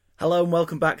Hello and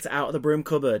welcome back to Out of the Broom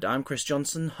Cupboard. I'm Chris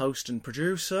Johnson, host and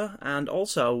producer, and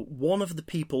also one of the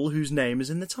people whose name is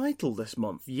in the title this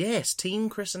month. Yes, Team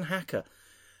Chris and Hacker.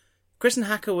 Chris and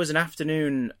Hacker was an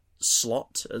afternoon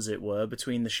slot, as it were,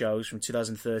 between the shows from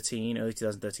early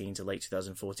 2013 to late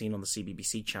 2014 on the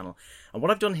CBBC channel. And what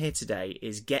I've done here today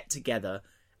is get together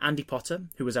Andy Potter,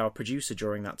 who was our producer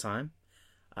during that time,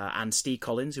 and Steve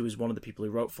Collins, who was one of the people who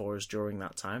wrote for us during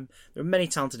that time. There are many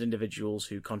talented individuals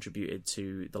who contributed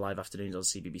to the live afternoons on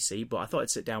CBBC, but I thought I'd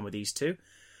sit down with these two.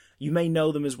 You may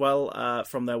know them as well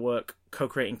from their work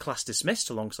co-creating Class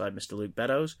Dismissed alongside Mr. Luke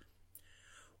Beddoes.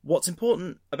 What's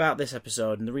important about this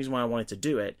episode, and the reason why I wanted to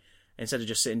do it, instead of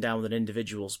just sitting down with an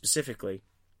individual specifically,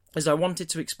 is I wanted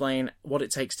to explain what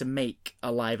it takes to make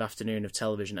a live afternoon of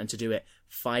television and to do it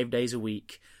 5 days a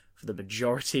week for the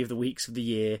majority of the weeks of the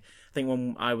year. I think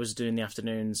when I was doing the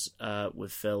afternoons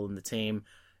with Phil and the team,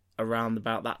 around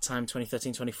about that time,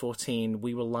 2013, 2014,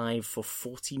 we were live for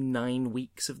 49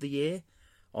 weeks of the year,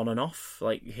 on and off.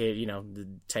 Like here, you know, the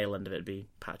tail end of it would be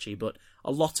patchy, but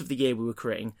a lot of the year we were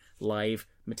creating live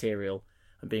material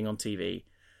and being on TV.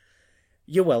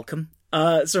 You're welcome.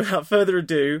 So without further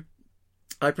ado,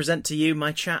 I present to you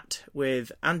my chat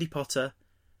with Andy Potter,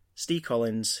 Steve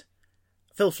Collins,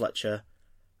 Phil Fletcher,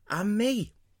 and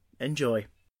me. Enjoy.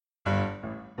 She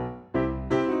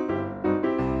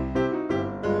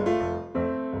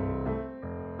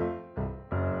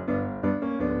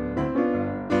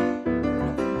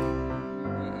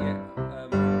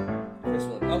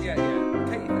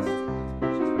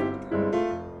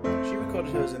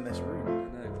recorded hers in this room. I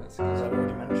know, that's As I've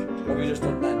already mentioned. What have you just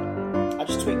done then? I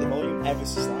just tweaked the volume ever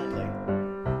so slightly,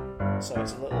 so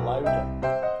it's a little louder.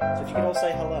 So if you could all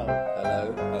say hello.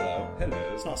 Hello. Hello. Hello.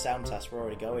 It's not a sound test, we're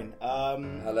already going.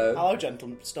 Hello. Hello,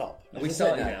 gentlemen. Stop. Are we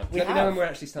starting now? We Let me know when we're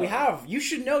actually starting. We have. You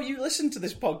should know, you listen to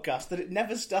this podcast, that it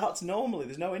never starts normally.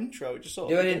 There's no intro. It just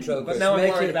sort of... Do an intro, But Chris. now I'm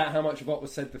Make worried it- about how much of what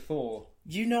was said before.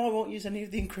 You know I won't use any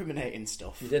of the incriminating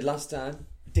stuff. You did last time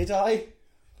Did I?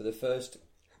 for the first.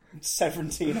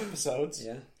 17 episodes.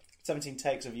 Yeah. 17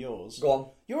 takes of yours. Go on.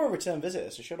 You're a return visitor,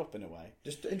 so shut up in a way.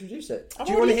 Just introduce it. I've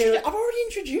Do you want to already hear I've already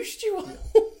introduced you.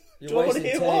 You're Do I want to wasting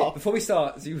hear tape. what? Before we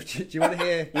start, do you want to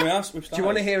hear? We've Do you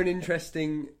want to hear an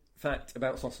interesting fact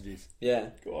about sausages? Yeah.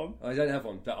 Go on. I don't have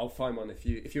one, but I'll find one if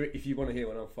you want to hear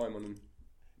one. I'll find one.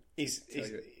 He's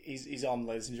on,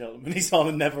 ladies and gentlemen. He's on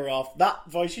and never off. That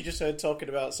voice you just heard talking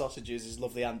about sausages is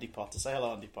lovely Andy Potter. Say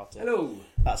hello, Andy Potter. Hello.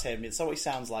 That's him. That's what he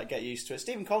sounds like. Get used to it.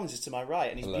 Stephen Collins is to my right,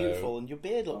 and he's Hello. beautiful, and your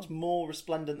beard looks more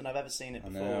resplendent than I've ever seen it I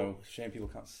before. know. Shame people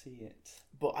can't see it.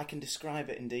 But I can describe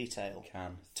it in detail.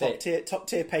 Can. Top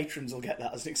tier patrons will get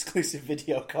that as exclusive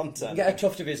video content. Get a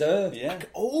tuft of his hair. Yeah.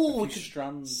 Oh, we few could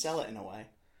strands. sell it in a way.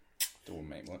 Don't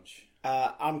make much.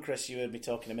 I'm Chris, you heard me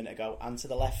talking a minute ago, and to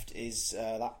the left is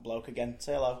that bloke again.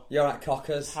 Say hello. You're at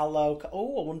Cockers. Hello.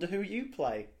 Oh, I wonder who you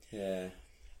play. Yeah.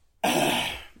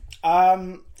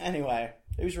 Anyway,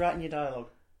 who's writing your dialogue?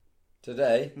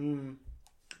 Today,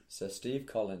 Sir Steve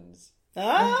Collins.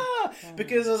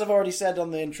 Because as I've already said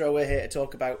on the intro, we're here to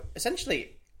talk about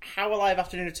essentially how a live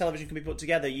afternoon of television can be put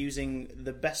together using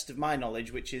the best of my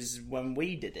knowledge, which is when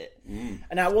we did it. And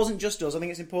now it wasn't just us. I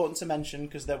think it's important to mention,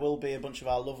 because there will be a bunch of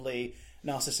our lovely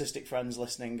narcissistic friends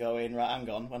listening going, right, hang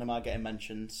on, when am I getting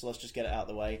mentioned? So let's just get it out of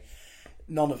the way.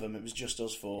 None of them. It was just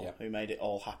us four who made it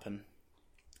all happen.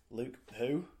 Luke,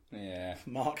 who? Yeah.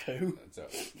 Mark, who?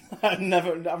 That's I've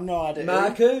no idea.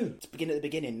 Mark who? To begin at the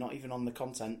beginning, not even on the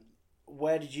content.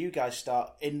 Where did you guys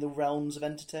start in the realms of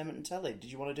entertainment and telly?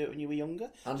 Did you want to do it when you were younger?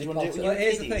 Andy Did you want to do it when Potter. you were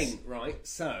Here's the kiddies? thing, right?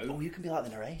 So Oh, you can be like the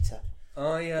narrator.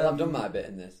 I Well, I've done my bit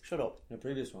in this. Shut up. In the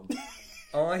previous one.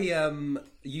 I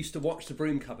used to watch the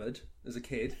Broom Cupboard as a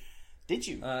kid. Did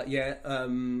you?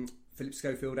 Philip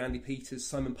Schofield, Andy Peters,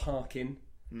 Simon Parkin.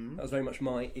 That was very much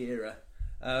my era.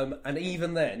 And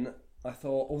even then, I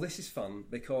thought, oh, this is fun,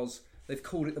 because they've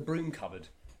called it the Broom Cupboard,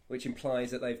 which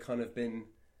implies that they've kind of been,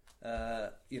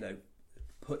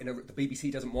 put in the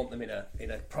BBC doesn't want them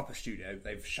in a proper studio.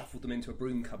 They've shuffled them into a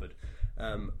broom cupboard,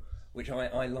 which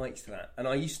I liked that. And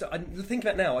I used to think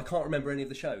about it now. I can't remember any of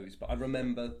the shows, but I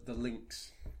remember the links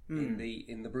in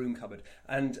the broom cupboard,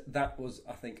 and that was,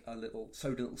 I think,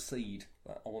 sowed a little seed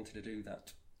that I wanted to do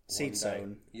that. Seed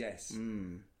sown. Yes.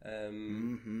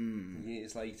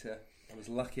 Years later, I was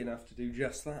lucky enough to do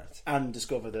just that. And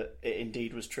discover that it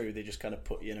indeed was true. They just kind of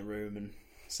put you in a room and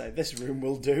say, this room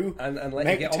will do. And let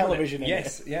Make you get television on in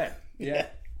with it. Yes, yeah.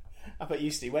 How about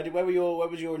you, Steve? Where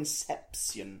was your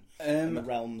inception in the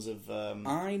realms of?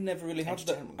 I never really had that.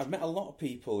 entertainment? I've met a lot of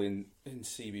people in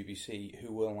CBBC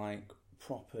who were like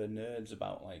proper nerds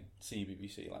about like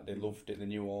CBBC. Like they loved it. They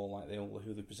knew all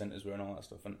who the presenters were and all that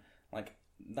stuff. And like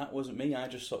that wasn't me. I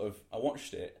just I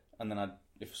watched it, and then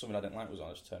if something I didn't like was on,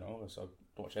 I just turn it over. So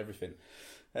I watch everything.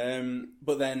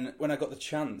 But then when I got the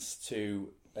chance to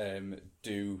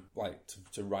do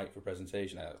to write for a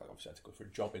presentation, I obviously had to go for a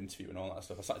job interview and all that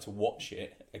stuff. I started to watch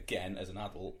it again as an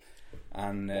adult.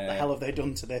 And what the hell have they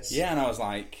done to this? Yeah, and I was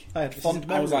like, I had fond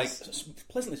memories. I was like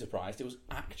pleasantly surprised. It was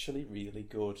actually really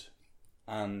good,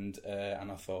 and I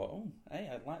thought, oh, hey,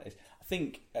 I like this. I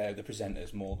think the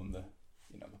presenters more than the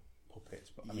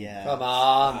puppets. But, I mean, yeah, Come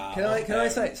on. Can I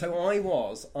say? So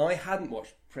I hadn't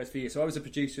watched Prez for years. So I was a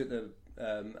producer at the.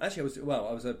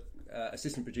 I was a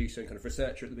assistant producer and kind of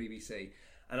researcher at the BBC,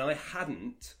 and I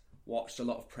hadn't watched a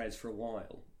lot of Prez for a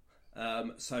while.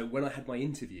 So when I had my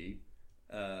interview.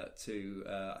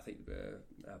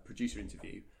 Producer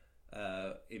interview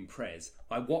in Prez,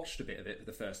 I watched a bit of it for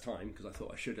the first time because I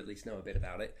thought I should at least know a bit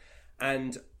about it,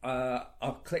 and I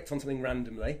clicked on something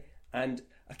randomly, and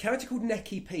a character called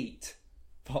Necky Pete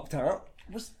popped up,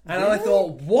 I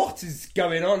thought, what is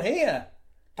going on here?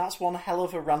 That's one hell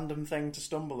of a random thing to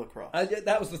stumble across.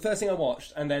 That was the first thing I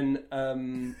watched, and then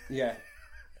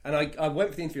and I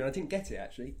went for the interview and I didn't get it,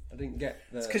 actually. I didn't get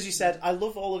the... It's because you said, I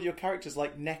love all of your characters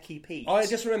like Necky Pete. I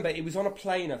just remember it was on a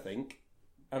plane, I think,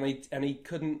 and he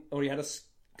couldn't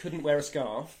wear a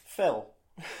scarf. Phil.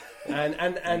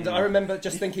 And I remember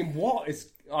just thinking,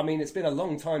 it's been a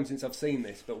long time since I've seen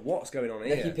this, but what's going on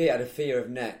here? Necky Pete had a fear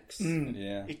of necks.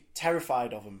 Yeah. He's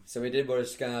terrified of him. So he did wear a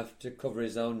scarf to cover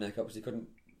his own neck up because he couldn't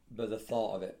bear the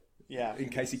thought of it. Yeah. In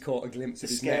case he caught a glimpse of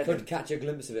his Scared neck. Could catch a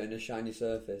glimpse of it in a shiny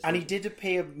surface. And he did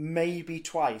appear maybe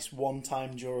twice. One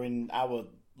time during our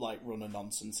run of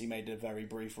nonsense, he made a very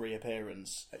brief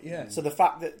reappearance. Yeah. So the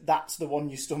fact that that's the one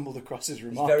you stumbled across is It's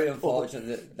remarkable. very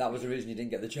unfortunate that was the reason you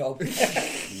didn't get the job.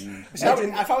 If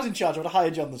I was in charge, I would have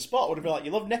hired you on the spot. I would have been like,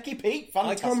 "You love Necky Pete?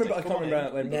 Fantastic." I can't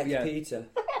remember when. Neck yeah. Peter.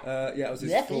 It was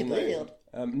his Necky full name. Pete.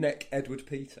 Neck Edward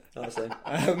Peter. That's it.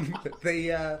 Actually,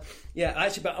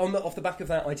 but off the back of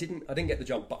that, I didn't get the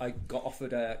job, but I got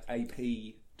offered a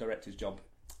AP director's job,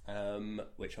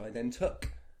 which I then took,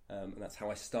 and that's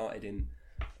how I started in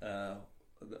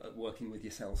working with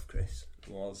yourself, Chris.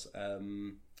 Was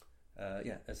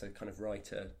as a kind of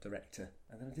writer director,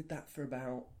 and then I did that for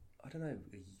about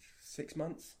 6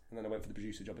 months, and then I went for the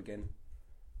producer job again.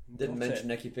 Didn't mention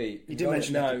Necky Pete. You didn't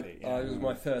mention No, Necky Pete. Yeah. it was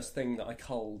my first thing that I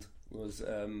culled was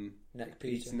Neck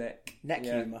Pete's Peter. neck. Neck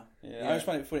humour. Yeah, I just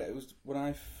find it funny. It was when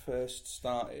I first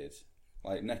started,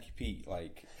 Necky Pete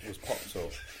was popped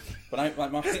up, but I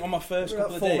think on my first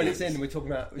couple of 4 days, minutes in, we're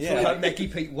talking about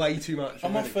Necky Pete way too much.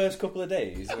 on my first couple of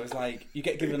days, it was you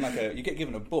get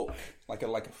given a book, like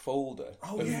a folder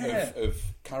of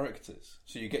characters.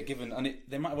 So you get given, and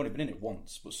they might have only been in it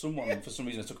once, but someone for some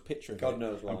reason took a picture of God it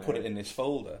knows why, and put it in this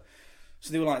folder.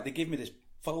 So they gave me this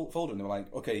folder, and they were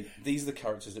like, okay, these are the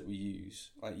characters that we use.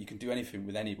 You can do anything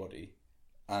with anybody,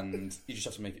 and you just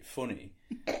have to make it funny.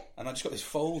 And I just got this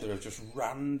folder of just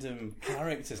random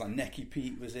characters. Necky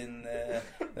Pete was in there,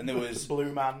 and there was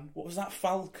Blue Man. what was that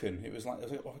falcon? It was like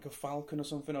a falcon or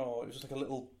something, or it was just like a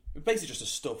little. Basically, just a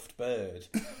stuffed bird.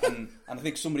 And I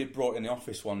think somebody had brought it in the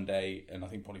office one day, and I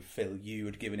think probably Phil, you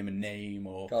had given him a name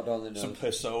or God only knows. some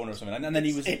persona or something. And then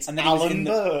he was. It's and then he was Alan in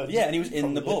Bird. Yeah, and he was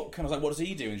in the Probably. book. And I was like, "What does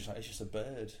he do?" And he's like, "It's just a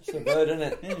bird." It's a bird, isn't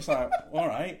it? Yeah, it's like, all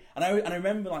right. And I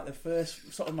remember my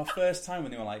first time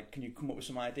when they were like, "Can you come up with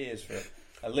some ideas for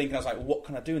a link?" And I was like, well, "What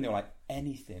can I do?" And they were like,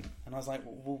 "Anything." And I was like,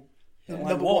 "Well." No, Like,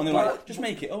 but what? And they were what- like, just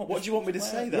make it up. what do you want me to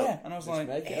say, though? Yeah. And I was Just like,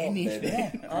 make it up, anything.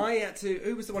 baby. yeah. I had to.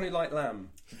 Who was the one who liked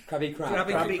lamb? Krabby Crab.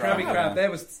 Krabby Crab. Crab.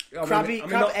 There was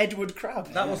Edward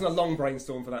Crab. That wasn't a long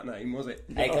brainstorm for that name, was it?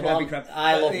 Hey, come Krabby on. Crab.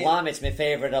 I love The- lamb. It's my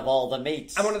favourite of all the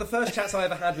meats. And one of the first chats I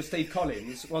ever had with Steve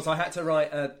Collins was I had to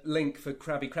write a link for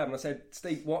Krabby Crab, and I said,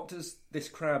 "Steve, what does this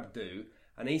crab do?"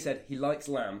 And he said he likes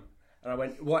lamb, and I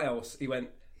went, "What else?" He went,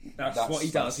 That's what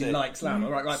he does. that's He it. likes lamb.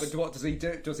 Right, but what does he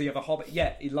do? Does he have a hobby?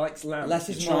 Yeah, he likes lamb. Less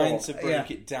is Trying more. to break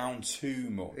Yeah. it down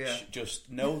too much. Yeah. Just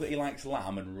know that he likes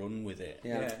lamb and run with it.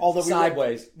 Yeah. Yeah. Although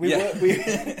Sideways.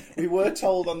 we were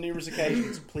told on numerous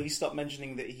occasions, please stop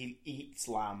mentioning that he eats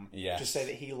lamb. Yes. Just say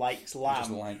that he likes He lamb. just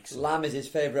likes it. Lamb is his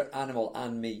favourite animal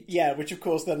and meat. Yeah, which of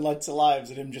course then led to lives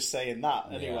and him just saying that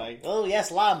anyway. Oh yes,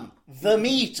 lamb. The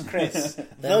meat, Chris.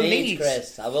 the meat,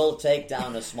 Chris. I will take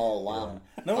down a small lamb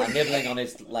No by one- nibbling on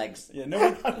its legs. Yeah, no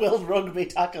one, I will rugby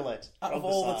tackle it. out of from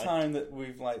all the side. time that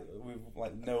we've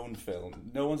known Phil,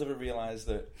 no one's ever realised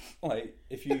that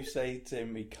if you say to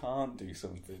him he can't do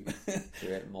something, Do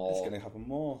it more. it's going to happen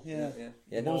more. Yeah,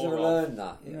 Yeah, no one's More ever of. learned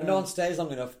that. Yeah. No one stays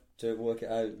long enough to work it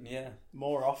out. yeah.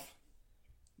 More off.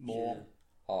 More Yeah.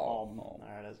 Oh. on.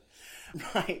 There it is.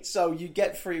 Right, so you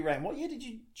get free reign. What year did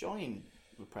you join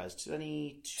were Prez?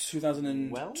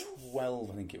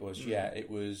 2012, I think it was. Yeah, it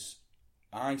was.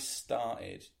 I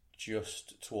started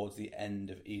just towards the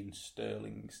end of Ian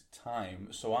Sterling's time,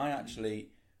 so I actually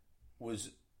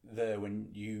was there when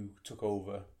you took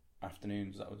over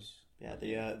afternoons. That was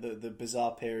the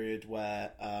bizarre period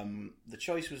where the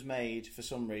choice was made for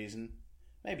some reason.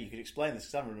 Maybe you could explain this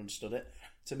because I haven't understood it.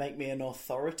 To make me an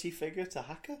authority figure to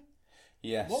Hacker.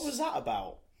 Yes. What was that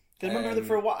about? Because I remember that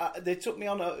for a while they took me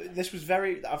on. This was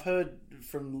very. I've heard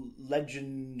from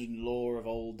legend and lore of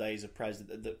old days of Prez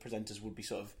that presenters would be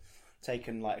sort of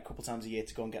taken like a couple times a year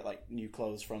to go and get like new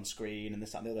clothes for on screen and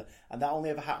this, that, and the other. And that only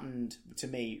ever happened to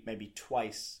me maybe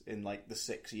twice in like the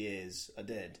 6 years I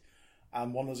did.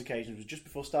 And one of those occasions was just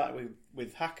before starting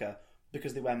with Hacker,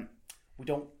 because they went, we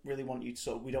don't really want you to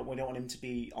sort of, we don't want him to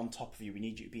be on top of you. We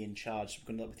need you to be in charge. So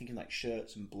we're going to be thinking like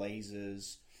shirts and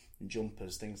blazers and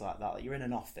jumpers, things like that. Like you're in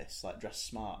an office, like dressed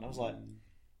smart. And I was like,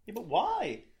 yeah, but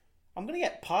why? I'm going to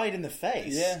get pied in the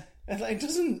face. Yeah. And like, it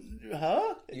doesn't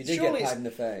hurt. You did get pied in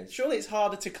the face. Surely it's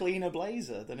harder to clean a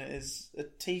blazer than it is a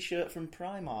t-shirt from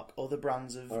Primark. Other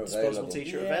brands of disposable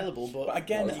t-shirt available. But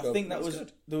again, I think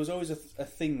there was always a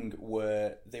thing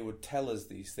where they would tell us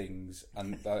these things,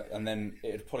 and then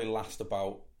it'd probably last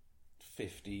about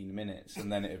 15 minutes,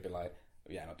 and then it'd be like,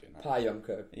 yeah, not doing that. Pie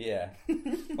Yonko. Yeah.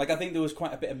 Like, I think there was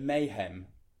quite a bit of mayhem,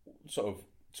 sort of,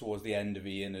 towards the end of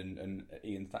Ian and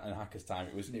Hacker's time.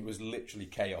 It was literally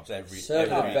chaos every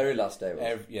the very last day.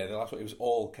 The last one, it was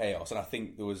all chaos, and I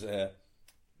think there was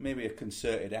maybe a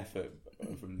concerted effort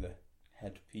from the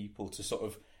head people to sort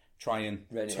of try and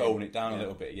tone it down a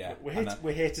little bit. Yeah,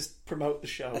 we're here to promote the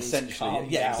show. Essentially,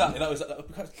 yeah, exactly. That was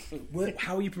because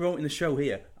how are you promoting the show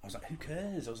here? I was like, who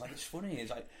cares? I was like, it's funny. It's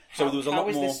like, so there was a lot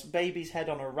more. How is this baby's head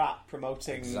on a wrap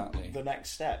promoting the next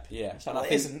step? Yeah, so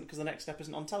it isn't, because the next step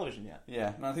isn't on television yet.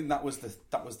 Yeah, and I think that was the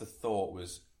thought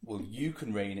was, well, you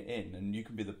can rein it in and you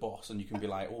can be the boss and you can be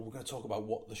like, oh, we're going to talk about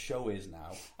what the show is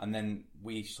now, and then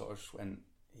we sort of went,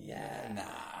 nah,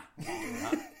 not doing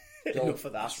that. Enough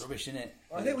of that. That's rubbish, isn't it?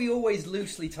 I think we always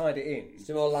loosely tied it in.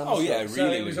 Some more lamb really. So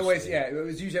it was always it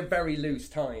was usually a very loose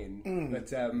tie-in.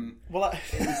 But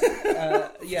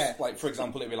like, for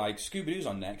example, it'd be like, Scooby-Doo's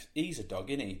on next. He's a dog,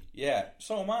 isn't he? Yeah,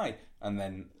 so am I. And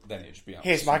then it'd just be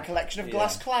here's my collection of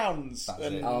glass clowns.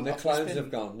 My clowns have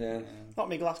gone. Yeah. Not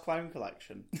my glass clown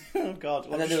collection. Oh God!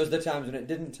 And then there was the times when it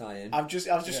didn't tie in. I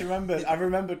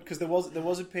remembered because there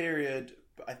was a period.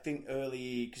 I think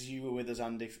early, because you were with us,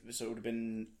 Andy, so it would have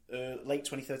been late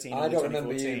 2013, I don't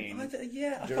 2014. remember you.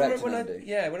 I can't remember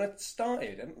when I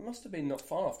started. It must have been not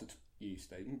far after you,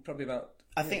 Steve. Probably about.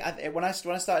 I think when I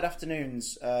started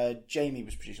afternoons, Jamie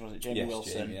was producing, wasn't it? Jamie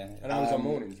Wilson, Jamie, and I was on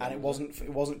mornings, and it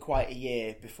wasn't quite a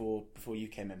year before you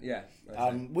came in. Yeah.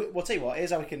 We'll tell you what. Here's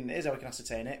how we can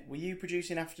ascertain it. Were you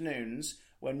producing afternoons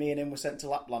when me and him were sent to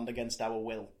Lapland against our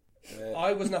will?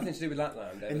 I was nothing to do with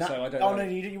Lapland, so I don't know. Oh no,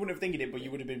 you wouldn't have thinking it, but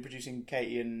you would have been producing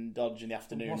Katie and Dodge in the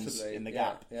afternoons. Possibly, in the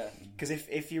gap. Yeah. Because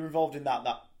if you're involved in that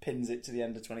pins it to the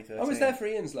end of 2013. I was there for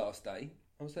Ian's last day.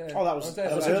 I was there. Oh, that was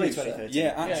early 2013.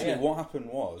 Yeah, actually, what happened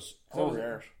was,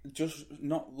 just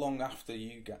not long after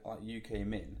you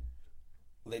came in,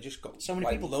 they just got so many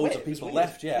people loads quit. of people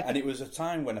left. Yeah, and it was a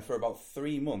time when for about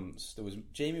 3 months there was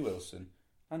Jamie Wilson,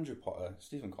 Andrew Potter,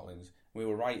 Stephen Collins. We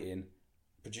were writing,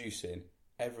 producing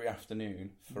every afternoon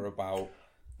for about.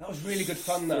 That was really good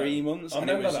fun. 3 months. I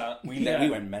remember that. We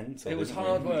went mental. It was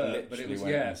hard work, but it was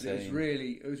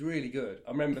really good.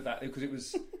 I remember that because it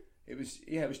was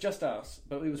just us,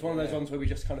 but it was one of those ones where we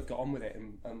just kind of got on with it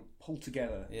and pulled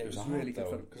together. Yeah, it was really good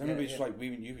fun. Because I remember just like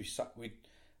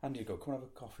Andy would go, come and have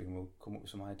a coffee and we'll come up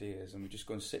with some ideas, and we just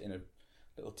go and sit in a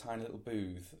tiny little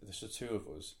booth. There's the two of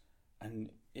us, and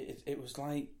it was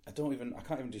like I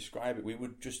can't even describe it. We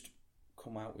would just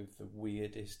come out with the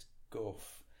weirdest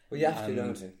guff. Well, you have to,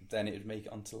 don't you? Then it would make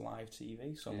it onto live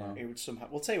TV somehow. It would somehow.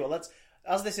 We'll tell you what.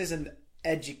 As this is an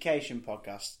education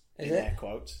podcast, in air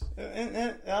quotes.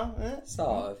 Sort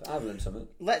of. I've learned something.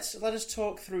 Let us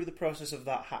talk through the process of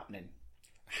that happening.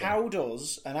 How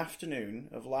does an afternoon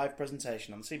of live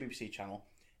presentation on the CBBC channel,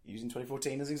 using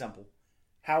 2014 as an example,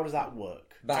 how does that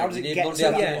work? How does it get to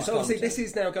that point? So obviously this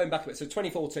is now going back a bit. So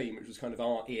 2014, which was kind of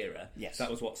our era. Yes. That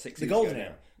was what, 6 the years golden ago era.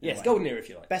 now. Yes, golden era if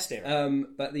you like. Best era.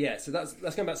 But yeah, so that's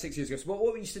going back 6 years ago. So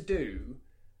what we used to do,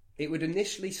 it would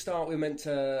initially start.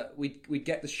 We'd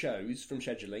get the shows from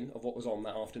scheduling of what was on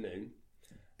that afternoon,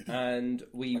 and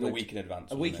we a week in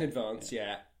advance. A week in advance,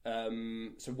 yeah.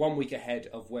 So 1 week ahead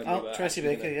of when we were. Tracy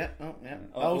Baker, yeah. Oh, yeah.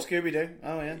 Oh, Scooby Doo.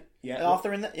 Oh, yeah. Yeah.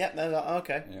 Arthur in that. Yeah.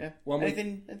 Okay. Yeah.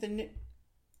 Anything new?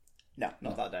 No,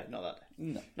 not that day. Not that day.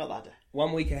 No. Not that day.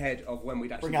 1 week ahead of when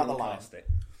we'd actually Bring out the broadcast it.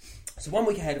 So 1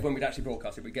 week ahead of when we'd actually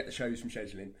broadcast it, we'd get the shows from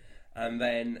scheduling, and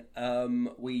then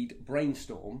we'd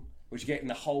brainstorm, which is getting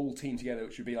the whole team together,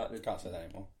 which would be like the Can't say that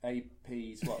anymore.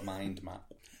 APs, what? Mind map.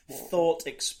 Thought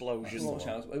explosion.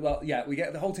 Well, yeah, we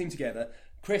get the whole team together.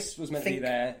 Chris was meant to be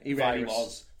there. He rarely virus.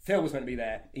 was. Phil was meant to be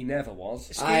there. He never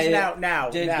was. Now.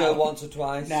 Did go once or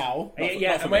twice. Now.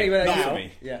 Yeah, for and when me. he went Not out- for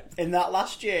me. Yeah, In that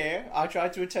last year, I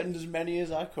tried to attend as many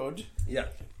as I could yeah.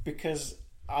 because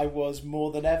I was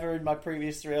more than ever in my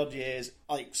previous 3 odd years,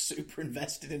 like super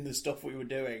invested in the stuff we were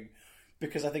doing.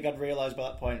 Because I think I'd realised by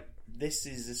that point, this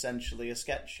is essentially a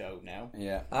sketch show now.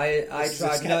 Yeah. I This is a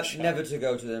tried sketch show. never to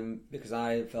go to them because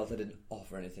I felt I didn't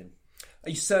offer anything.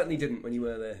 You certainly didn't when you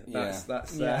were there.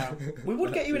 That's Yeah, we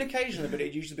would get you in occasionally, but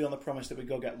it'd usually be on the promise that we'd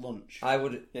go get lunch. I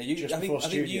would. Yeah, Just I think before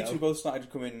you studio. two both started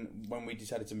coming when we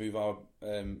decided to move our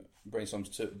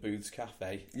brainstorms to Booth's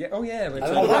Cafe. Yeah. Oh yeah. We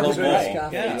Oh, turned that up a was lot great. more.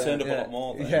 Yeah. It turned up Yeah. a lot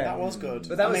more. Then. Yeah. That was good.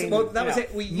 But that was- well, that was yeah,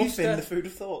 it. We used muffin, to- the food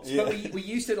of thoughts. But we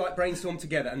used to like brainstorm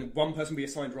together, and one person would be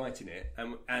assigned writing it,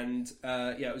 and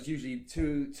it was usually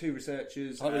two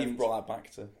researchers I like that and you've brought that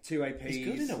back to. 2 APs. It's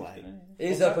good in a way.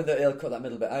 He's hoping that he'll cut that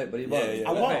middle bit out, but he won't. Yeah, yeah.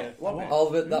 I won't. All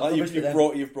of it. That Like rubbish you've bit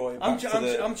brought it back I'm to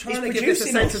the. trying He's to give this a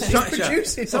producing sense us. of He's structure.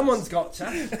 producing us. Someone's got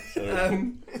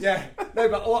to. Yeah, no,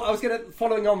 but I was going to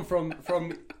following on from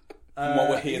what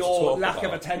we're here to your talk lack of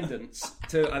about. attendance at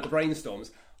the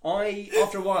brainstorms.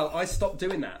 After a while, I stopped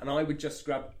doing that, and I would just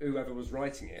grab whoever was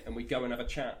writing it, and we'd go and have a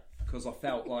chat because I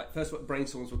felt like first what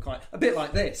brainstorms were a bit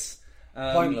like this.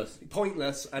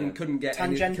 Pointless, and couldn't get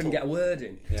a word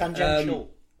in.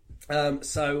 Tangential.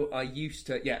 So I used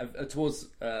to, towards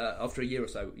after a year or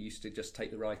so, we used to just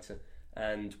take the writer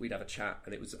and we'd have a chat,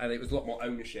 and it was a lot more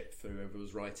ownership for whoever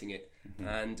was writing it,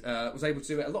 and was able to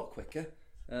do it a lot quicker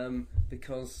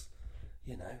because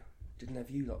didn't have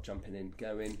you lot jumping in,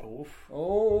 going,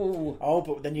 oh,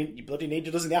 But then you bloody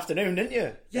needed us in the afternoon, didn't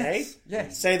you? yes, Eh?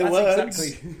 yes, Say the that's words.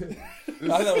 exactly.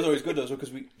 I think that was always good though,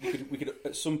 because we could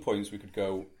at some points we could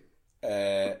go,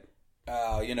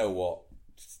 you know what?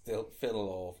 Still, Phil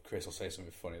or Chris will say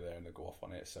something funny there, and they'll go off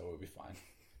on it, so it'll be fine.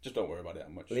 Just don't worry about it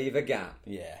that much. Leave a gap.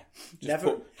 Yeah. Just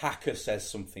Never- put Hacker says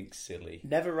something silly.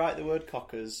 Never write the word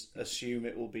cockers. Assume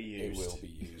it will be used. It will be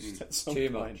used. At some Too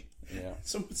point. much. Yeah.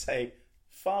 Some would say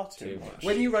far too much.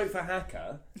 When you wrote for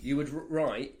Hacker, you would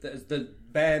write that as the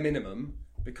bare minimum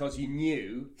because you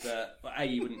knew that A,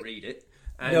 you wouldn't read it.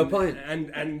 And, No point.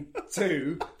 And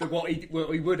two, that what he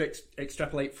would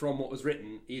extrapolate from what was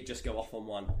written, he'd just go off on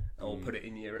one or put it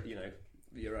in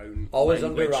your own Always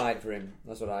language. underride for him.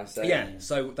 That's what I say. Yeah,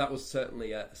 so that was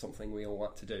certainly something we all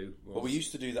had to do. But we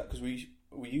used to do that because we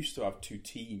used to have 2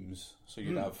 teams. So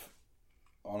you'd have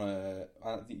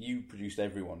I think you produced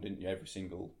everyone, didn't you? Every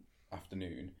single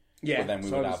afternoon. Yeah. But then we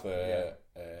so would I was- have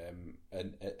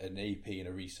an AP and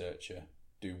a researcher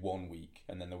do 1 week,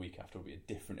 and then the week after would be a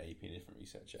different AP and a different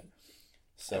researcher.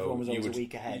 So Everyone was you always a would-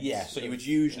 week ahead. Yeah, so you would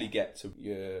usually get to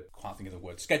your, I can't think of the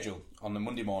word, schedule on the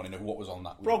Monday morning of what was on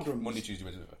that week. Programs. Monday, Tuesday,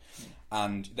 Wednesday.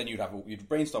 And then you'd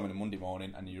brainstorm on a Monday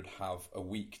morning, and you'd have a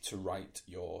week to write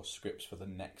your scripts for the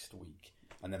next week.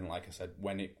 And then, like I said,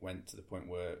 when it went to the point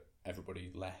where everybody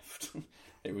left,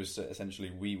 it was essentially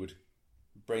we would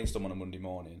brainstorm on a Monday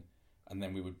morning, and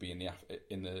then we would be in the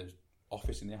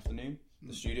office in the afternoon,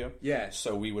 the studio. Yeah.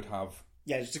 So we would have.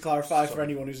 Yeah, just to clarify for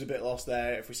anyone who's a bit lost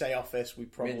there, if we say office, we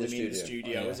probably the mean the studio.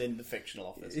 studio Oh, yeah. as in the fictional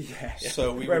office. Yeah.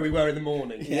 So we where would, we were in the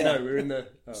morning. Yeah. No, we were in the.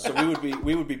 Oh. So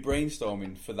we would be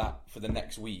brainstorming for the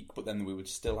next week, but then we would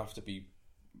still have to be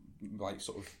like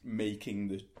sort of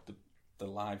making the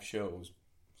live shows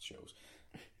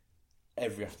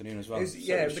every afternoon as well. It was, So it was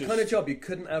it's the just- kind of job you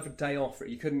couldn't have a day off.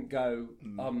 You couldn't go,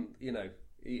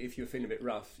 if you were feeling a bit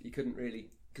rough, you couldn't really,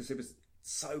 because there was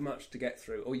so much to get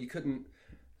through, or you couldn't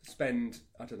spend,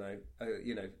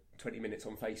 20 minutes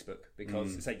on Facebook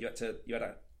because say you had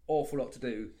an awful lot to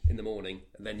do in the morning,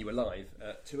 and then you were live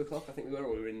at 2:00. I think we were,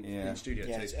 or we were in the studio.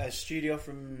 Yeah, at it's 2. a studio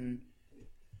from.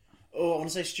 Oh, I want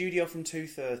to say studio from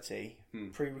 2:30.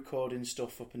 Pre-recording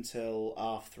stuff up until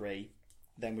 3:30.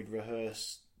 Then we'd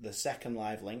rehearse the second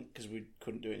live link because we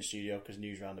couldn't do it in studio because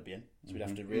news round would be in. So we'd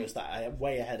have to rehearse that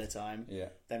way ahead of time. Yeah.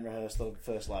 Then rehearse the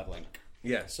first live link.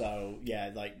 Yeah. So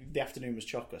yeah, like the afternoon was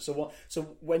chocker. So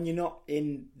when you're not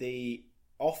in the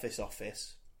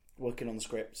office working on the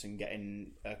scripts and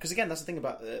getting because again that's the thing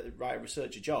about the writer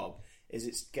researcher job is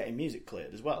it's getting music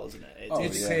cleared as well, isn't it?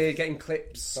 It's getting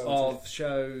clips of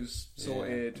shows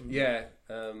sorted. Yeah.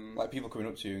 like people coming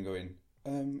up to you and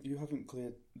going, "You haven't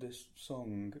cleared this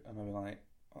song," and I'm like,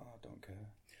 "Oh, I don't care."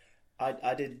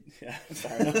 I did. Yeah,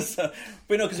 fair enough.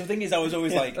 But no, because the thing is, I was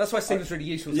always like, That's why Steve was really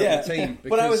useful to have the team.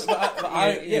 But I was, because- but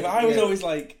I was always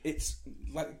like, it's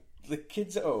like the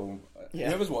kids at home.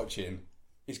 Whoever's watching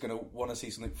is going to want to see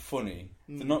something funny.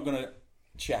 They're not going to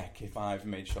check if I've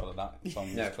made sure that song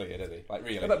is clear, are they? Like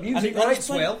really. But music And there's rights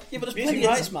plenty- will. Yeah, but there's Music plenty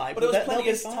rights of might, but but there's they'll plenty be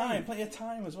of fine. plenty of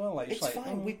time as well. Like It's like,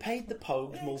 fine. We paid the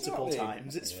Pogues multiple exactly.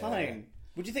 times. It's fine.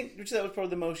 Would you think that was probably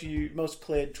the most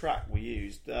cleared track we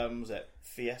used? Was it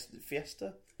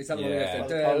Fiesta? Is that the Yeah.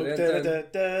 one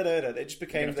It just you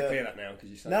became have to clear that now because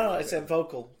you said No, it's a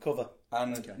vocal cover.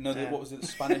 And what was it? The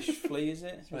Spanish flea? Is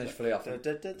it? Spanish flea off. Come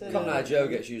Come Now Joe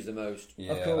gets used the most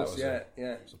Yeah, Of course, that was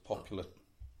yeah. It was a popular.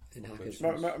 in Hackers.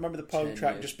 Remember the Pogue 10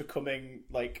 track years. just becoming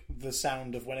like the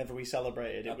sound of whenever we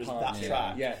celebrated. It was Apart, that yeah.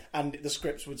 track, Yeah. and the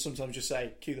scripts would sometimes just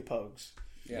say "Cue the Pogues."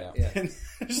 Yeah, Yeah. yeah.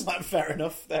 Just like fair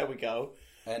enough. There we go.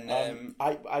 And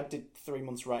I did 3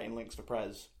 months writing links for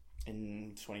Prez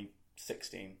in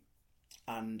 2016,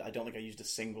 and I don't think I used a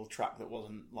single track that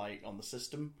wasn't like on the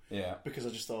system yeah, because I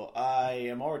just thought I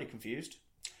am already confused.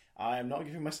 I am not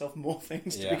giving myself more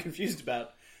things to Yeah. be confused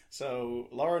about. So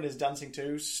Lauren is dancing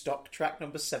to stock track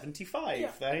number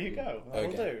 75. There you go. That'll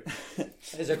Okay. do.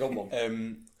 It's a good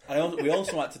one. we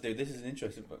also had to do. This is an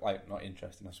interesting, but like not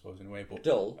interesting, I suppose, in a way, but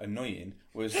Dull. annoying.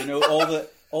 Was all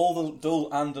the dull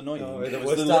and annoying. Oh, it the was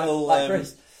worst the time, little like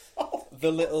Chris.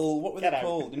 the little what were Get they out.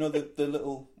 called? You know the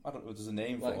little I don't know. There's a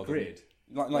name Like for them. grid.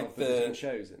 Like For the different the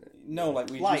shows, isn't it? no, like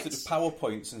we Lights. used to do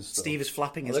PowerPoints and stuff. Steve is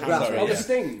flapping his The hands. graphics. Oh, the yeah.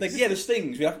 stings. The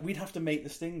stings. We'd have to make the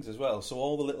stings as well. So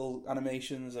all the little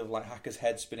animations of like Hacker's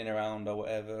head spinning around or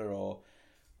whatever, or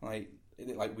like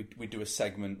we do a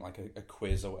segment like a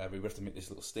quiz or whatever. We have to make this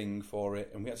little sting for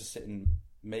it, and we had to sit and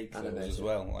make those Animate as it.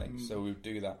 well. Like so, we'd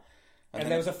do that. And then-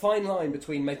 there was a fine line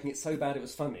between making it so bad it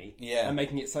was funny Yeah. and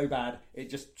making it so bad it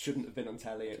just shouldn't have been on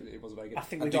telly. It wasn't very good. I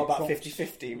think we And got do about props.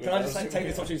 50-50. with Can I just those. take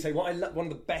this opportunity to say one of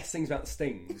the best things about the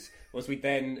Stings was we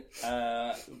then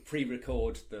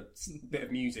pre-record the bit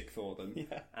of music for them,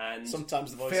 and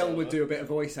Sometimes the Phil voiceover. would do a bit of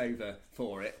voiceover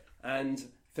for it, and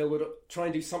Phil would try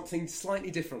and do something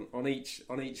slightly different on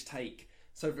each take.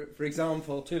 So, for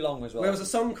example, Too long as well. there was a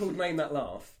song called "Name That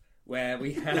Laugh" where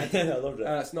we had. I loved it.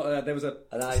 It's not. There was An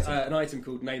item. an item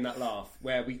called "Name That Laugh"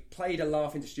 where we played a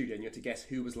laugh into studio, and you had to guess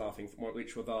who was laughing,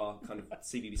 which were our kind of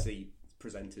CBBC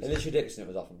presenters. Alicia Dixon, it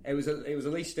was often. It was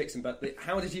Elise Dixon, but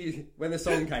how did you? When the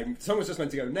song came, the song was just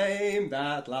meant to go "Name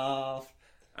That Laugh,"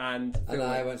 and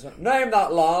I went, name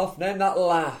that laugh, name that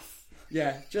laugh.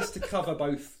 yeah, just to cover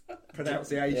both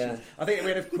pronunciations. Yeah. I think we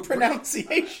had a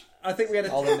Pronunciation. I think we had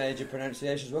All a the major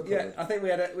pronunciations were covered. yeah. I think we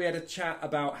had a chat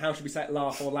about how should we say it,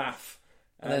 laugh or laugh.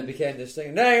 And then it became this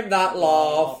thing, name that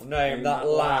laugh, name that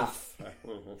laugh.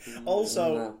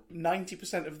 Also,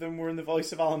 90% of them were in the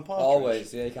voice of Alan Partridge.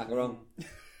 Always, yeah, you can't go wrong.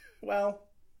 Well,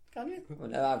 can you? Well,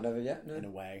 no, I've never yet, no. In a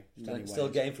way. Still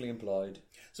gainfully employed.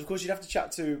 So, of course, you'd have to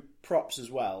chat to props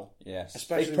as well. Yes.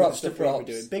 Especially Big with props the to stuff we're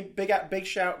props. doing. Big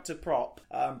shout to prop.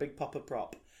 Big Papa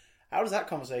prop. How does that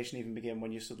conversation even begin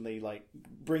when you're suddenly like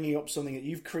bringing up something that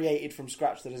you've created from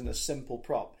scratch that isn't a simple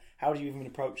prop? How do you even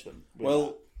approach them? with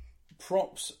Well,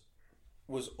 props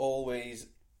was always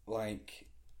like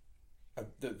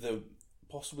the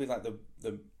possibly like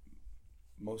the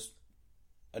most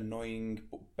annoying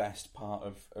but best part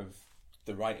of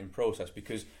the writing process,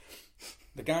 because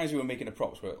the guys who were making the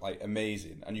props were like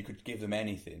amazing, and you could give them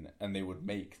anything and they would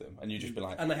make them, and you'd just be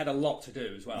like, And they had a lot to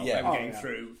do as well. Yeah. They were Oh, getting yeah.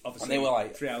 through obviously and they were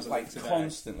like 3 hours a like week today.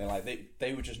 constantly like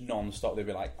they were just non-stop. They'd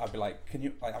be like, I'd be like, can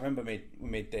you like, I remember we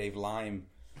made Dave Lime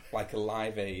like a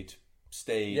Live Aid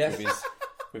stage Yeah.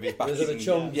 with his backing, Those are the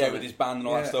chums, yeah, aren't with it? his band and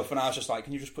all that Yeah. stuff, and I was just like,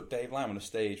 can you just put Dave Lime on a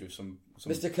stage with some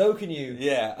Mr. Coke and you.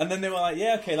 yeah, and then they were like,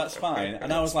 yeah, okay, that's fine,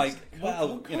 and I was like,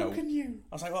 well, you know, How can you?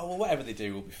 I was like, well, whatever they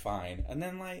do will be fine, and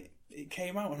then like it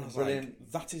came out and I was Brilliant.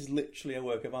 like, that is literally a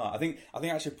work of art. I think I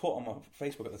actually put on my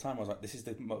Facebook at the time, I was like, this is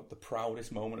the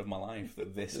proudest moment of my life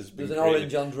that this has been There's an created.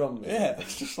 orange on drums. Yeah,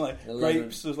 it's just like A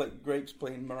grapes. There was like grapes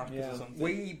playing maracas Yeah. or something.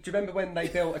 Do you remember when they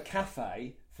built a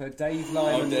cafe for Dave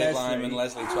Lime and Dave Leslie? Lime and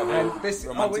Leslie to have a And this,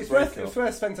 romantic it's breakup.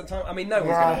 worth spending some time. I mean, no one's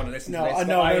going to want to listen to this, but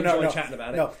no, I no, enjoy no, chatting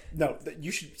about it. No,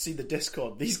 you should see the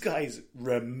Discord. These guys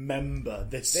remember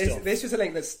this stuff. This was a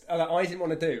link that I didn't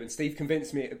want to do, and Steve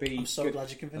convinced me it would be. I'm so good.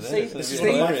 glad you convinced See, me. This is Steve- one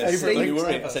of my Hilarious. favourite Don't you links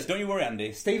worry. ever. I said, don't you worry,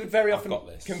 Andy. Steve would very I've often got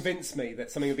this. convince me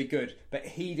that something would be good, but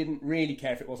he didn't really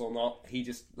care if it was or not. He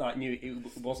just like knew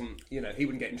it wasn't. You know, he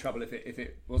wouldn't get in trouble if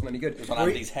it wasn't any good. It was on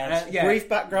Andy's head. Yeah. Brief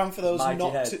background for those Mighty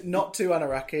head. not too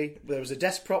anorak wacky. There was a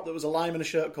desk prop that was a lime in a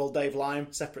shirt called Dave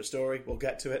Lime. Separate story. We'll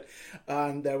get to it.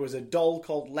 And there was a doll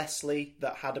called Leslie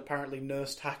that had apparently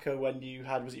nursed Hacker when you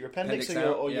had, was it your appendix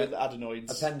or your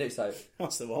adenoids? Appendix out.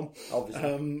 That's the one.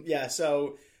 Obviously.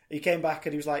 So he came back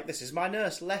and he was like, "This is my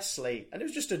nurse, Leslie." And it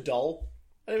was just a doll.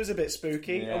 And it was a bit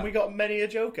spooky. And we got many a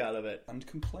joke out of it. And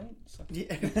complaints.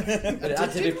 Yeah. But it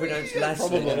had to be pronounced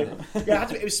Leslie. Probably.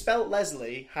 Yeah, it was spelt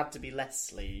Leslie, had to be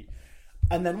Leslie.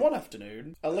 And then one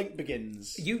afternoon, a link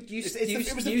begins. It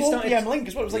was the 4 p.m. link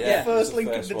as well. It was like the first link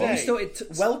of the day.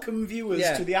 Welcome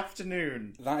viewers to the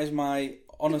afternoon. That is my...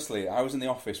 Honestly, I was in the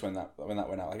office when that went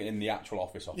out, like in the actual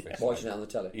office. Watching it on the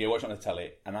telly. Yeah, watching it on the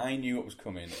telly, and I knew what was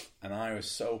coming, and I was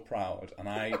so proud, and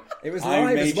it was I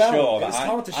live made as well. sure It was that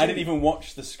hard to I didn't even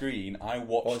watch the screen. I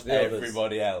watched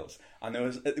everybody else, and there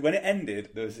was when it ended,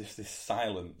 there was this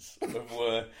silence of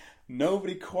where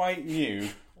nobody quite knew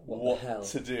what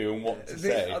to do and what to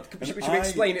say. Should we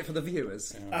explain it for the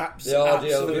viewers?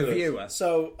 Absolutely. The viewer.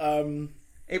 So,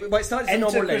 it started as a enter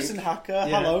normal Chris link. and Hacker.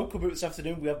 Hello, come this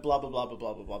afternoon. We have blah blah blah blah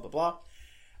blah blah blah blah blah.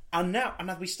 And now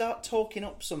we start talking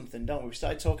up something, don't we? We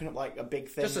started talking up like a big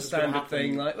thing. Just a standard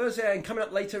thing, like, and coming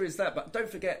up later is that. But don't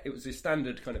forget, it was a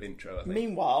standard kind of intro, I think.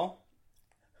 Meanwhile,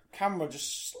 camera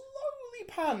just slowly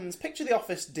pans. Picture The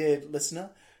Office, dear listener.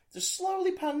 Just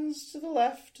slowly pans to the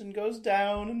left and goes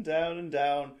down and down and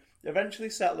down, eventually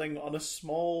settling on a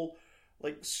small,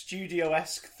 like,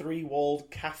 studio-esque 3-walled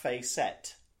cafe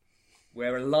set.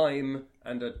 Where a lime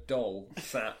and a doll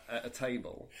sat at a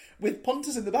table. With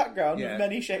punters in the background of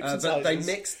many shapes and sizes. But they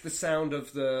mixed the sound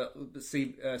of the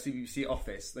CBBC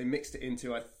office. They mixed it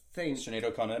into, I think... Sinead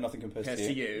O'Connor, Nothing Compares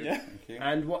to You. Yeah. Thank you.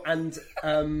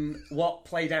 And what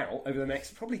played out over the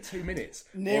next probably 2 minutes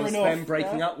Near was enough, them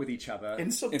breaking up with each other.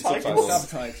 In subtitles. In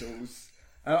subtitles.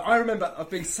 I remember I've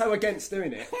been so against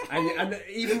doing it, and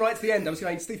even right to the end, I was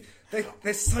going, Steve,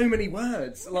 there's so many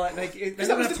words, like they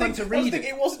don't have time to read it.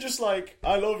 It wasn't just like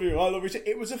 "I love you."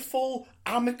 It was a full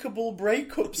amicable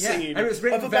breakup scene. And it was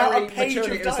written of about very a page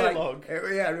maturely. of dialogue.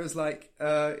 It was like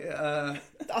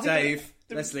Dave,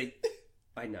 Leslie,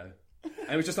 I know.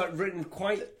 And it was just like written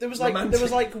quite. There was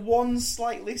romantic. like one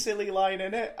slightly silly line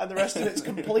in it, and the rest of it's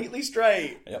completely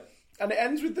straight. Yep. And it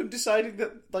ends with them deciding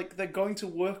that like they're going to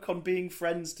work on being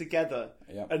friends together,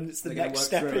 and it's the next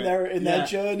step in their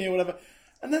journey or whatever.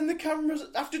 And then the camera,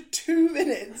 after 2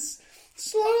 minutes,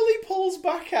 slowly pulls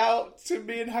back out to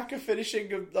me and Hacker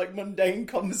finishing a like mundane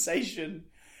conversation,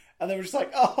 and they were just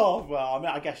like, "Oh well, I mean,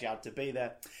 I guess you had to be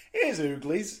there. Here's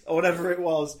Ooglies or whatever it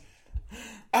was."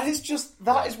 And it's just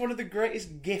that is one of the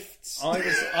greatest gifts. I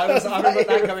remember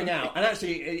that coming out, and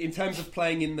actually, in terms of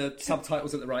playing in the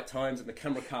subtitles at the right times and the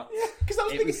camera cuts, because I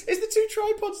was thinking, is the 2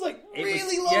 tripods like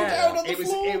really low down on the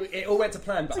floor? It all went to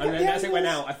plan, but and then as it went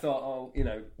out, I thought,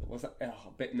 was that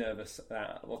a bit nervous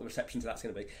what the reception to that's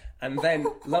going to be. And then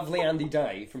lovely Andy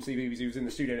Day from CBBC, who was in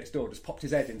the studio next door, just popped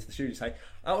his head into the studio saying,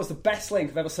 "That was the best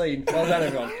link I've ever seen. Well done,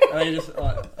 everyone." And he just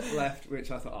left,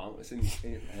 which I thought, it's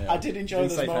in. I did enjoy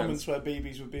those moments where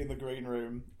BBs would be in the green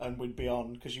room and would be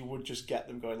on, because you would just get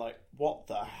them going like, "What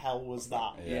the hell was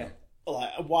that? Yeah.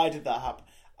 Like, why did that happen?"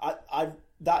 I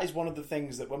that is one of the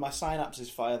things that when my synapses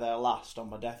fire their last on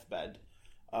my deathbed,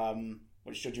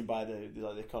 which judging by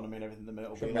the economy and everything, the minute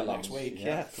will be like next week.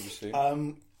 Yeah.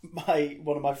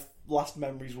 One of my last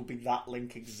memories will be that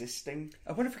link existing.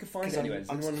 I wonder if we can find it anywhere.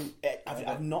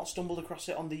 I've not stumbled across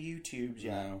it on the YouTubes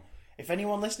yet. No. If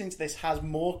anyone listening to this has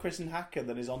more Chris and Hacker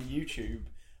than is on YouTube,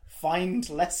 find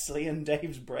Leslie and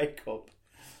Dave's breakup.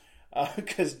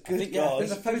 Because God,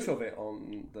 there's a photo of it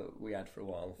on that we had for a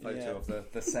while. A photo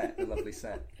of the set, the lovely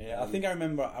set. Yeah, I think I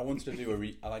remember I wanted to do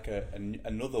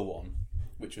another one,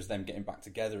 which was them getting back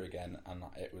together again, and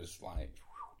it was like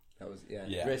that was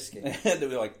risky. They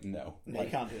were like, no, you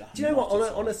can't do that. Do you know what?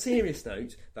 On a serious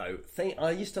note, though,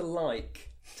 I used to like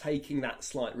taking that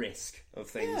slight risk of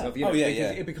things.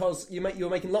 Because you're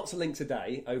making lots of links a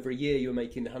day. Over a year, you're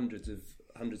making hundreds of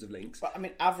links. But I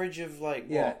mean, average of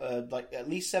like at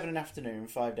least 7 in the afternoon,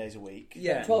 5 days a week.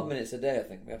 Yeah, 12 minutes a day, I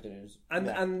think. Afternoons, and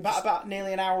about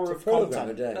nearly an hour of program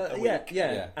content a day.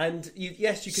 Yeah. And you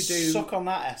could do suck on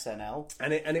that SNL,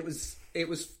 and it was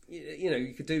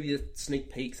you could do your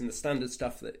sneak peeks and the standard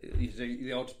stuff that you do,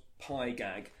 the odd pie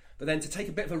gag, but then to take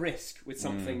a bit of a risk with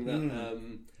something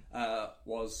that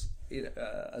was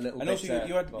a little. And bit,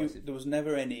 also, there was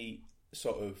never any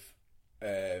sort of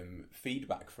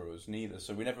feedback for us neither,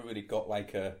 so we never really got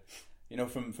like a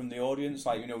from the audience,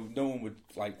 like no one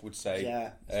would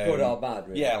say it's good or bad,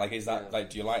 really. like is that like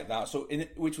do you like that,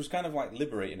 which was kind of like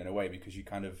liberating in a way, because you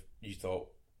thought,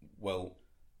 well,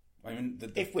 I mean,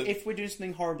 if we're doing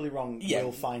something horribly wrong,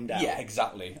 we'll find out. Yeah,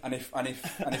 exactly. And if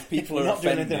people We're are not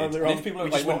doing offended, anything horribly wrong, and if people are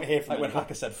we just won't hear from when them.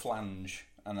 Hacker said flange,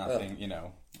 and I think and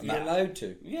You're that, allowed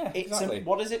to. yeah, It's exactly.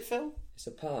 what is it, Phil? It's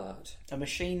a part. A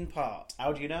machine part.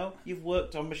 How do you know? You've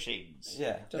worked on machines.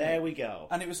 Yeah, There we go.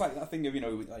 and it was like that thing of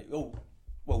like, oh,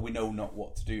 well, we know not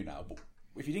what to do now. But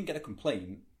if you didn't get a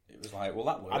complaint, it was like, well,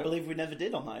 that worked. I believe we never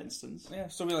did on that instance. Yeah,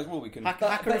 so we're like, well, we can.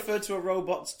 Hacker referred to a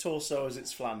robot's torso as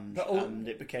its flange, But and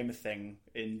it became a thing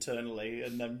internally,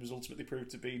 and then was ultimately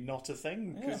proved to be not a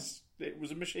thing because it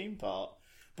was a machine part.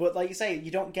 But like you say,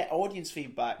 you don't get audience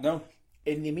feedback. No.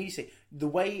 In the immediacy. The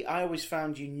way I always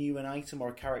found you knew an item or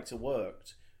a character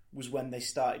worked was when they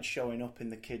started showing up in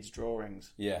the kids'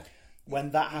 drawings. Yeah. When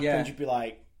that happened, Yeah. you'd be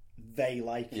like, they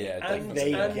like it. Yeah, And,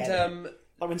 They and get it. um,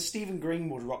 Like when Stephen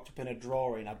Greenwood rocked up in a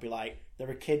drawing, I'd be like, there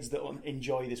are kids that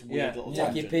enjoy this weird Yeah. little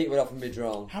Jackie tangent. Pete would often be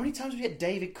drawn. How many times have you had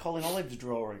David Colin Olive's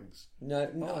drawings?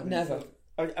 No, never.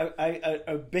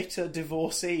 A bitter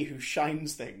divorcee who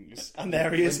shines things, and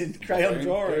there he is in crayon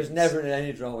drawings. There's never in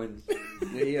any drawings.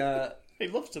 He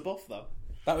loves to buff though.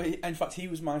 In fact, he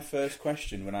was my first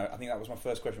question when I think that was my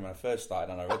first question when I first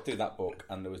started, and I read through that book,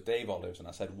 and there was Dave Olives, and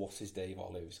I said, "What is Dave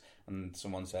Olives?" And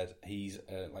someone said, "He's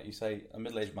like you say, a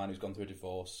middle-aged man who's gone through a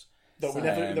divorce." That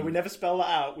we never spell that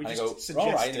out. We And I just go, suggest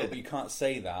all right, it. but you can't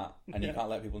say that, and you can't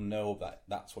let people know that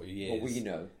that's what he is. Well, we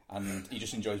know. And he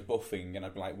just enjoys buffing, and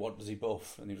I'd be like, "What does he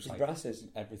buff?" And he was like, brasses.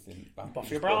 "Everything." Buff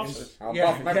He your just brass. buffs. I'll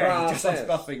yeah, buff my yeah, he just brasses.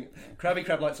 likes buffing. Krabby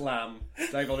Krab likes lamb.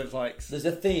 Dave Olives likes. There's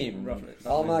a theme. Roughly.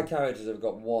 All my characters have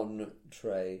got one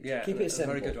trait. Yeah, Keep it a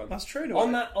simple. very good one. That's true.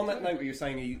 On that note, where you were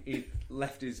saying he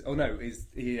left his. Oh no,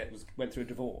 went through a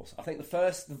divorce. I think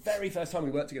the very first time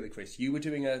we worked together, Chris, you were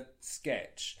doing a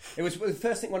sketch. It was one of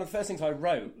the first things I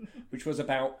wrote, which was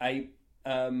about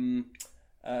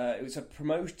it was a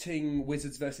promoting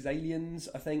Wizards versus Aliens,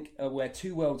 I think, where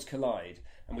two worlds collide.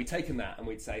 And we'd taken that and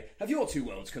we'd say, have your two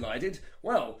worlds collided?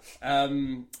 Well,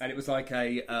 and it was like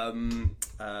a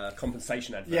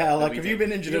compensation advert. Yeah, that like, we have did. you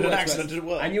been injured in an accident at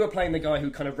work? And you were playing the guy who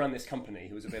kind of ran this company,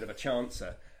 who was a bit of a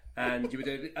chancer. And you were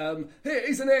doing, here,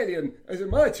 he's an alien. I said,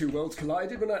 my two worlds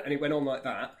collided. And it went on like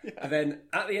that. Yeah. And then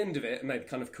at the end of it, and they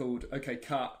kind of called, okay,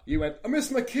 cut. You went, I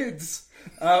miss my kids.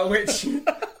 Which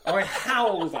I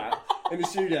howled at in the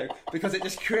studio because it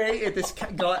just created this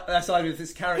side of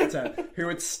this character who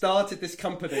had started this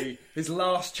company, his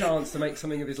last chance to make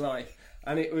something of his life.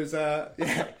 And it was,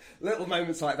 little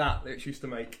moments like that which used to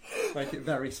make it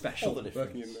very special.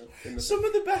 Working in the Some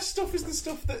of the best stuff is the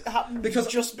stuff that happened because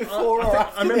just before or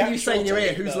after. I remember the you saying in your ear,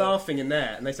 actual "Who's tape, though. laughing in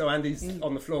there?" And they said, "Andy's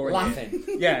on the floor Laughing.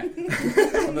 Yeah,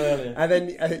 From earlier. and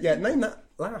then name that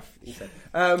laugh. He said,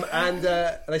 and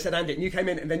they said Andy, and you came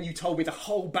in, and then you told me the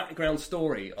whole background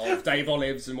story of Dave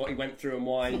Olives and what he went through and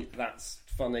why that's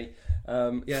funny.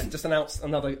 Just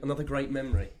another great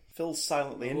memory. Phil's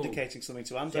silently indicating something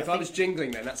to Andy. So if I was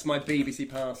jingling, then that's my BBC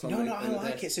pass. No, I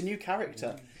like it. It's a new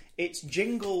character. It's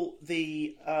Jingle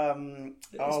the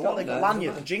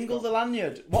lanyard. Jingle the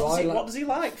lanyard. What does he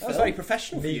like? Phil? That's very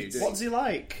professional for you. What does he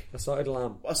like? Assorted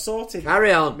lamb. Assorted.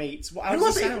 Carry on. Meats. How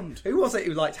does it sound? Who was it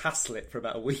who liked Haslett for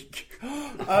about a week?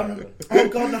 Oh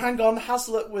God, hang on.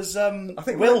 Hazlitt was I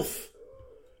think Wilf.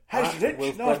 Hazlitt?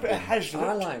 Wilf No, it's a bit of Bregman. Hazlitt.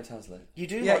 I liked Hazlitt. You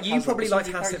do. Yeah, like you Hazlitt, probably but liked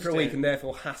some of your Haslett for a characters week, do. and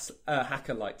therefore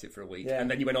Hacker liked it for a week, Yeah. and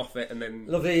then you went off it, and then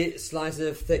Lovely slice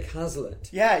of thick Hazlitt.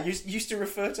 Yeah, you used to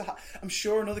refer to. I'm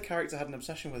sure another character had an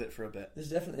obsession with it for a bit. There's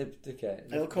definitely okay.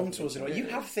 It'll come to us in a way. You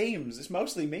have themes. It's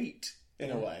mostly meat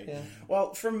in a way. Yeah.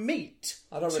 Well, from meat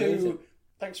I don't to. really eat it.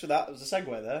 Thanks for that. There was a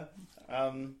segue there.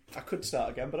 I could start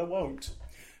again, but I won't.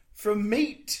 From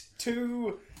meat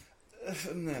to.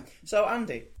 So,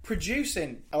 Andy,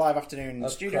 producing a live afternoon,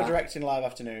 studio crap. directing a live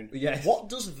afternoon. Yes. What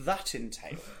does that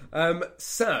entail? Cool.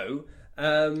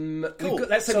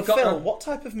 Let's so Phil, we've got what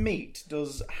type of meat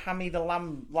does Hammy the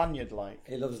lanyard like?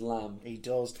 He loves lamb. He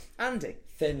does. Andy,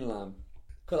 Thin lamb.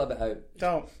 Cut that bit out.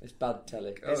 don't. It's bad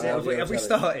telly. have we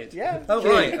started? Yeah. Oh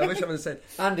right, I wish I would have said.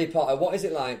 Andy Potter, what is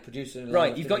it like producing? a Right,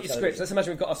 live you've got your television? scripts. Let's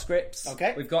imagine we've got our scripts.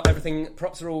 Okay. We've got everything.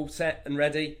 Props are all set and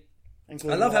ready.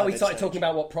 I love how we started talking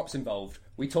about what props involved.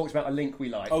 We talked about a link we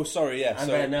like. Oh, sorry, yeah. and So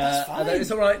then, That's fine. and then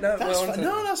it's all right. No, That's we're on fine. to-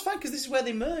 No, that's fine because this is where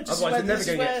they merge. This is Otherwise, where- we're never this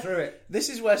going is to where- get through it. This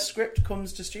is where script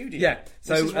comes to studio. Yeah,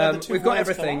 This is so where the two we've got worlds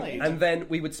everything, collide. and then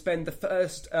we would spend the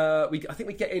first. I think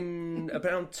we'd get in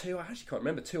around 2. I actually can't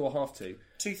remember 2 or half 2.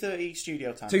 2:30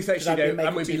 studio time. 2:30 'Cause I'd be studio, making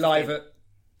and we'd be 2:15. live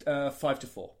at 5 to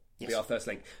 4. Would be Yes. our first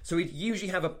link. So we'd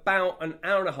usually have about an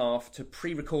hour and a half to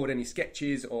pre-record any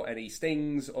sketches or any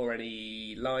stings or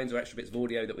any lines or extra bits of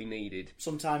audio that we needed.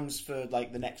 Sometimes for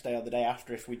like the next day or the day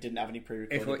after if we didn't have any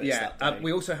pre-recorded bits Yeah, that day.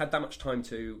 we also had that much time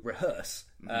to rehearse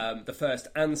the first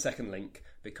and second link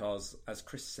because, as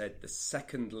Chris said, the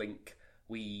second link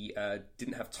we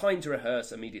didn't have time to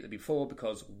rehearse immediately before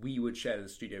because we would share the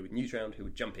studio with Newsround, who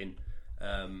would jump in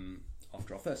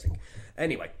after our first link.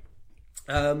 Anyway,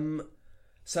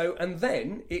 so and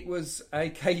then it was a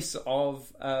case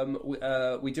of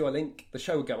we do a link, the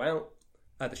show would go out,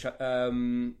 while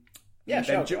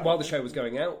the show was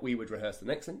going out, we would rehearse the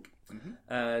next link,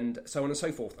 and so on and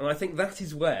so forth. And I think that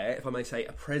is where, if I may say,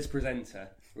 a Pres presenter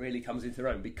really comes into their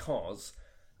own, because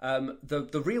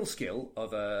the real skill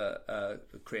of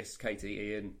Chris, Katie,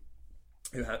 Ian,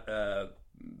 who had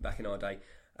back in our day,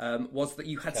 was that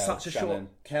you had Shannon,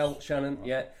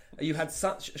 you had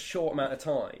such a short amount of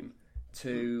time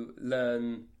to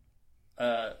learn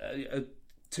a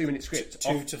 2-minute script,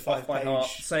 2 to 5 by heart,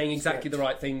 saying exactly script. the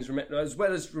right things, as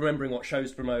well as remembering what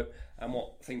shows to promote and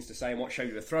what things to say and what show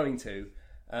you were throwing to,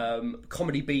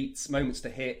 comedy beats, moments to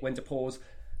hit, when to pause.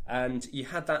 And you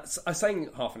had that. I was saying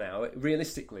half an hour.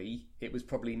 Realistically, it was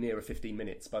probably nearer 15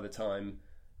 minutes by the time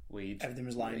everything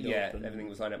was lined up. Yeah, everything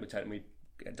was lined up. We'd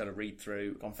done a read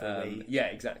through. Gone for a wee. Yeah,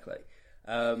 exactly.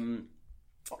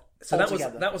 So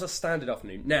that was a standard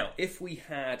afternoon. Now, if we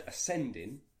had a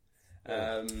send-in,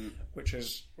 which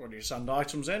is when you send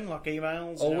items in, like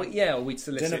emails, or we'd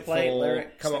solicit dinner plate, for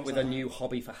lyrics, come up with a like new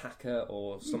hobby for Hacker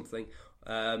or something.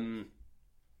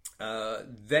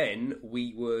 Then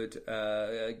we would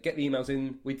get the emails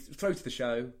in. We'd throw to the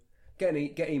show, get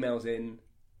emails in,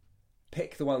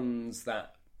 pick the ones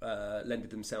that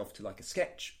lended themselves to like a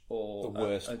sketch or the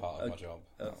worst part of my job.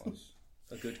 That was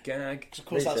a good gag. Of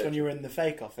course, that's when you were in the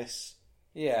fake office.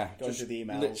 Yeah, going through the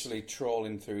emails, literally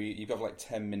trawling through. You've got like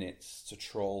 10 minutes to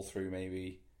trawl through.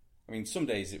 Maybe, I mean, some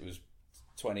days it was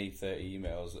 20, 30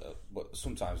 emails, but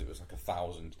sometimes it was like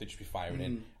 1,000. They'd just be firing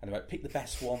in, and they're like, pick the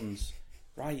best ones.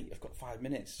 Right, I've got 5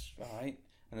 minutes. All right,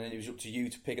 and then it was up to you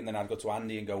to pick, and then I'd go to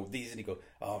Andy and go these, and he'd go,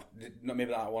 oh, not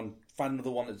maybe that one. Find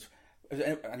another one that's.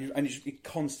 And you'd just be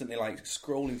constantly like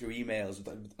scrolling through emails,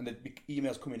 and there'd be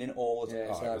emails coming in all the time.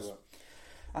 Yeah, it was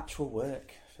actual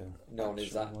work. No,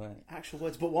 is that actual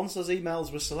words? But once those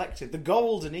emails were selected, the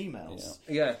golden emails,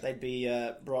 they'd be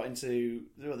brought into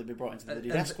the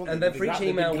desk. And then for each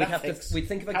email, we'd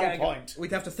think of a gag.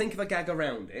 We'd have to think of a gag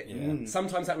around it. Yeah.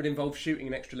 Sometimes that would involve shooting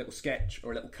an extra little sketch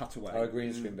or a little cutaway, or a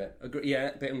green screen bit. A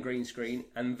bit on green screen.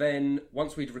 And then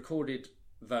once we'd recorded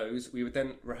those, we would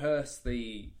then rehearse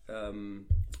the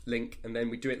link, and then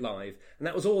we'd do it live. And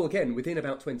that was all again within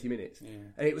about 20 minutes. Yeah.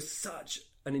 And it was such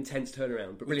an intense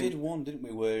turnaround. But we did one, didn't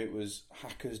we, where it was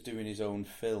Hackers doing his own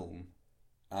film,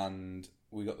 and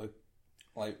we got the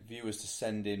viewers to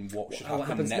send in what should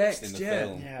happen next in the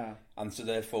film. Yeah. And so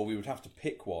therefore we would have to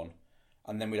pick one,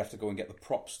 and then we'd have to go and get the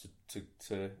props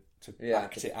to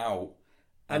act it out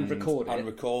and record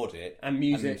it and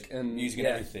music and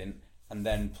everything, and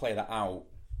then play that out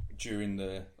during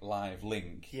the live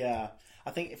link. Yeah, I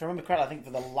think if I remember correctly,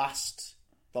 for the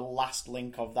last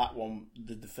link of that one,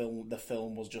 the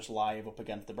film was just live up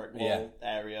against the brick wall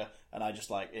area, and I just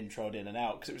introed in and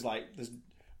out because it was like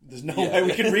there's no way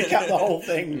we can recap the whole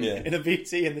thing in a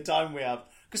VT in the time we have.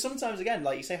 Because sometimes, again,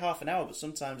 like you say, half an hour, but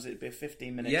sometimes it'd be a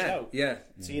 15-minute show. Yeah.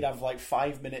 So you'd have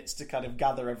 5 minutes to kind of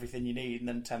gather everything you need, and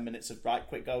then 10 minutes of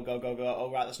quick, go.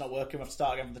 Oh, right, that's not working. We have to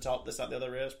start again from the top. This, that, the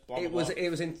other is. Blah, blah, blah. It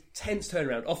was intense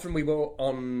turnaround. Often we were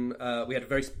on. We had a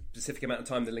very specific amount of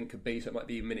time the link could be, so it might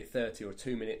be a minute 30 or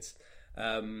 2 minutes,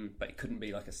 but it couldn't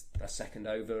be like a second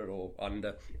over or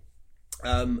under.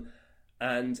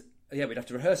 And we'd have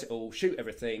to rehearse it all, shoot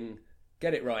everything,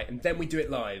 get it right, and then we do it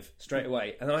live straight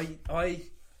away. And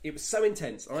it was so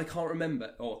intense, and I can't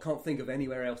remember, or can't think of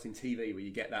anywhere else in TV where you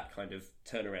get that kind of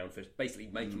turnaround for basically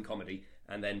making comedy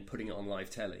and then putting it on live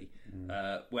telly,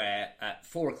 where at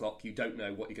 4:00 you don't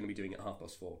know what you're going to be doing at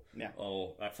 4:30,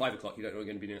 or at 5:00 you don't know what you're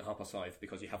going to be doing at 5:30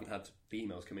 because you haven't had the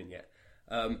emails come in yet.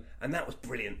 And that was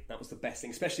brilliant. That was the best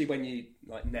thing, especially when you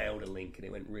nailed a link and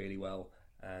it went really well.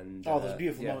 And there's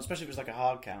beautiful moments, especially if it was a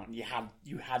hard count. You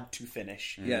had to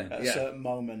finish at a certain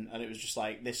moment, and it was just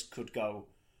this could go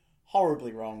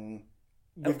horribly wrong.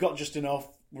 We've got just enough.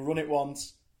 We'll run it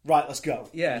once. Right, let's go.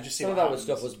 Yeah, just see some of that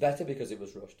stuff was better because it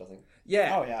was rushed, I think.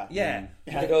 Yeah. Oh yeah. Yeah.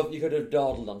 You could have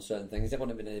dawdled on certain things. It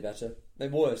wouldn't have been any better.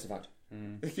 Maybe worse, in fact.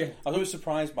 Yeah. I was always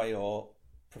surprised by your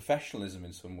professionalism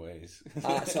in some ways.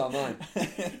 So am I.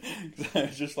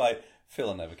 It's just Phil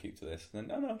will never keep to this. And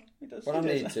then no, he does. But I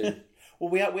need to. Well,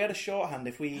 we had a shorthand.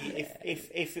 If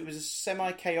it was a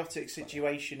semi-chaotic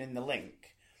situation in the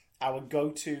link, our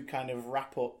go-to kind of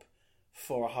wrap-up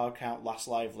for a hard count last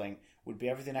live link would be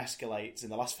everything escalates in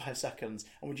the last 5 seconds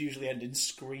and would usually end in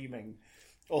screaming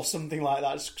or something like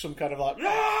that. Some kind of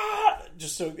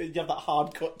just so you have that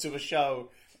hard cut to a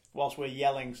show whilst we're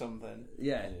yelling something.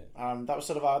 Yeah. That was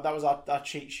sort of our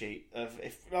cheat sheet of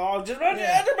just run the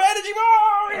energy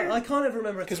bar. I can't ever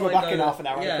remember because we're back in half an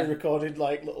hour. Yeah. And we recorded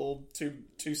like little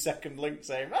 2-second links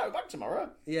saying, "Oh, back tomorrow."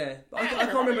 Yeah, but I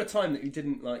can't remember a time that you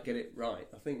didn't like get it right.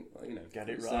 I think Get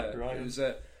it right, Brian. It was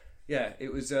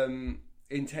it was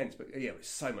intense, but it was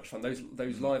so much fun.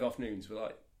 Those live afternoons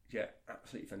were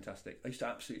absolutely fantastic. I used to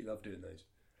absolutely love doing those.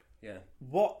 Yeah.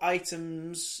 What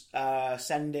items,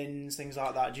 send-ins, things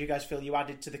like that, do you guys feel you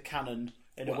added to the canon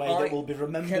in a way that will be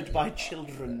remembered by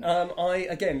children? I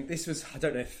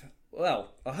don't know if...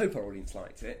 Well, I hope our audience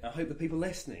liked it. I hope the people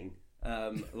listening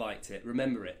liked it,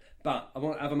 remember it. But I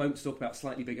want to have a moment to talk about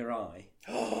Slightly Bigger Eye.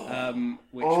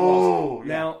 Which was...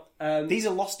 Now... these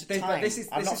are lost to time.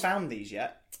 I've not found these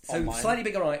yet. So online. Slightly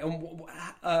Bigger Eye,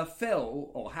 and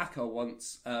Phil, or Hacker,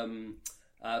 once...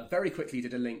 very quickly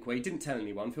did a link where he didn't tell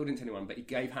anyone, Phil didn't tell anyone, but he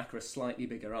gave Hacker a slightly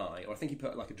bigger eye, or I think he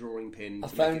put like a drawing pin. I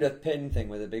found a pin thing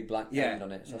with a big black end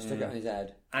on it, so I stuck it on his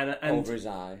head, and over his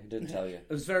eye. He didn't tell you. It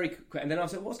was very quick, and then I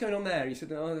was like, what's going on there? And he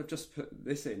said, I've just put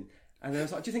this in. And then I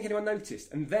was like, do you think anyone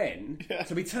noticed? And then,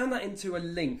 so we turned that into a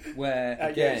link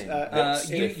where,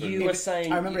 you were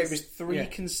saying... I remember it was 3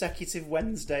 consecutive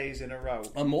Wednesdays in a row.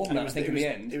 More than that, I think, in the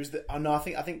end. It was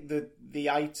I think the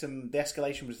item, the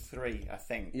escalation was 3, I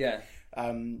think. Yeah.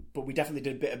 But we definitely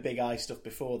did a bit of big eye stuff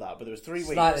before that. But there was 3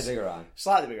 weeks. Slightly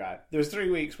bigger eye. There was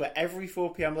 3 weeks where every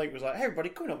 4 p.m. link was like, "Hey, everybody,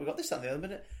 coming up, we've got this, that, and the other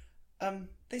minute."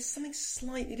 There's something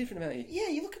slightly different about you. Yeah,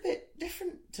 you look a bit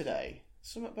different today.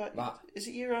 Something about is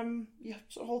it your you're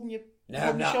sort of holding your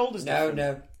shoulders?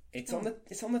 No. It's on the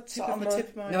tip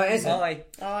of my No, it isn't. eye.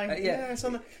 Yeah, it's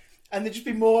on the. And there'd just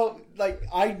be more like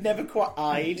I'd never quite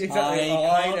eyed. Exactly.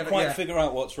 I can't quite figure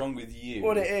out what's wrong with you.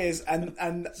 What it is,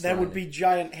 and there would be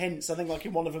giant hints. I think like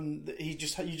in one of them, you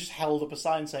just held up a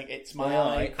sign saying "It's my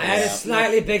eye." I had a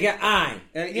slightly bigger eye.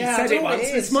 He said it once.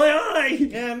 It's my eye.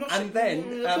 Yeah, I'm not. And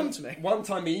then come to me. one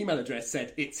time the email address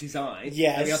said it's his eye.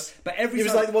 Yes, but it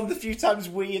was like one of the few times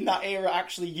we in that era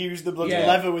actually used the bloody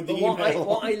lever with the email.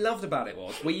 What I loved about it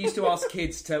was we used to ask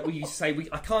kids to. We used to say,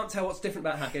 I can't tell what's different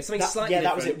about Hacker. Something slightly different. Yeah,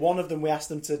 that was it. One of them we asked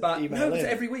them to. But email in.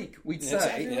 every week we'd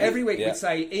say we'd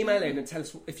say email in and tell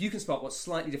us if you can spot what's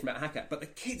slightly different about Hacker. But the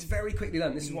kids very quickly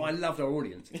learn. This is what I loved our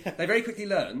audience. They very quickly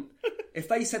learn if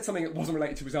they said something that wasn't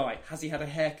related to his eye. Has he had a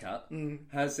haircut?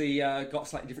 Has he got a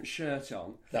slightly different shirt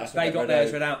on? They got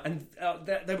theirs read out, and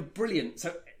they were brilliant.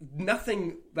 So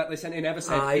nothing that they sent in ever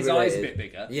said his eye's a bit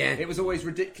bigger. Yeah, it was always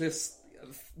ridiculous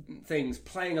things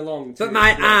playing along. But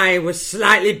my eye was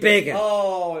slightly bigger.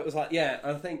 Oh, it was like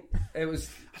I think it was.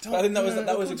 I think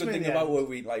that was a good thing about where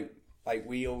we like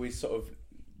we always sort of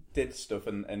did stuff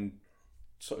and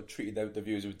sort of treated the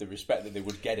viewers with the respect that they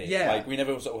would get it. Yeah. Like we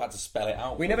never sort of had to spell it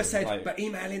out. We never said, but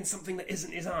email in something that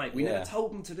isn't his eye. We never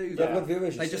told them to do that. Good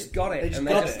viewers, they just got it. To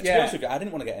be honest with you, I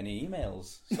didn't want to get any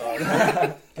emails, so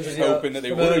I was hoping that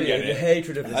they wouldn't get it.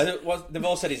 Hatred of this. They've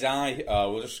all said his eye.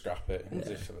 Oh, we'll just scrap it.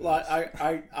 Like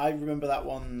I remember that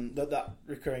one that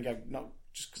recurring gag, not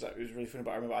just because it was really funny,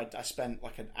 but I remember I spent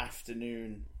like a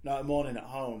morning at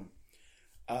home,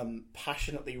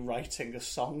 passionately writing a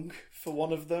song for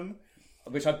one of them.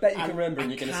 Which I bet you can remember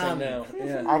and you're going to sing now.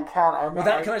 Yeah. I can't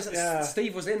remember.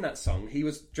 Steve was in that song. He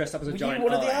was dressed up as a giant eye. Were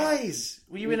you one of the eyes?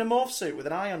 Were you in a morph suit with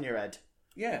an eye on your head?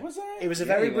 Yeah. Was I? It was a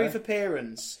very brief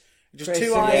appearance. Just Chris,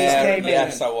 2 eyes came in.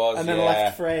 Yes, I was. And then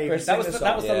left frame. That was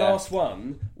the last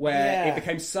one where it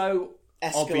became so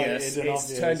obvious.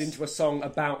 It's turned into a song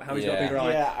about how he's got a bigger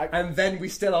eye. Yeah, and then we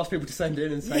still asked people to send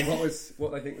in and say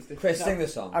what they think was different. Chris, sing the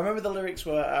song. I remember the lyrics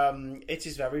were, "It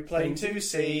is very plain to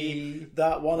see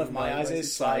that one of my eyes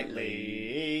is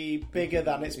slightly bigger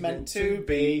than it's meant to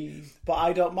be, but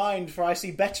I don't mind, for I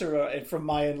see better from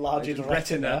my enlarged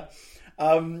retina.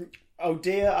 Oh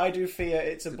dear, I do fear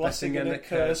it's a blessing and a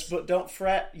curse, but don't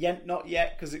fret, not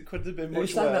yet, because it could have been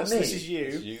much worse. This is you.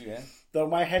 It's you, yeah. Though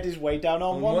my head is way down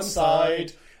on one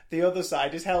side, the other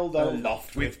side is held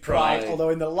aloft with pride. Although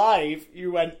in the live,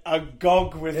 you went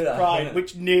agog with pride,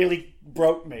 which nearly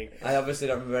broke me. I obviously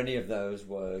don't remember any of those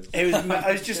words. It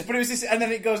was just, but it was this, and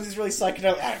then it goes into this really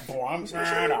psychedelic.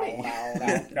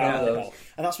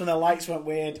 And that's when the lights went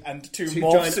weird, and two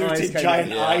morph-suited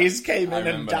giant eyes came in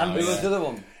and danced. Who was the other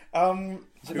one?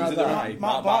 Who was the other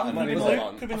Mark Barton.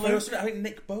 Could have been Luke. I think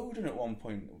Nick Bowden at one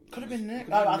point. Could have been Nick.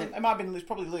 I think it might have been. It's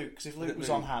probably Luke, because if Luke was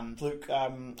on hand, Luke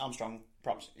Armstrong.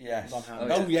 props. Yes. On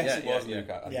hand. Oh, yes, it Yeah, was yeah, Luke.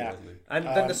 I think yeah. it was Luke. And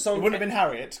then the song It wouldn't have been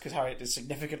Harriet, because Harriet is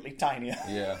significantly tinier.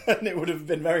 Yeah. And it would have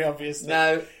been very obvious that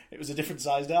No. it was a different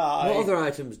sized eye. What other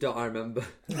items don't I remember?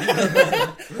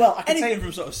 Well, I can Anything tell you,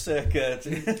 from sort of circa to...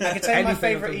 I can tell you my Anything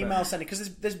favourite I'm talking email sending,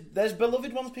 because there's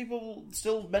beloved ones people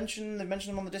still mention. They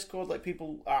mention them on the Discord. Like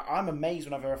people, I'm amazed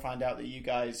whenever I find out that you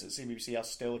guys at CBBC are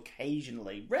still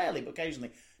occasionally, rarely but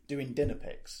occasionally, doing dinner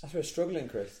pics. That's where we're struggling,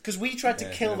 Chris. Because we tried to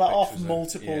kill dinner that off pics was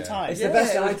multiple times. It's the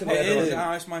best item I've It ever is. seen.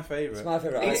 Oh, it's my favourite. It's my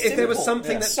favourite It's item. If there was simple.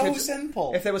 something that so could-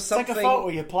 simple. if there was It's like a something- photo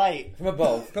of your plate. From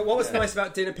above. But what was nice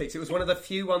about dinner pics? It was one of the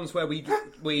few ones where we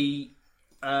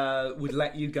would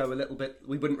let you go a little bit.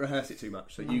 We wouldn't rehearse it too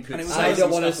much, so you could. And it was I nice don't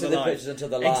and want to stuff see for the live. pictures until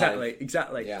they're live.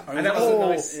 Exactly. Yeah. And that was a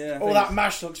nice. Yeah, that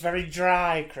mash looks very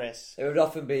dry, Chris. It would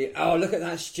often be, oh, look at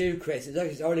that stew, Chris.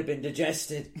 It's already been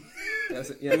digested. Yeah.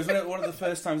 It was one of the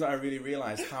first times that I really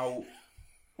realised how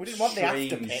We didn't want the after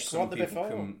strange pics, we some want the people before.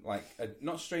 can, like,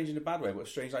 not strange in a bad way, but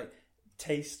strange, like,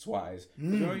 tastes-wise.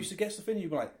 Because when I used to get stuff in,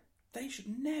 you'd be like, they should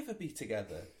never be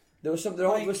together. There was some.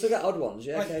 Like- We still get odd ones,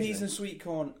 yeah. Like occasionally. peas and sweet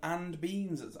corn and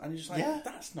beans. And you're just like, Yeah.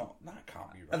 that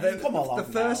can't be right. And then Come along the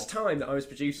first now. time that I was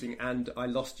producing and I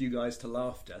lost you guys to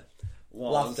laughter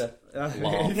was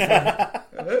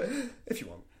if you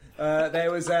want.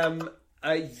 There was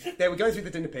they were going through the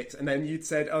dinner pics, and then you'd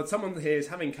said, "Oh, someone here is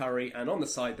having curry, and on the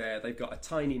side there they've got a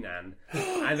tiny nan."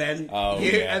 And then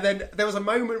and then there was a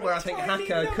moment where I think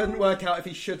Hacker couldn't work out if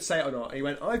he should say it or not. And he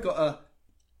went, "I've got a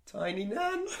tiny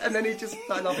nan," and then he just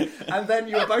started laughing. And then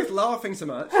you were both laughing so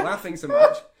much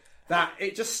that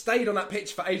it just stayed on that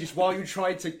pitch for ages while you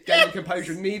tried to gain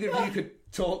composure. Neither of you could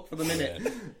talk for the minute.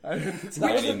 We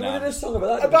did a song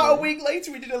about that. About a didn't we? week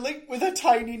later, we did a link with a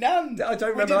tiny nan. I don't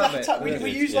remember we that did bit.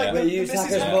 We used Yeah. like the We used Mrs.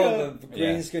 Hacker's Hacker. mum, the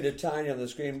green screen of Tiny on the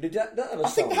screen. Did that have a I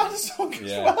song? think they had a song as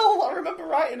Yeah. well. I remember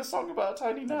writing a song about a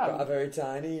tiny nan. Got a very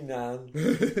tiny nan.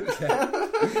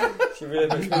 She really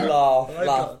makes me laugh.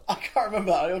 I can't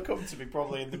remember that. It'll come to me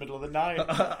probably in the middle of the night.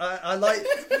 I like.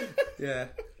 Yeah,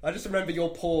 I just remember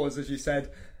your pause as you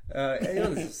said,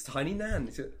 "This tiny nan."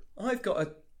 He said, "I've got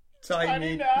a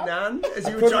tiny nan." As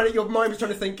you were trying to, your mind was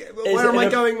trying to think, "Where am I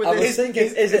going with I this?" was thinking,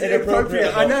 is it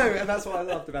inappropriate? I know, and that's what I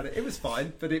loved about it. It was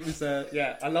fine, but it was.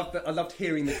 Yeah, I loved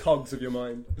hearing the cogs of your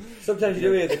mind. Sometimes you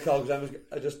do hear the cogs.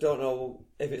 I just don't know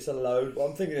if it's allowed. Well,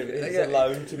 I'm thinking if it's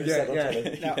allowed to be said on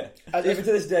telly. Now, Even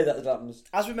to this day, that happens.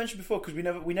 as we mentioned before, because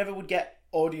we never would get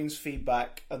audience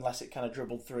feedback unless it kind of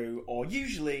dribbled through, or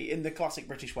usually in the classic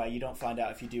British way, you don't find out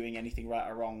if you're doing anything right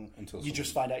or wrong. You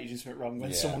just find out you're doing something wrong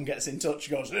when someone gets in touch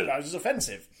and goes, "That was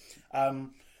offensive."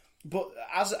 But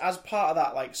as part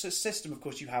of that system, of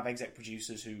course, you have exec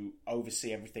producers who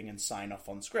oversee everything and sign off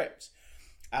on scripts,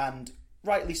 and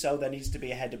rightly so. There needs to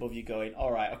be a head above you going,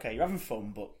 "All right, okay, you're having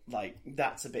fun, but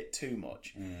that's a bit too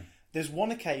much." There's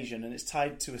one occasion, and it's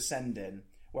tied to a send-in,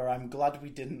 where I'm glad we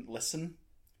didn't listen,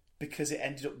 because it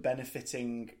ended up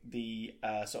benefiting the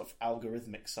sort of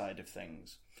algorithmic side of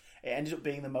things. It ended up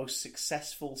being the most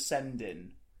successful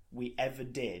send-in we ever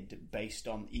did based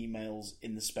on emails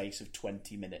in the space of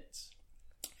 20 minutes.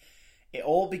 It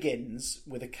all begins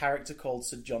with a character called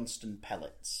Sir Johnston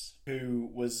Pellets, who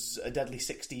was a Deadly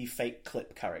 60 fake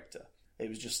clip character. It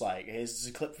was just like, here's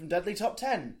a clip from Deadly Top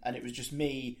 10, and it was just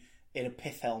me in a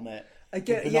pith helmet, with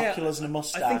binoculars and a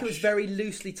moustache. I think it was very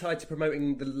loosely tied to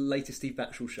promoting the latest Steve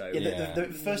Batchel show.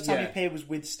 The first time he appeared was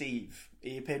with Steve.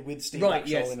 He appeared with Steve Right,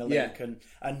 Batchel in a link, yeah.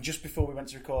 and just before we went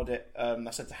to record it, I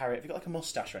said to Harriet, "Have you got like a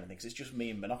moustache or anything? Because it's just me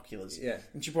and binoculars." Yeah.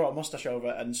 And she brought a moustache over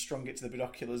and strung it to the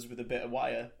binoculars with a bit of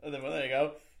wire, and then well, there you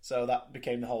go. So that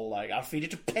became the whole I'll feed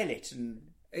it to pellet and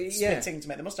spitting to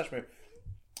make the moustache move.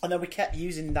 And then we kept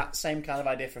using that same kind of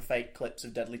idea for fake clips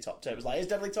of Deadly Top 10. It was like, "Here's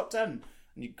Deadly Top 10,"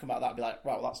 and you come out of that and be like,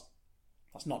 "Right, well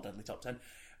that's not Deadly Top 10.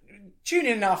 Tune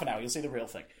in half an hour, you'll see the real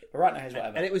thing." But right now, here's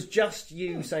whatever. And it was just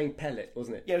you saying pellet,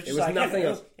 wasn't it? Yeah, it was just nothing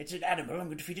else. It's an animal, I'm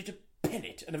going to feed it a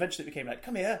pellet. And eventually it became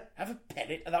 "Come here, have a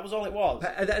pellet." And that was all it was.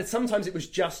 And sometimes it was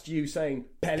just you saying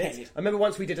pellet. Pellet. I remember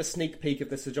once we did a sneak peek of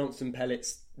the Sir Johnston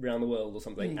pellets around the world or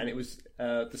something, and it was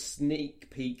the sneak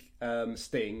peek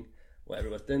sting, whatever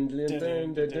it was. Dun, dun, dun,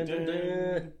 dun, dun, dun,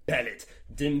 dun, pellet.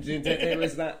 Dun, dun, dun. It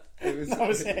was that. That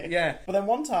was it. Yeah. But then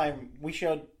one time we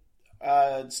showed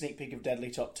sneak peek of Deadly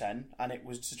Top 10, and it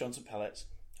was Sir Johnson Pellets.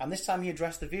 And this time he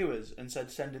addressed the viewers and said,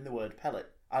 "Send in the word pellet."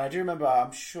 And I do remember,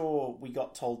 I'm sure we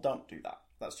got told, "Don't do that.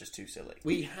 That's just too silly."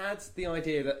 We had the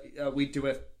idea that we'd do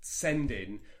a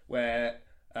send-in where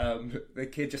the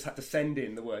kid just had to send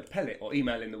in the word pellet or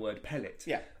email in the word pellet.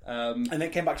 Yeah. And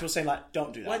it came back to us saying, like,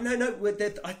 don't do that. Well, no.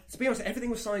 To be honest, everything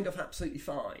was signed off absolutely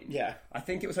fine. Yeah. I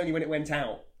think it was only when it went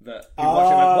out that people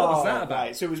watched it and went, what was that about?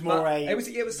 Right. So it was more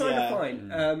It was signed off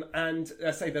fine. And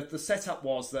I say that the setup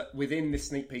was that within this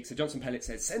sneak peek, so Johnson Pellet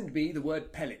said, send me the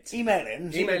word pellet. Email in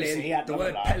the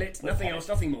word pellet, nothing else,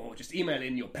 nothing more. Just email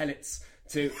in your pellets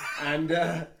to... And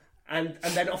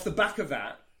then off the back of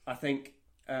that, I think...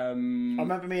 I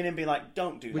remember me and him being like,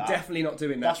 don't do that. We're definitely not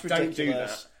doing that. That's ridiculous. Don't do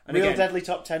that. And Real again, Deadly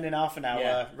Top 10 in half an hour.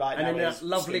 yeah. Right and now in that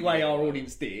lovely Sting way Radio. our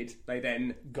audience did, they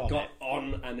then got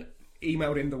on and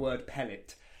emailed in the word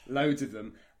pellet. Loads of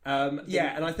them. And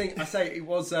I think it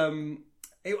was... I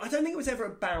don't think it was ever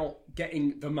about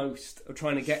getting the most or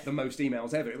trying to get the most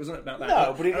emails ever. It wasn't about that.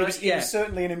 No, but it was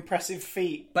certainly an impressive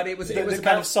feat. But it was kind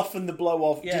about of softened the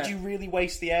blow of. Yeah. Did you really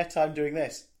waste the airtime doing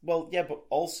this? Well, yeah, but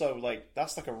also like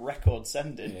that's like a record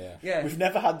sending. Yeah. We've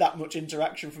never had that much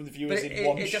interaction from the viewers in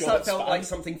one it short just felt span. like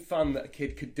something fun that a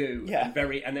kid could do. Yeah.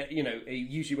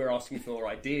 Usually we're asking for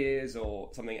ideas or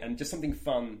something, and just something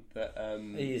fun that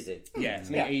Easy. Yeah,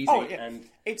 something easy. Oh, yeah. And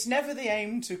it's never the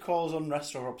aim to cause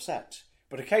unrest or upset,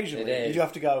 but occasionally It is. you do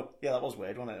have to go. Yeah, that was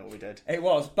weird, wasn't it? What we did. it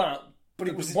was, but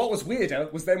it was- what was weirder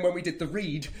was then when we did the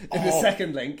read in the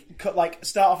second link.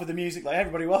 Start off with the music. Like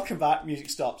everybody, welcome back. Music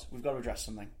stops. We've got to address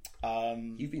something.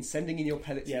 You've been sending in your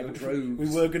pellets in your we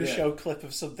droves. were going to show a clip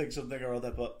of something or other,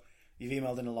 but you've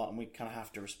emailed in a lot and we kind of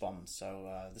have to respond.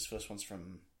 So this first one's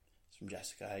from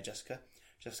Jessica. Hey, Jessica.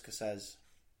 Jessica says,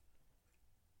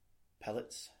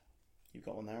 pellets. You've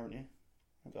got one there, haven't you?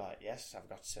 I've got, yes, I've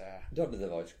got... Don't do the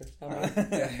voice, Chris. All right.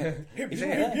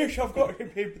 Yes, I've got him.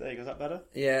 There you go. Is that better?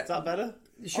 Yeah. Is that better?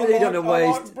 Surely you don't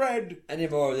I waste bread. any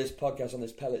more of this podcast on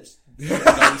this pellets.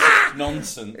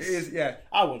 Nonsense. It is, yeah.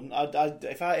 I wouldn't.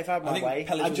 If I had my think way,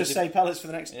 pellets I'd was just a say pellets for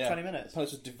the next 20 minutes.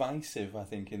 Pellets was divisive, I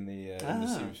think, in the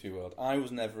CMC world. I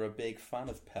was never a big fan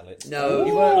of pellets. No.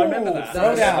 You weren't, I remember that.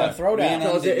 Throw Me down. and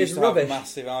Because Andy it is used to have rubbish.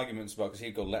 massive arguments about, because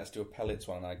he'd go, let's do a pellets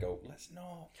one, and I'd go, let's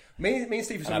not. Me and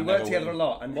Steve, And we I've worked never together won. a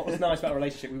lot, and what was nice about our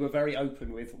relationship, we were very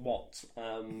open with what,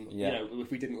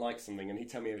 if we didn't like something, and he'd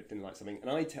tell me if I didn't like something, and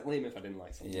I'd tell him if I didn't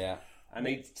like something. Yeah. And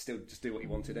he'd still just do what he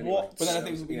wanted anyway. What? But then I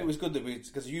think it was good that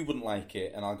because you wouldn't like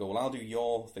it, and I'll go, well, I'll do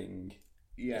your thing.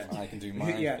 Yeah. If I can do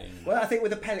my yeah. thing. Well, I think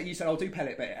with a pellet, you said, I'll do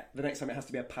pellet, but the next time it has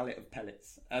to be a pallet of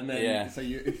pellets. And then, so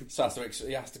you... So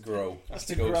it has to grow. It has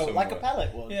to grow go like a somewhere.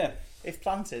 pellet would. Yeah. If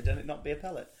planted and it not be a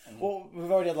pellet. Well,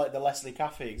 we've already had like the Leslie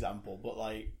Caffey example, but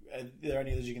like, are there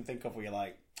any others you can think of where you're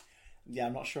like, yeah,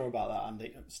 I'm not sure about that,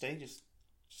 Andy? Steve, just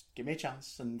give me a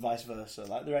chance, and vice versa.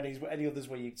 Like, are there any others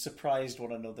where you surprised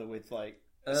one another with like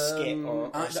a skit or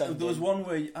something? There was one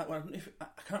where I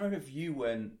can't remember if you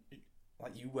weren't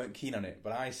keen on it,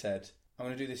 but I said I'm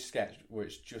going to do this sketch where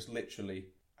it's just literally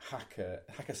Hacker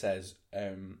says,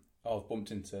 I've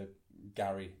bumped into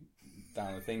Gary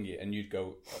down the thingy, and you'd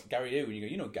go, Gary who? And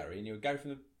you go, Gary, and you go, Gary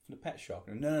from the pet shop.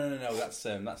 And no, that's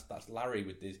Larry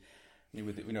with his. His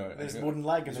wooden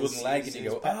leg, and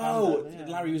you go,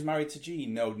 Larry was married to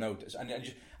Jean. No, and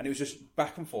it was just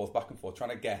back and forth, trying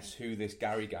to guess who this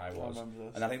Gary guy was.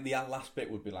 And I think the last bit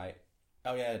would be like,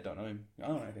 oh yeah, I don't know him.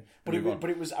 Oh, okay. But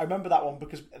it was. I remember that one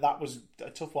because that was a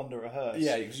tough one to rehearse.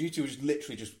 Yeah, because you two were just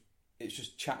literally it's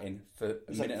just chatting for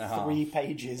a minute and a half. 3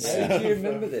 pages. How do you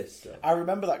remember this stuff? I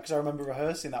remember that because I remember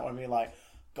rehearsing that one and being like,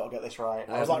 got to get this right.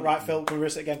 I was like, right, Phil, can we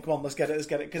rehearse it again? Come on, let's get it.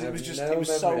 Because it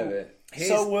was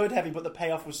so word heavy, but the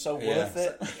payoff was so worth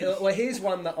it. Well, here's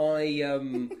one that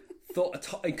I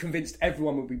thought I convinced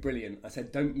everyone would be brilliant. I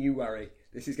said, don't you worry,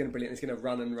 this is going to be brilliant. It's going to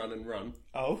run and run and run.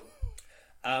 Oh.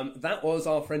 That was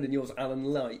our friend and yours, Alan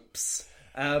Lipes.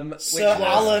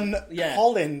 Alan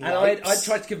Collins. And I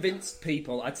tried to convince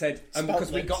people. I'd said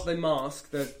because we got the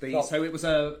mask, so it was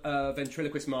a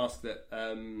ventriloquist mask that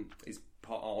is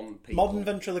put on people. Modern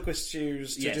ventriloquists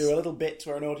use to do a little bit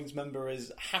where an audience member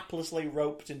is haplessly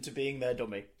roped into being their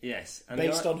dummy. Yes, and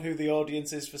based on who the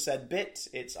audience is for said bit,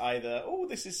 it's either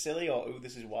this is silly or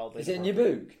this is wildly. Is it in your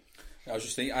book? I was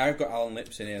just thinking, I've got Alan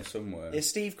Lipes in here somewhere. Yeah,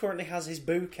 Steve currently has his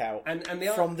book out and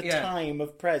from the time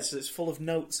of Pres, so it's full of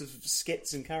notes of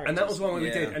skits and characters. And that was one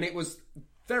we did, and it was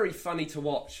very funny to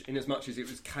watch in as much as it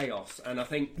was chaos. And I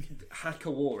think Hacker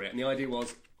wore it, and the idea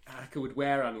was Hacker would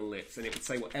wear Alan Lipes, and it would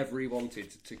say whatever he wanted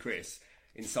to Chris,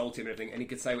 insult him and everything, and he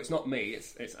could say, well, it's not me,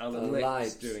 it's Alan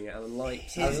Lipes doing it, Alan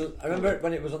Lipes. I remember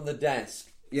when it was on the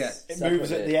desk. Yeah, it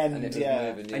moves at the end,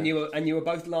 and you were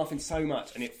both laughing so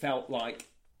much, and it felt like,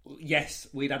 yes,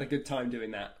 we'd had a good time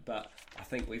doing that, but I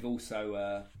think we've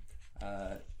also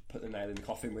put the nail in the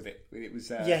coffin with it. It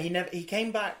was he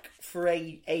came back for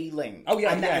a link. Oh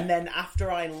yeah, and then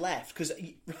after I left, because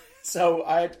so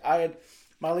I had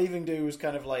My leaving do was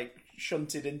kind of like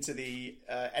shunted into the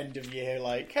end of year,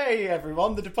 like, hey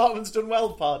everyone, the department's done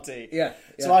well party. Yeah.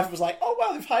 So I was like, oh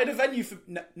wow, they've hired a venue for...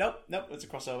 No, it's a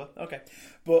crossover. Okay.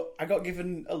 But I got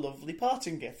given a lovely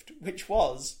parting gift, which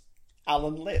was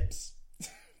Alan Lips.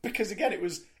 Because again,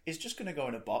 it's just going to go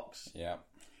in a box. Yeah.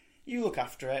 You look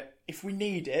after it. If we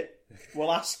need it,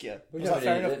 we'll ask you. We Was don't that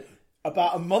fair need enough? it.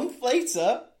 About a month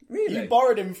later, Really? you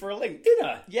borrowed him for a link. Did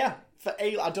I? Yeah.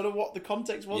 I don't know what the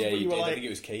context was, Yeah, but you you were did. I like, think it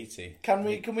was Katie. can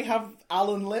we have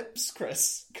Alan Lips,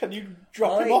 Chris? Can you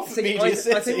drop him off at Media I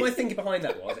City? think my thinking behind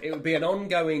that was it would be an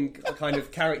ongoing kind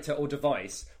of character or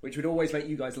device which would always make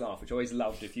you guys laugh, which I always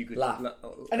loved if you could Laugh.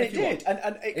 And it did.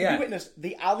 And it can be witnessed.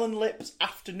 The Alan Lips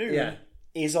afternoon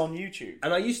is on YouTube.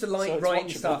 And I used to like So it's writing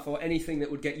watchable. stuff or anything that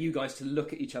would get you guys to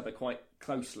look at each other quite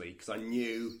closely because I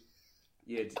knew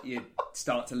you'd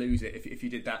start to lose it if you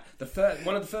did that.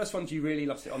 One of the first ones you really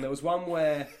lost it on. There was one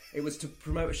where it was to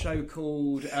promote a show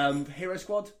called Hero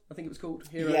Squad. I think it was called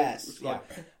Hero Squad.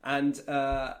 Yeah. And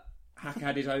Hacker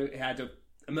had he had an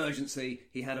emergency.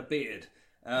 He had a beard.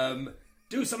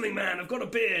 Do something, man! I've got a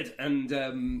beard,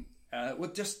 and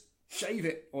would just shave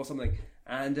it or something.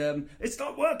 And it's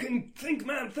not working. Think,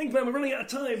 man! We're running out of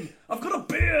time. I've got a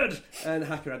beard. And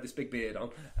Hacker had this big beard on,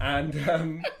 and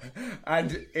then.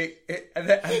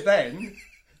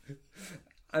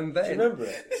 Do you remember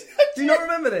it? Do you not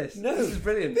remember this? No. This is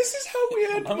brilliant. This is how we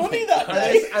earned money that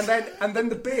day. And then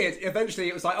the beard. Eventually,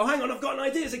 it was like, oh, hang on, I've got an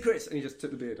idea, said Chris, and he just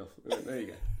took the beard off. There you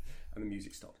go, and the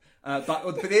music stopped.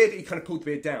 But the beard, he kind of pulled the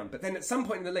beard down. But then at some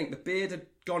point in the link, the beard had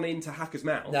gone into Hacker's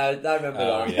mouth. No, I remember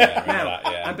Oh, that. yeah, I remember Now, that,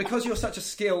 yeah. and because you're such a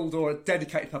skilled or a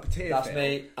dedicated puppeteer, That's Phil,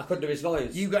 me. I couldn't do his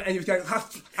voice. you got, and he was going. I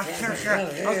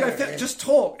was going, "Phil, just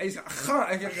talk. He's, I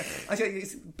was going,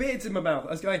 it's beard's in my mouth. I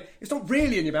was going, it's not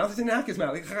really in your mouth. It's in Hacker's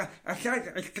mouth.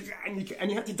 And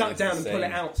you had to duck down and pull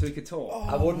it out so he could talk.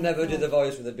 I would never do the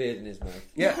voice with a beard in his mouth.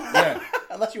 Yeah.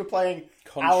 Unless you were playing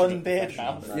Confident Alan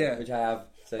professional. Beardmouth. No, Yeah. which I have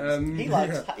since.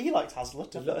 He likes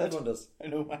Hazlitt. I've heard, Everyone does.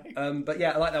 in a way. But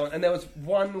yeah, I like that one. And there was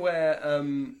one where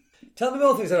Tell me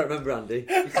more things I don't remember, Andy.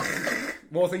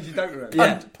 more things you don't remember.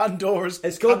 Yeah. Pandora's.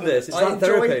 It's called this. It's like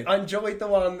therapy. I enjoyed the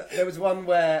one. There was one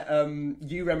where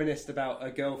you reminisced about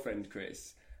a girlfriend,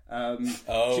 Chris.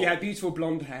 She had beautiful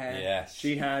blonde hair. Yes.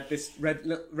 She had this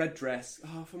red dress.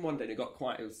 Oh, from one day it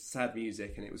was sad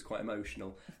music and it was quite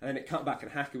emotional. And then it cut back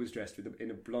and Hacker was dressed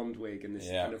in a blonde wig and this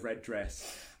kind of red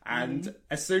dress. And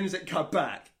as soon as it cut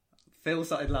back, Phil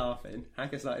started laughing.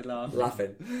 Hacker started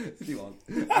laughing. Did you want?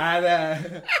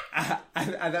 And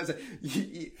that was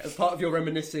a part of your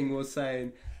reminiscing was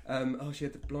saying, she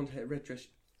had the blonde hair, red dress,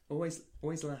 always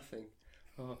laughing.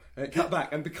 Oh, and it cut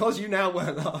back, and because you now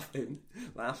weren't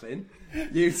laughing,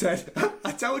 you said,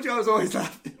 "I told you I was always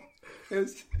laughing." It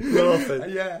was Laughing.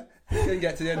 Yeah, you didn't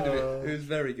get to the end of it. It was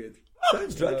very good.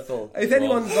 Sounds dreadful. If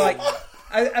anyone's like,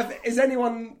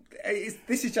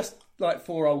 this is just like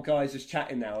four old guys just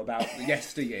chatting now about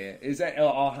yesteryear. Is that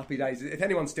our happy days? If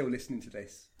anyone's still listening to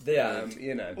this, Yeah.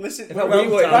 Listen, Well, right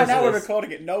we were now into we're this.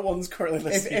 recording it. No one's currently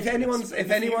listening. if anyone's In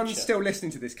the anyone's future. still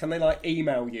listening to this, can they like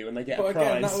email you and they get a But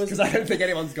again, prize? that was- Because I don't think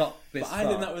anyone's got this. But I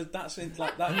think that's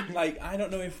like that. Like I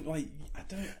don't know if like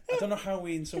I don't know how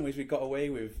we in some ways we got away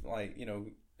with like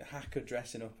Hacker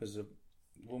dressing up as a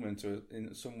woman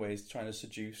in some ways trying to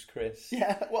seduce Chris.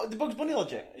 Yeah, well, the Bugs Bunny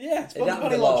logic. Yeah, It's Bugs happened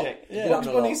Bunny a lot. logic. Yeah. Bugs It happened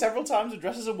a Bunny lot. several times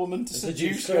addresses a woman to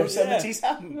seduce Chris, Yosemite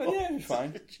Sam. Yeah, it's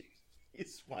fine.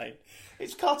 It's fine.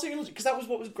 It's cartoon logic because that was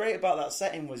what was great about that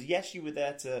setting was yes, you were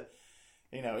there to,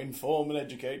 inform and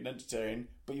educate and entertain,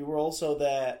 but you were also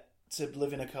there to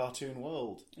live in a cartoon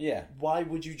world. Yeah. Why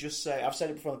would you just say? I've said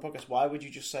it before on the podcast. Why would you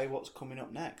just say what's coming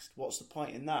up next? What's the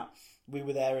point in that? We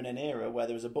were there in an era where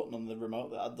there was a button on the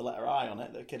remote that had the letter I on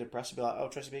it that a kid would press and be like, "Oh,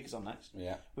 Tracy Beaker's on next."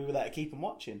 Yeah. We were there to keep them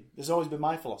watching. There's always been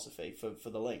my philosophy for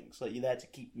the links. Like you're there to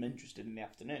keep them interested in the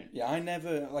afternoon. Yeah, I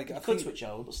never like. You I could think, switch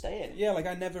over, but stay in. Yeah, like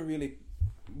I never really.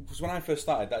 Because when I first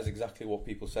started, that is exactly what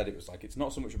people said. It was like it's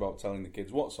not so much about telling the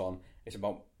kids what's on; it's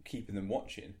about keeping them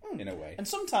watching in a way. And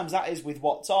sometimes that is with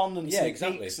what's on and Yeah, sneak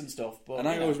exactly. peeks and stuff. But And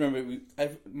I always remember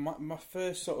my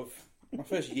first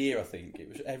year. I think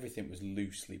everything was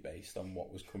loosely based on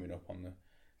what was coming up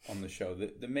on the show.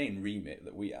 The main remit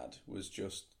that we had was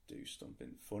just do something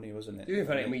funny, wasn't it? Doing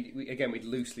funny, and we'd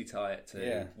loosely tie it to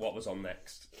Yeah. what was on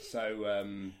next. So,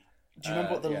 do you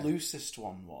remember what the loosest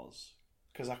one was?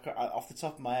 Because off the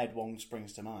top of my head, one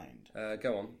springs to mind.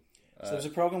 Go on. So there was a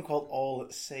program called All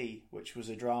at Sea, which was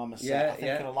a drama set, Yeah, I think,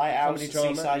 yeah. in a lighthouse, Comedy a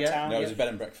drama, seaside yeah. town. No, it was a bed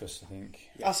and breakfast, I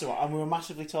think. That's the one. And we were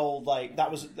massively told, like,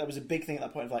 that was a big thing at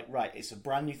that point of, like, right, it's a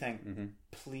brand new thing. Mm-hmm.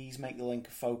 Please make the link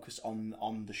focus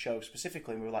on the show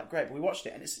specifically. And we were like, great, but we watched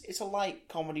it, and it's a light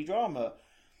comedy drama.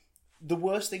 the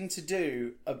worst thing to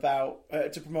do about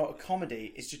to promote a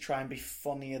comedy is to try and be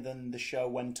funnier than the show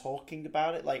when talking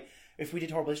about it. Like, if we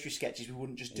did horrible history sketches, we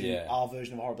wouldn't just do our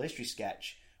version of a horrible history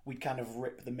sketch. We'd kind of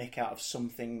rip the mick out of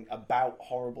something about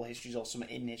horrible histories or something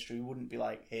in history. We wouldn't be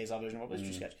like, here's our version of a horrible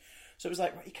history sketch. So it was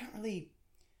like, right, you can't really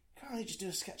just do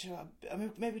a sketch about. I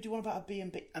mean, maybe do one about a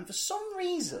B&B. And for some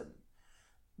reason,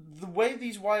 the way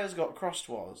these wires got crossed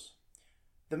was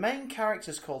the main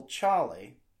character's called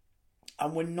Charlie,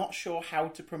 and we're not sure how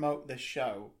to promote this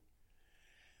show.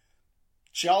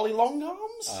 Charlie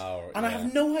Longarms? And I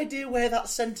have no idea where that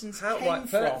sentence came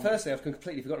from. Firstly, I've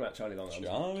completely forgotten about Charlie Longarms.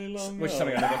 Charlie Longarms. Which is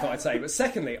something I never thought I'd say. But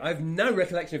secondly, I have no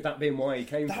recollection of that being why he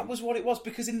came from. That was what it was,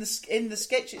 because in the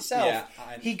sketch itself,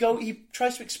 he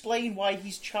tries to explain why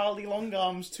he's Charlie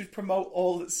Longarms to promote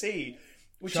All at Sea.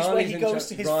 Which Charlie's is where he goes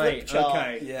to his flip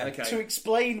chart to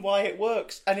explain why it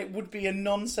works, and it would be a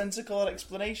nonsensical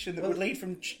explanation that would lead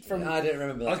from. I didn't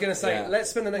remember that. I was going to say, let's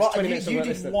spend the next 20 minutes on you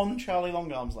this. You did one Charlie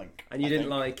Longarms link, and you didn't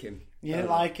like him. You didn't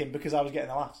like him because I was getting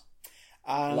the laughs.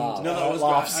 And, no, that was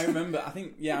laughs. I remember.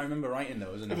 I remember writing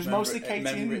those, and it was mostly Katie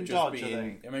and Dodge.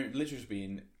 I remember literally just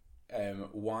being.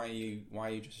 Why are you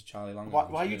dressed as Charlie Longarms?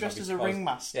 Why are you dressed as a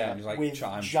ringmaster like, with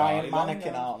giant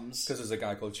mannequin arms? Because there's a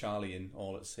guy called Charlie in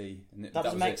All at Sea. And that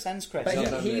doesn't make sense, Chris.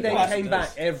 But he then came back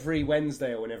every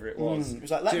Wednesday or whenever it was. It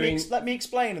was like, let me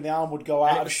explain, and the arm would go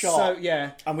out of shot.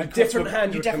 So, and a different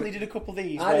hand. You definitely did a couple of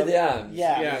these. I did the arms.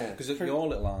 Yeah. Because your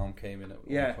little arm came in at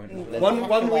one point.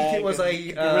 One week it was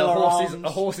a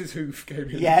horse's hoof came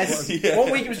in. Yes.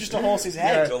 1 week it was just a horse's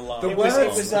head. The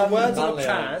words on the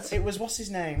pad. It was, what's his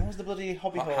name? What was the bloody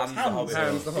hobby horse?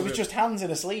 Hands. It was just hands in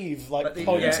a sleeve, like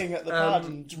pointing at the pad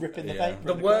and ripping the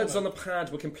paper. The words on the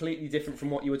pad were completely different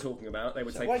from what you were talking about. They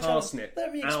would say parsnip.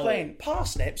 Let me explain. Owl.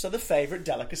 Parsnips are the favourite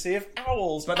delicacy of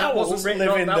owls. But that owls wasn't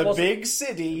written live in the big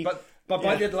city. But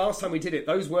by the last time we did it,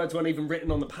 those words weren't even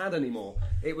written on the pad anymore.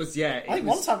 It was I think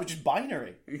one time it was just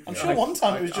binary. I'm sure one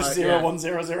time it was just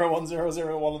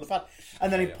 010010010 on the pad,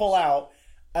 and then he'd pull out,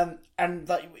 and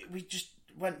like we just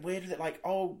went weird with it. Like,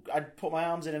 I'd put my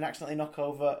arms in and accidentally knock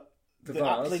over the vase.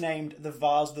 Aptly named the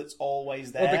vase that's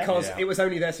always there. Well, because it was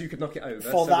only there so you could knock it over.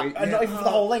 For that, and not even for the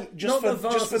whole link. Just not for the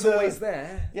vase that's always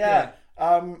there. Yeah.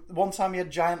 One time he had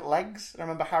giant legs. I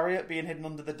remember Harriet being hidden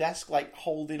under the desk, like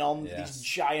holding on to these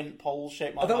giant poles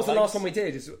shaped like that was the last one we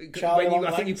did.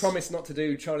 I think you promised not to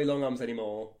do Charlie Longarms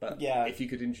anymore, but if you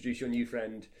could introduce your new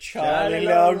friend Charlie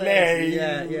Longlegs.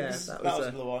 Yeah, that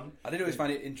was the one. I did always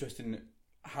find it interesting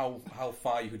how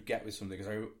far you could get with something,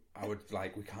 because I would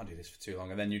like, we can't do this for too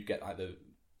long, and then you'd get like the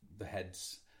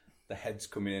heads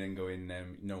coming in and going,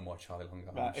 no more Charlie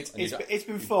Longarms. Right. It's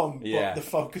been fun, but the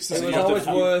focus it was always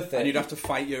worth it. And you'd have to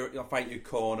fight your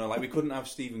corner. Like, we couldn't have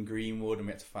Stephen Greenwood, and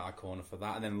we had to fight our corner for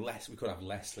that. And then we couldn't have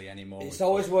Leslie anymore. It's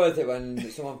always worth it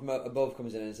when someone from above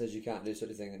comes in and says you can't do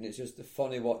such a thing, and it's just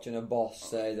funny watching a boss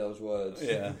say those words.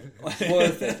 Yeah, it's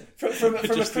worth it. From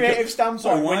a creative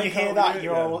standpoint, when you hear that,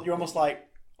 you're almost like,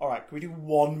 all right, can we do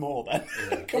one more then?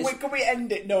 Yeah. Can we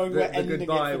end it knowing we're ending it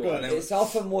for good? It's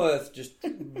often worth just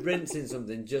rinsing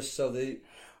something just so the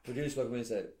producer will come in and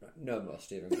say, no more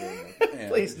Stephen Greenwood.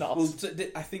 Please not. Well,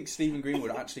 I think Stephen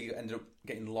Greenwood actually ended up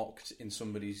getting locked in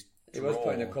somebody's drawer. He was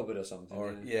put in a cupboard or something.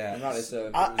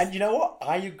 And you know what?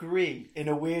 I agree in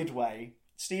a weird way.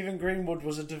 Stephen Greenwood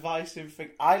was a divisive thing.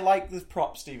 I like the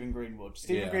prop Stephen Greenwood.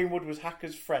 Stephen Greenwood was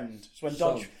Hacker's friend.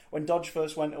 So when Dodge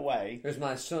first went away... It was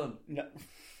my son. No.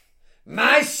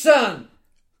 My son!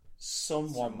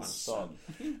 Someone's son.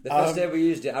 The first day we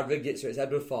used it, I rigged it so its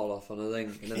head would fall off on a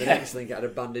link, and then the next link it had a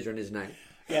bandage on his neck.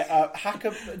 Yeah,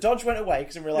 Dodge went away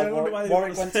because in real life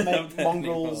Warwick went to make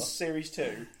Mongols Series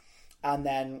 2. And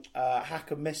then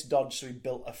Hacker missed Dodge, so he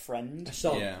built a friend. A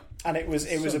son. Yeah. And it was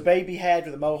a baby head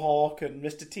with a mohawk and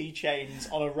Mr. T chains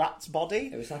on a rat's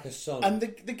body. It was like a son. And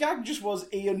the gag just was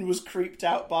Ian was creeped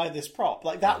out by this prop.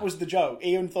 Like, that was the joke.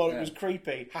 Ian thought it was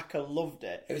creepy. Hacker loved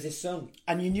it. It was his son.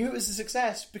 And you knew it was a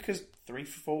success because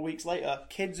 3-4 weeks later,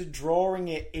 kids are drawing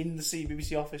it in the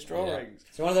CBBC office drawings.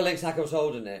 So one of the links, Hacker was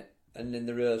holding it, and in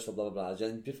the rehearsal, blah, blah, blah.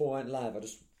 And before I went live, I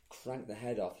just cranked the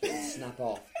head off, let it snap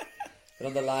off. But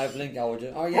on the live link, I would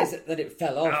just, then it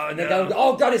fell off. And they go,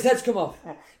 oh God, his head's come off.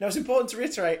 Now, it's important to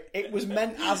reiterate, it was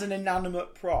meant as an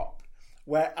inanimate prop.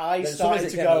 Where I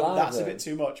started to go, that's a bit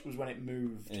too much, was when it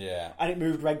moved. Yeah. And it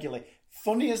moved regularly.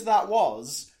 Funny as that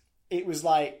was, it was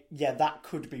like, that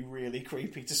could be really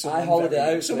creepy to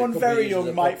someone. Someone very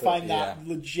young might find that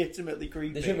legitimately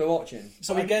creepy. They shouldn't be watching.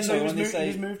 So he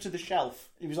was moved to the shelf.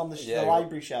 He was on the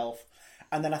library shelf.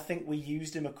 And then I think we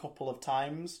used him a couple of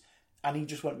times. and he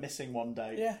just went missing one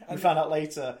day. Yeah, we found out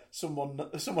later someone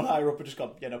higher up had just gone,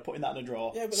 putting that in a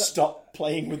drawer. Yeah, but stop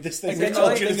playing with this thing. Again,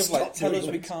 the thing of like, tell us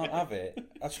we can't have it.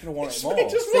 I'm just going to want it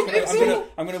more.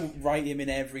 I'm going to write him in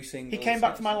every single. He came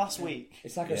back for my last week.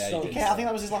 It's like a song. I think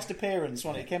that was his last appearance.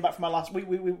 When he came back for my last week,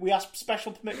 we asked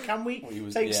special permit. Can we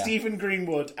take Stephen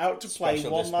Greenwood out to play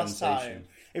one last time?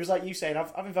 It was like you saying,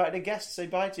 I've invited a guest to say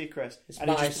bye to you, Chris. And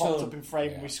he just popped up in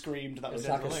frame and we screamed. That was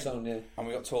like a song, yeah. And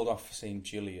we got told off for seeing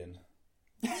Gillian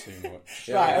too much.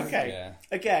 Right, okay. Yeah.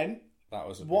 Again, that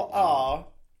was what are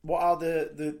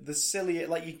the silly,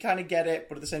 like you kind of get it,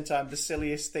 but at the same time, the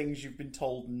silliest things you've been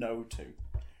told no to?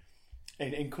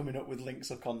 In coming up with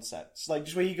links or concepts, like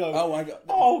just where you go,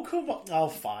 oh come on,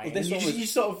 fine. Well, you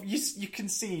sort of you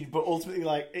concede, but ultimately,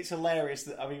 like it's hilarious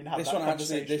that I've even had this that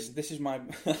conversation. Actually, this is my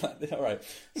all right.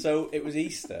 So it was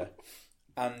Easter,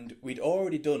 and we'd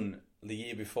already done the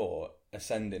year before a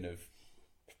sending of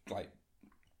like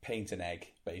paint an egg,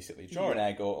 basically draw an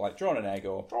egg or make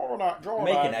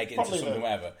an egg into something,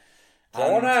 whatever.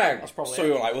 Draw an egg. That's probably so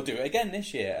we were like, we'll do it again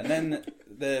this year, and then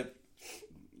the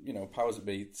powers that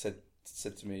be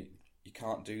said to me, you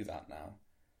can't do that now.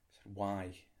 I said, why?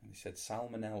 And they said,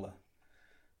 salmonella.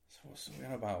 So what's it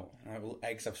about? Well,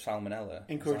 eggs have salmonella.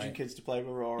 Encouraging kids to play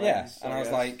with raw eggs. Yeah, and I was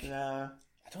like, I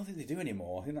don't think they do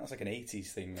anymore. I think that's like an 80s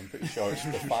thing. I'm pretty sure it's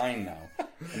fine now.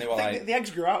 And they were like... The eggs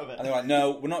grew out of it. And they were like,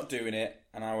 no, we're not doing it.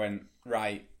 And I went,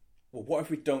 right, well, what if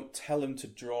we don't tell them to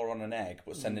draw on an egg,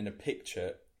 but send in a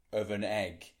picture of an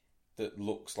egg that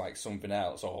looks like something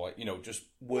else? Or, like, just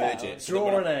word it. So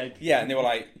draw an egg. Yeah, and they were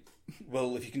like...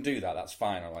 Well, if you can do that, that's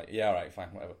fine. I'm like, yeah, all right, fine,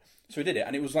 whatever. So we did it,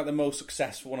 and it was like one of the most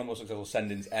successful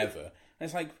send-ins ever. And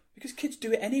it's like, because kids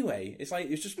do it anyway. It's like,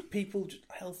 it's just people,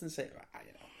 health and safety.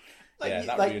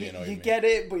 That really annoyed me. You get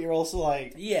it, but you're also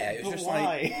like, yeah, it's just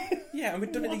why? Like, yeah, and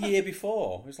we've done it the year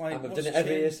before. It's like, we've done it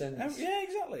every year since. Yeah,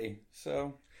 exactly.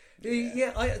 So, to be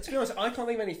honest, I can't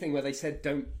think of anything where they said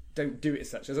don't do it as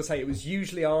such. As I say, it was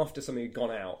usually after something had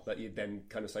gone out that you'd then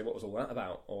kind of say, what was all that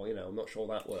about? Or, I'm not sure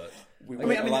that worked. We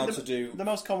weren't allowed to do... The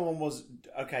most common one was,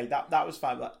 okay, that was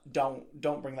fine, but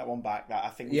don't bring that one back. That I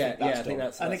think I think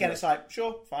that's and again, it's like,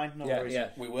 sure, fine, no worries. Yeah.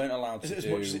 We weren't allowed to do... As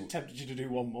much as it tempted you to do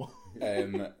one more.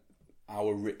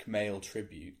 Our Rick Mail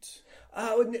tribute.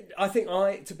 I think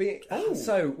this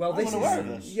I'm unaware of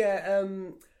this. Yeah,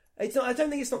 it's not. I don't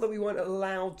think it's not that we weren't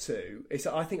allowed to.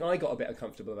 I think I got a bit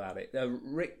uncomfortable about it.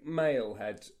 Rick Mail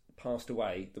had passed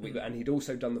away the week, and he'd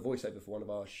also done the voiceover for one of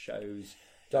our shows.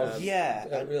 Dogs. We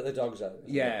let the dogs out.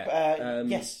 Yeah.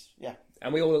 Yes. Yeah.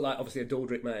 And we all obviously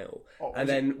adored Rick Mail, and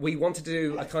then we wanted to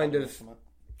do a kind of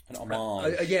an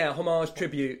homage. A homage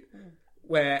tribute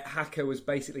where Hacker was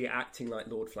basically acting like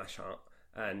Lord Flashheart,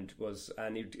 and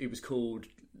it was called,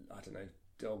 I don't know,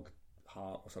 Dog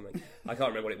Heart or something. I can't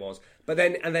remember what it was. But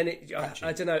then, I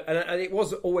don't know, and it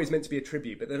was always meant to be a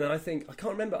tribute. But then I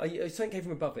can't remember. Something came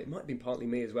from above it. It might have been partly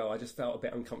me as well. I just felt a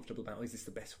bit uncomfortable about, is this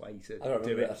the best way to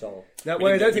do it at all? No,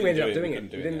 I don't think we ended up doing it. We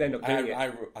didn't end up doing it.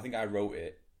 I think I wrote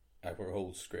it. I wrote a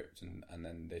whole script, and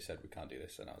then they said we can't do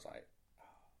this, and I was like,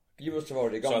 you must have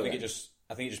already gone. So I think it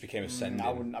just became a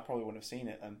send-in. I probably wouldn't have seen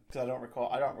it then, because I don't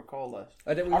recall this.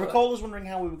 I recall us wondering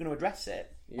how we were going to address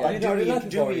it. Yeah.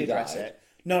 Do we address it?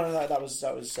 No, that was.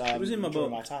 It was in my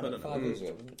book. My time. During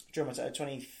my time,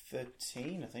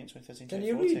 2013, I think. 2013. Can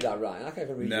you read that, Ryan? I can't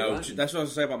even read it. No, that's what I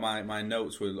was saying about my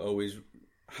notes. Were always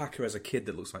Hacker as a kid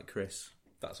that looks like Chris.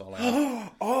 That's all I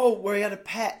have. Where he had a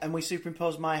pet and we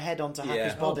superimposed my head onto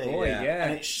Hacker's body. Oh boy, yeah.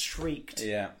 And it shrieked.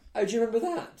 Yeah. Oh, do you remember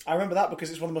that? I remember that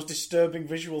because it's one of the most disturbing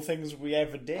visual things we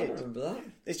ever did. I don't remember that.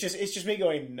 It's just me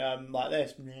going like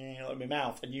this, like my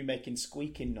mouth, and you making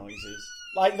squeaking noises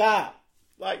like that.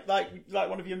 Like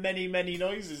one of your many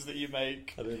noises that you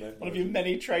make. I don't know. One of your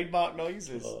many trademark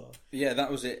noises. Yeah, that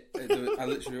was it. I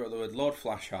literally wrote the word Lord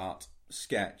Flashheart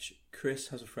sketch. Chris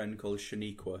has a friend called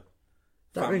Shaniqua.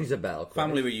 That rings a bell.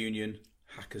 Family reunion.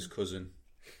 Hacker's cousin.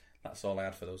 That's all I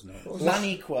had for those notes.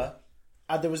 Maniqua.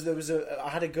 I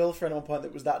had a girlfriend at one point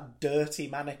that was that dirty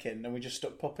mannequin, and we just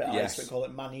stuck puppet eyes, so we call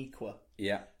it Maniqua.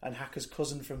 Yeah. And Hacker's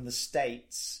cousin from the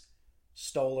States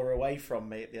stole her away from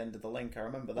me at the end of the link. I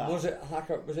remember that. Was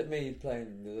it me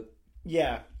playing the...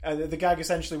 Yeah, the gag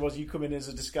essentially was you come in as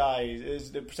a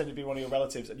disguise, pretending to be one of your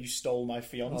relatives, and you stole my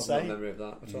fiancée. I have no memory of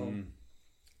that at all.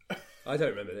 I don't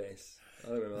remember this. I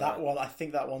don't remember that one. I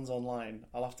think that one's online.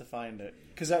 I'll have to find it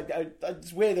because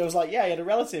it's weird. There was like, he had a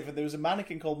relative, and there was a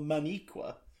mannequin called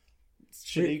Maniqua.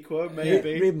 Shaniqua,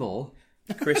 maybe. Read more.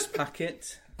 Chris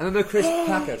Packett. I remember Chris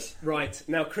Packett. Right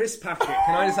now, Chris Packett.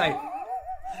 Can I just say?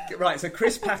 Right, so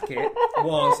Chris Packett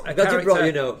was a Glad character. you brought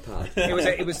your notepad.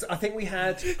 It was. I think we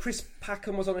had Chris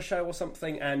Packham was on a show or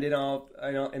something, and in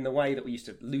the way that we used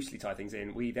to loosely tie things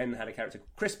in, we then had a character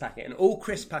Chris Packett, and all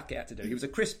Chris Packett had to do. He was a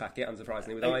Chris Packett,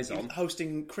 unsurprisingly, with eyes on.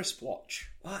 Hosting Crisp Watch.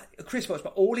 A Chris Watch,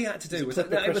 but all he had to do was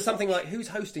it was something like, "Who's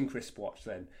hosting Chris Watch?"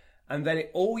 Then, and then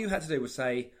all you had to do was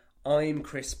say, "I'm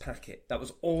Chris Packett." That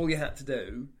was all you had to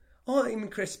do. I'm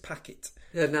Chris Packett.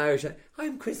 Yeah, now you're saying,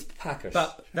 I'm Chris Packers.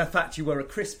 But the fact you were a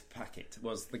crisp packet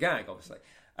was the gag, obviously.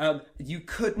 You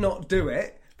could not do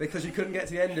it because you couldn't get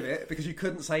to the end of it because you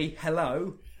couldn't say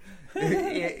hello.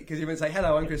 Because you would say,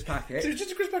 hello, I'm Chris Packett. So it was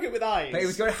just a Chris Packett with eyes. But he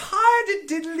was going, hi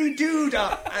diddly doo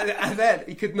da. And then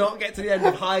he could not get to the end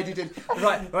of hi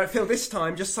diddly. Right, Phil, this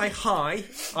time just say hi,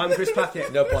 I'm Chris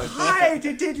Packett. No point. Hi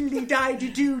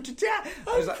diddly doo da.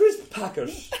 I'm Chris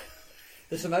Packers.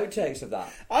 There's some outtakes of that.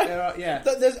 I don't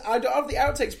have the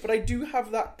outtakes, but I do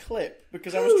have that clip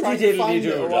because I was trying to find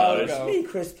it a while ago. Me,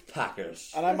 Chris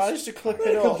Packers. And I managed to clip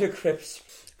it Welcome up. to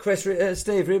Chris,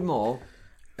 Steve, read more.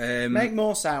 Make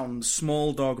more sounds.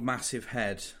 Small dog, massive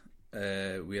head.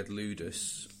 We had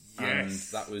Ludus.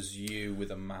 Yes. And that was you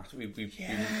with a massive... We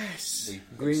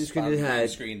Green screened head.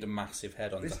 screened a massive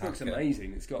head onto This looks Hacker.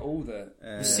 amazing. It's got all the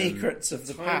Secrets of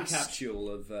the time past. capsule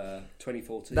of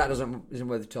 2014. That isn't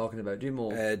worth talking about. Do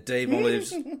more. Dave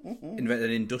Olives invented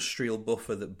an industrial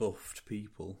buffer that buffed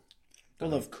people.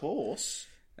 Well, of course.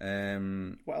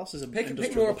 What else is a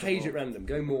Pick more a page at random.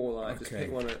 Go more like just Okay.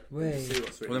 pick one at. Wait. See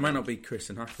what's Well, they might not be Chris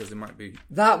and Hackers. They might be...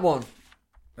 That one. See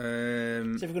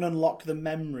if we can unlock the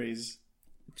memories.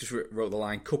 Just wrote the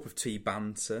line, cup of tea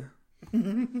banter. I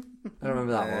don't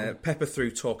remember that one. Pepper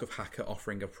through talk of Hacker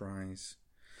offering a prize.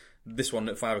 This one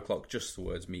at 5 o'clock, just the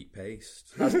words meat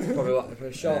paste. That's probably what for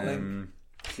a short thing.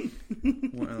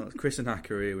 What else? Chris and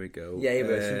Hacker, here we go. Yeah,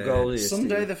 but some goals.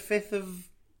 Sunday the 5th of...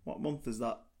 What month is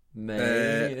that?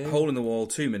 May. Hole in the wall,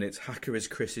 2 minutes. Hacker is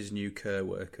Chris's new care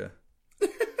worker.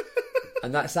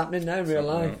 And that's happening now in real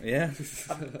life. Yeah. I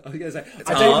was going to say. It's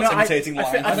art imitating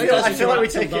life. I feel like we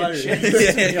take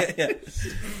it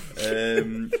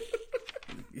shit.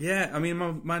 Yeah, I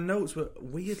mean, my notes were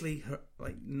weirdly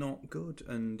not good,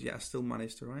 and I still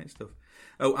managed to write stuff.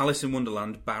 Oh, Alice in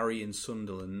Wonderland, Barry in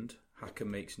Sunderland, Hacker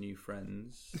makes new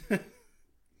friends.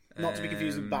 Not to be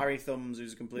confused with Barry Thumbs,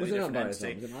 who's a completely Was it different not Barry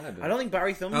entity. Thumbs? It might have been. I don't think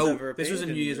Barry Thumbs Oh, ever this was a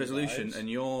appeared New Year's in resolution, Lives. and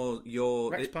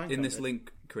your Rex Pine in this covered.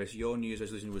 link, Chris, your New Year's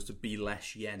resolution was to be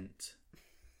less yent.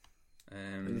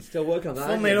 You still working on that?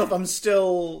 Funnily aren't you?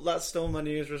 enough, that's still my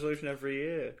New Year's resolution every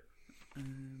year.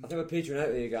 I think we're petering out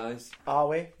with you guys. Are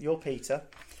we? You're Peter.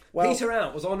 Well, Peter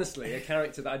Out was honestly a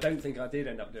character that I don't think I did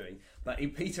end up doing. But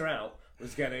Peter Out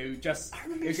was going to just...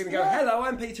 He was going to go, hello,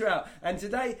 I'm Peter Out. And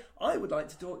today, I would like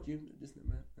to talk to you...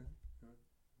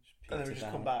 and then we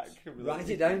just come back. Write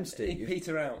it down, Steve.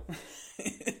 Peter Out.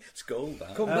 It's gold,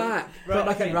 that. Come back. Come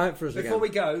back and write for us Before again. we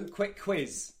go, quick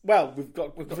quiz. Well, we've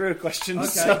got through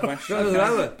questions. Okay. So Another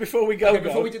hour. before we go, Okay,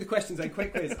 before we do the questions, then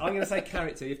quick quiz. I'm going to say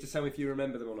character. You have to tell me if you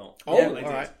remember them or not. Oh, Yeah, all they did.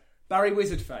 right. Barry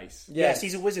Wizardface. Yes,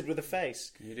 he's a wizard with a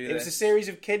face. you do It was this? a series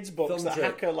of kids' books Thumb that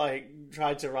trick. Hacker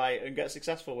tried to write and get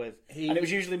successful with, He- and it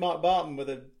was usually Mark Barton with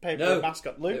a paper No,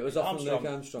 mascot. Luke it was often Armstrong.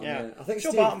 Luke Armstrong. Yeah. Yeah. I think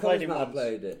Sure Steve Barton played Collins him might have once.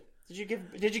 played it.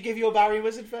 Did you give your Barry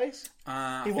wizard face?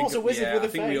 I He think was a wizard with a I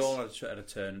think we face. all had a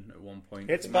turn at one point.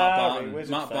 It's Mark Barry, Barton.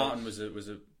 wizard Mark face. Barton was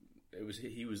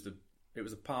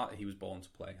the part he was born to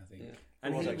play. I think. Yeah.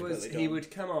 And Was he expertly done.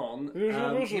 would come on. Who's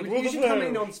a wizard He would with a usually come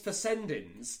in face? on for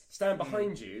send-ins, stand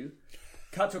behind you,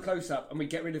 cut to a close-up, and we'd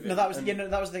get rid of it. No, that was and,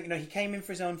 that was the thing. He came in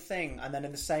for his own thing, and then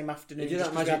in the same afternoon, He did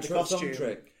just that 'cause we had magic the thumb costume.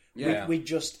 trick. Yeah. We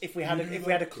just if we had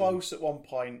a close at one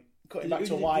point, cut it back Who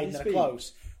to a did- wide did and he then a speak?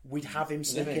 close. We'd have him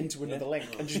sneak Yeah. into another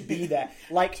link and just be there.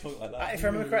 Like, that. if I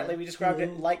remember correctly, we described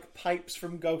it like pipes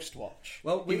from Ghostwatch.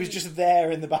 Well, he was just there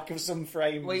in the back of some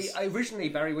frames. Originally,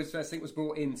 Barry was first thing was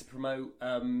brought in to promote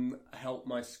help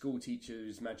my school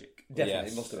teachers magic. Definitely,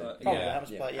 Yes. must have been. Probably, yeah. that was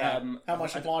Yeah. like, yeah. How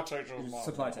much I- supply teachers?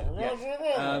 Supply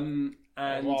team,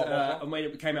 and when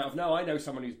it came out of I know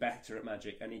someone who's better at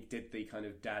magic, and he did the kind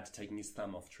of dad taking his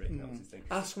thumb off trick. That was his thing.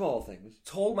 Ask small things.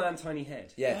 Tall man, tiny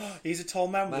head. Yes. He's a tall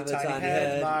man with a tiny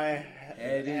head. My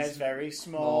head is very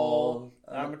small.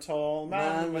 I'm a tall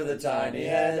man with a tiny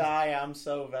head. I am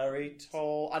so very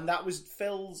tall. And that was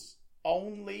Phil's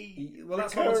only Well,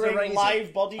 that's why I wanted to recurring raise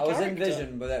live body I was in character.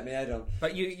 vision without my head on.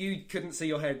 But you couldn't see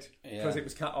your head because Yeah. it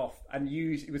was cut off, and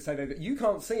you would say that you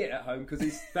can't see it at home because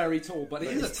he's very tall, but it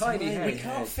is a tiny tiny. head. We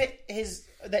can't fit his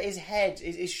head,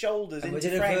 his shoulders And we into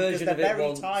did a frame because version they're of it very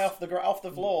once. high off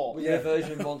the floor. We did a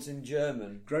version once in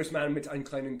German. Gross man mit einem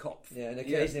kleinen Kopf. Yeah, and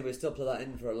occasionally we still play that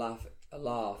in for a laugh A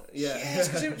laugh. Yeah. Yes,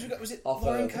 because was it Off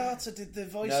Lauren her. Carter did the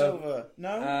voiceover? No.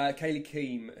 Kaylee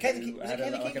Keem, Kaylee who Keem- was had it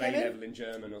Kaylee like Keem an A came in? level in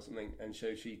German or something, and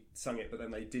so she sung it, but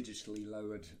then they digitally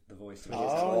lowered the voice to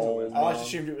Oh, it. I just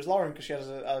assumed it was Lauren because she has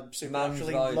a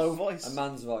supernaturally low voice. A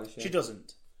man's voice. Yeah. She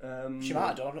doesn't. She might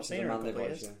have done. I've not She's seen a her in a manly couple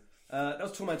of voice. years. Yeah. That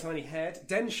was Tall Man Tiny Head.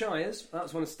 Den Shires, that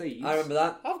was one of Steve's. I remember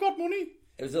that. I've got money.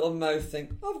 It was a little mouth thing.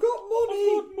 I've got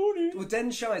money. Well, Den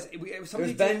Shires, it was something It was to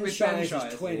do Ben with Shires' Den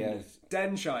Shires. twin. Yeah.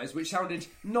 Den Shires, which sounded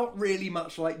not really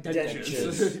much like dentures.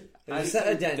 Dentures. It was a set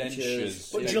of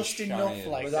dentures. But Yeah. just enough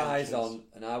like with dentures. eyes on,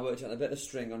 and I worked on a bit of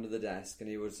string under the desk, and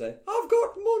he would say, "I've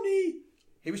got money."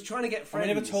 He was trying to get I friends.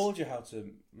 never told you how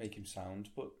to make him sound,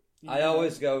 but I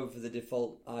always go for the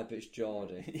default high-pitched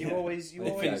Geordie. You always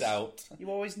if in doubt.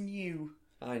 knew.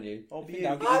 I knew. Or If in you.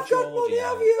 doubt, get I've the got Geordie money,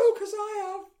 out. have you? Because I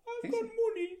have. I've got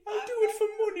money. I'll do it for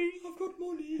money. I've got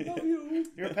money, have you?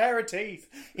 You're a pair of teeth.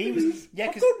 He was. Yeah,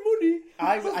 I've because got money.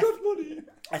 I've I got money.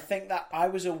 I think that I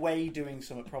was away doing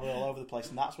something probably all over the place,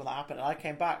 and that's when that happened. And I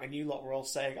came back, and you lot were all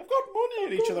saying, "I've got money,"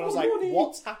 at each other. I was like,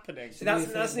 "What's happening?" That's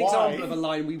an Why? example of a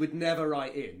line we would never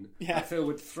write in. Yeah. Like Phil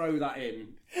would throw that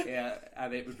in, yeah,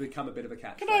 and it would become a bit of a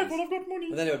catchphrase. Can I have one? I've got money.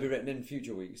 And then it would be written in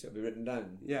future weeks. It would be written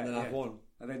down. Yeah, And then yeah. I've won.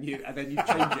 And then you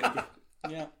change it again.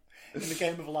 Yeah. In the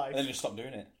game of life. And then just stop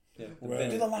doing it. Yeah.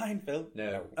 Do the line, Phil.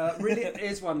 No. Really,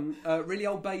 here's one. Really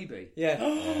Old Baby. Yeah.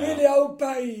 Really old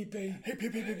baby.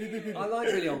 I like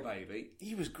Really Old Baby.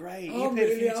 He was great. He Oh, appeared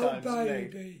a really few old times. didn't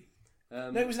he? baby.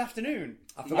 No, it was an afternoon.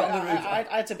 I forgot the route.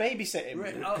 I had to babysit him.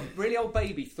 Really Old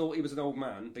Baby thought he was an old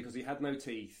man because he had no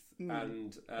teeth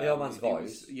and The old man's he voice.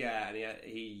 was, yeah, and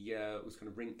he was kind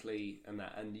of wrinkly and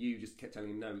that, and you just kept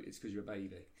telling him no, it's because you're a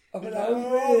baby. I'm an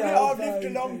I've lived a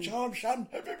long time, son.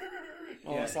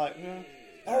 Oh, Yeah. it's like,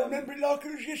 I remember it like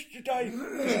it was yesterday.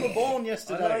 You were born I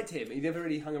yesterday. liked him. He never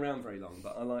really hung around very long,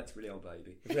 but I liked Really Old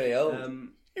Baby. Really old.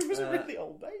 He was a really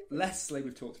old baby. Leslie,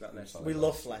 we've talked about Leslie. We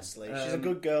love Leslie. She's a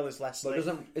good girl, is Leslie.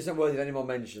 But isn't worthy of any more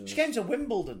mentions. She came to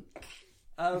Wimbledon.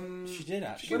 She did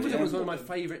actually. Wimbledon was one of my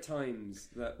favourite times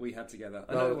that we had together.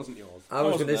 I know Well, it wasn't yours. I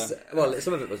was wasn't going to there. say, well,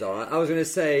 some of it was alright. I was going to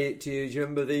say to you, do you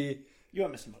remember the You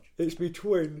weren't missing much. It's Me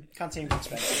Twin? Canteen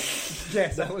expensive.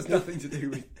 Yes, that was nothing to do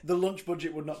with. The lunch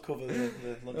budget would not cover the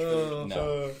lunch food.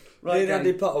 No. Right, me and Dan.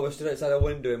 Andy Potter were stood outside a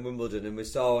window in Wimbledon and we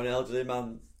saw an elderly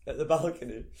man at the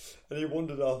balcony and he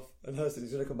wandered off and I said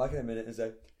he's going to come back in a minute and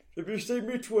say, have you seen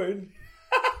me twin?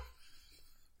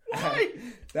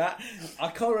 That I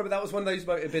can't remember. That was one of those.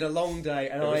 It had been a long day,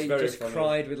 and It was I very just funny.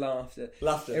 cried with laughter.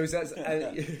 Laughter. It was.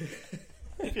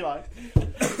 If you like.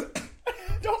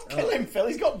 Don't kill him, Phil.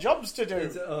 He's got jobs to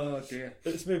do. oh dear.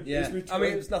 It's me, Yeah. it's me twin. I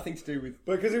mean, it was nothing to do with.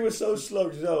 because he was so slow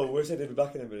to know, we said he'd be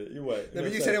back in a minute. You wait. No,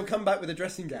 but you said he'll come back with a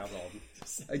dressing gown on.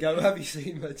 I go, have you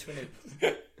seen my twin?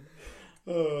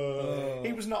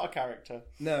 He was not a character.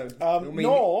 No.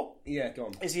 Nor Yeah, go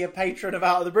on. is he a patron of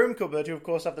Out of the Broom Cupboard, who of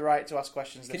course have the right to ask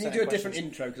questions. Can you do a different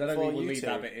intro? Because I don't for think we'll you leave two.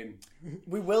 that bit in.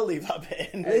 We will leave that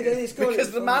bit in. Hey, then it's good, because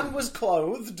it's the funny. man was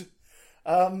clothed.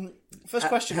 First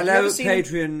question. have you Hello, ever seen,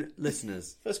 Patreon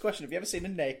listeners. First question. Have you ever seen a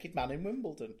naked man in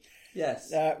Wimbledon?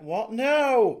 Yes. What?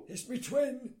 No. It's me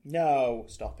twin. No.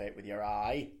 Stop it with your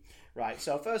eye. Right,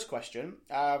 so first question.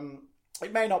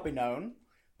 It may not be known,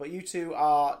 but you two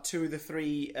are two of the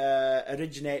three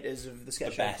originators of the sketch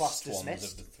The show best Class ones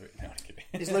Dismissed. of the three. No, I'm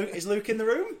kidding. Is Luke in the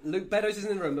room? Luke Beddoes isn't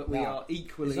in the room, but we No. are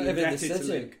equally He's not even in the indebted to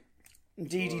city. Luke.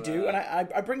 Indeed, you do. And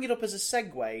I bring it up as a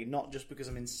segue, not just because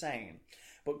I'm insane.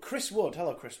 But Chris Wood,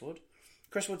 hello Chris Wood.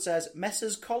 Chris Wood says,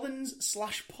 Messrs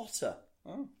Collins/Potter.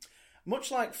 Oh.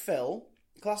 Much like Phil,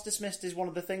 Class Dismissed is one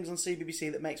of the things on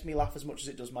CBBC that makes me laugh as much as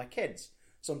it does my kids,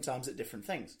 sometimes at different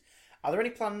things. Are there any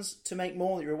plans to make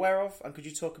more that you're aware of? And could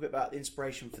you talk a bit about the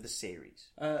inspiration for the series?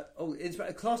 It's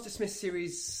a Class Dismissed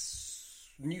series,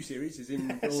 new series, is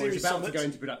in, or Series is about to summit. go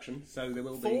into production, so there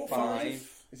will be 4,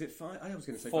 5. Is it 5? I was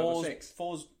going to say 5 or 6.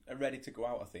 Four's are ready to go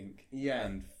out, I think. Yeah.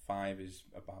 And 5 is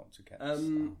about to get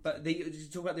But did you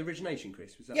talk about the origination,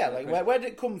 Chris? Was that Yeah, the like question? where did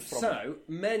it come from? So,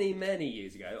 many, many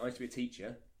years ago, I used to be a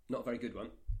teacher, not a very good one,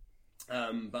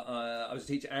 but I was a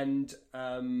teacher, and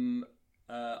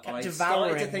I devouring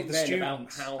started to think the then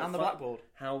students about how and the fun- blackboard.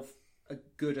 how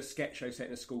good a sketch show set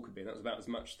in a school could be, and that was about as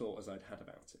much thought as I'd had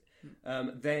about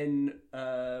it. Then,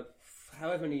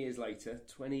 however many years later,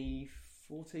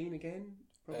 2014 again,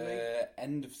 probably?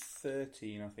 end of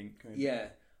 13, I think. Maybe. Yeah,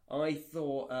 I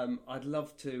thought I'd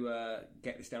love to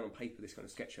get this down on paper, this kind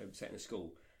of sketch show set in a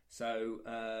school. So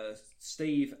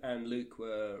Steve and Luke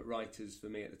were writers for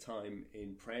me at the time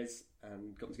in Prez,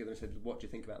 and got together and said, what do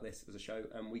you think about this as a show?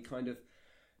 And we kind of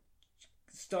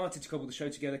started to cobble the show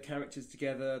together, characters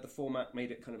together. The format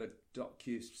made it kind of a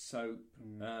docu-soap,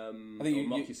 I think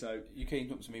mocu-soap. you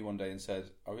came up to me one day and said,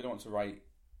 I really want to write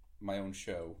my own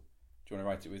show. Do you want to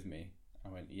write it with me? I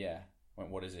went, yeah. I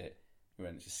went, what is it? You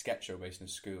went, it's a sketch show based in a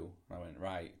school. And I went,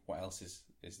 right, what else is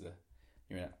there?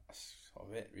 You went, that's sort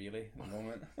of it, really, at the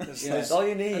moment. That's all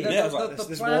you need.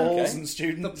 There's walls and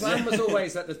students. The plan was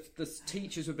always that the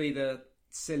teachers would be the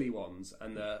silly ones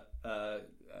and the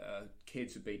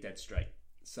kids would be dead straight.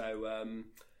 So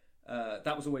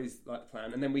that was always like the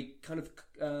plan. And then we kind of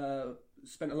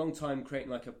spent a long time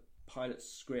creating like a pilot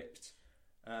script.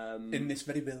 In this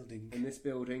very building. In this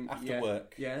building. After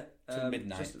work. Yeah. Till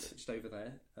midnight. Just over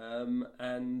there.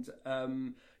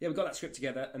 We got that script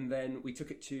together and then we took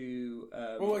it to...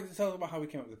 tell us about how we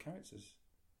came up with the characters.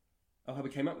 Oh, how we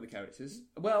came up with the characters?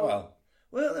 Well,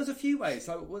 there's a few ways.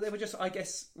 They were just... I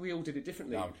guess we all did it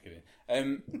differently. No, I'm just kidding.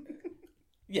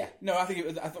 Yeah, no, I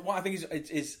think what I think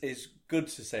is good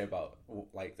to say about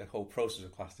like the whole process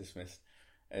of Class Dismissed,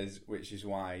 which is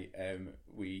why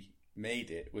we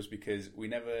made it, was because we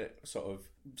never sort of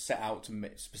set out to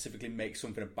specifically make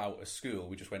something about a school.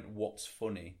 We just went, what's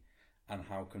funny, and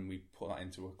how can we put that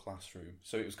into a classroom?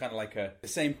 So it was kind of like the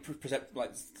same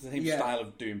style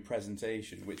of doing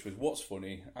presentation, which was what's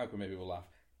funny, how can maybe we'll laugh.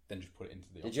 Then just put it into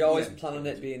the... Did you always plan on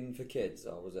it being for kids,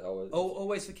 or was it always...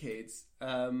 Always for kids.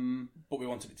 But we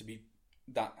wanted it to be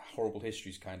that horrible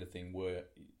histories kind of thing where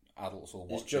adults will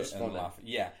watch it and laugh.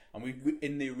 Yeah, and we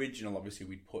in the original, obviously,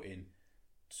 we'd put in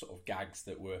sort of gags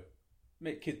that were...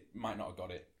 Kids might not have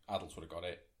got it, adults would have got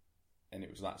it, and it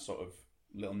was that sort of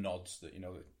little nods that,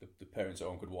 the parents at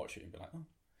home could watch it and be like, oh.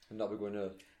 And not be going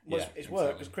to... Well, it's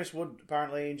work, because Chris Wood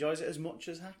apparently enjoys it as much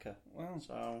as Hacker. Well,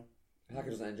 so...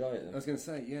 Hacker doesn't enjoy it then. I was going to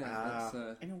say, yeah.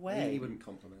 In a way. He wouldn't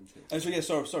compliment it. And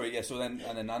so, sorry. So then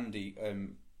Andy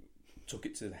took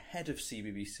it to the head of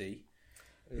CBBC,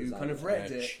 who kind of read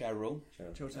it. Cheryl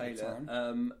Taylor.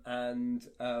 And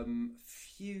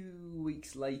few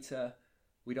weeks later,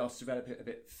 we'd asked to develop it a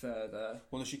bit further.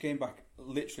 Well, she came back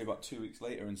literally about 2 weeks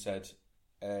later and said,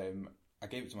 I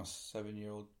gave it to my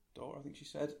 7-year-old daughter, I think she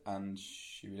said, and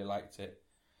she really liked it.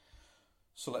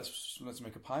 So let's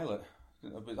make a pilot.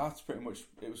 But that's pretty much...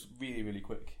 It was really, really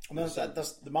quick. And that's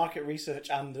the market research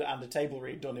and a table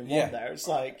read done in one there. It's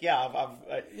like,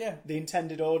 the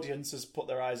intended audience has put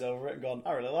their eyes over it and gone,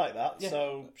 I really like that,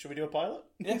 so should we do a pilot?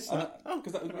 Yes,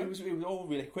 because it was all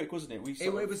really quick, wasn't it?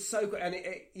 It was so good. And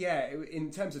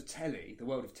in terms of telly, the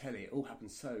world of telly, it all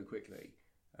happened so quickly.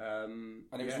 And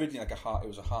it was originally it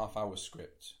was a half-hour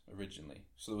script originally,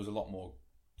 so there was a lot more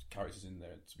characters in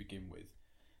there to begin with.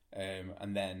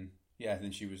 And then... Yeah, and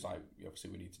then she was like, obviously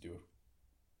we need to do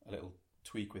a little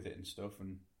tweak with it and stuff.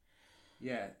 And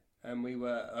we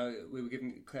were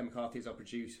given Claire McCarthy as our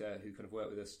producer, who kind of worked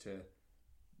with us to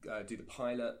do the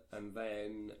pilot, and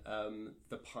then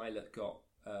the pilot got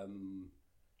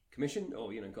commissioned,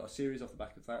 or got a series off the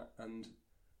back of that, and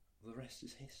the rest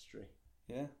is history.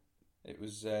 Yeah, it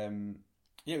was.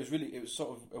 It was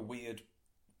sort of a weird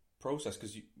process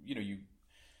because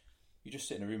you just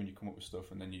sit in a room and you come up with stuff,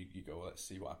 and then you go, well, let's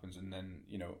see what happens. And then,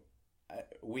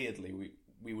 weirdly,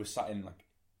 we were sat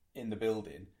in the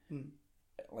building,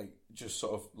 just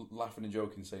sort of laughing and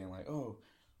joking, saying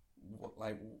what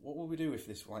will we do if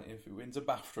this, if it wins a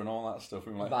BAFTA and all that stuff?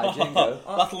 And we're like,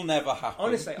 that'll never happen.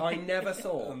 Honestly, I never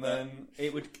thought that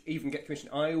it would even get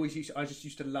commissioned. I just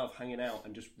used to love hanging out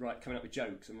and just coming up with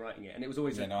jokes and writing it, and it was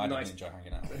always I didn't enjoy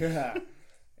hanging out. Yeah,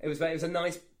 it was a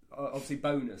nice. Obviously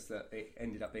bonus that it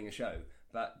ended up being a show,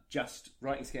 but just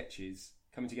writing sketches,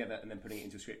 coming together and then putting it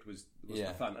into a script was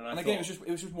fun. And again, it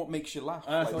was just what makes you laugh.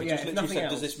 I thought, if nothing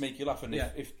else, does this make you laugh? And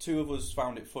if two of us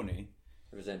found it funny,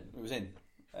 it was in.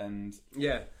 And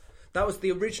that was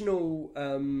the original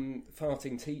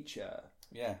farting teacher.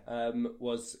 Yeah,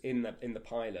 was in the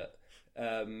pilot,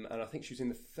 and I think she was in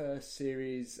the first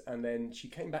series, and then she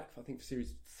came back for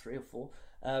series 3 or 4.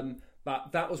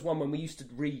 But that was one when we used to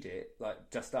read it,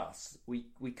 just us.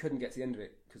 We couldn't get to the end of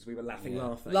it because we were laughing.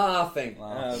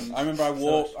 I remember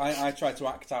I tried to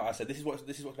act out. I said, this is what's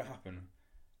going to happen.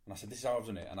 And I said, this is how I've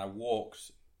done it. And I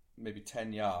walked maybe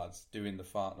 10 yards doing the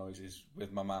fart noises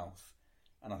with my mouth.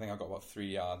 And I think I got about 3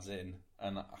 yards in.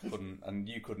 And I couldn't, and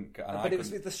you couldn't. But it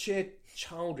was with the sheer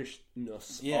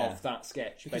childishness of that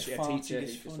sketch. Because basically, a teacher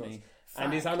is funny.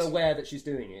 And is unaware that she's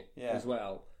doing it as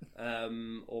well.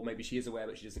 Or maybe she is aware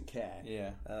but she doesn't care.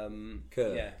 Yeah.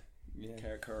 Kerr.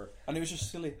 And it was just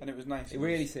silly and it was nice.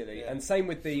 Really silly. Yeah. And same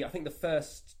with I think the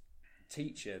first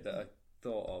teacher that I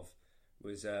thought of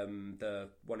was the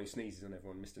one who sneezes on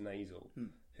everyone, Mr. Nasal,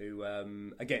 who,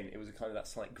 again, it was a kind of that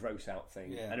slight gross out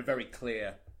thing. Yeah. And a very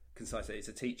clear, concise, it's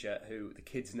a teacher who the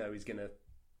kids know is going to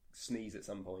sneeze at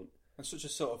some point. And such a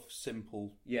sort of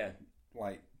simple, Yeah.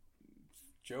 like,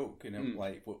 joke,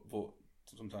 like, but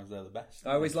sometimes they're the best.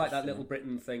 I always like that Little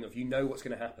Britain thing of what's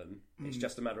going to happen. It's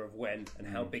just a matter of when and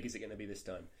how big is it going to be this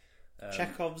time.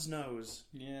 Chekhov's nose.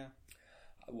 Yeah.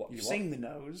 You sing the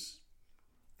nose.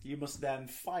 You must then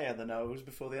fire the nose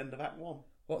before the end of Act 1.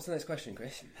 What's the next question,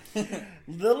 Chris?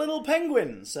 The Little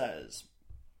Penguin says...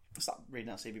 Stop reading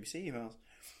out CBBC emails.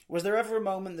 Was there ever a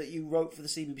moment that you wrote for the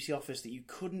CBBC office that you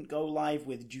couldn't go live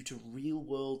with due to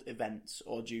real-world events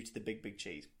or due to the big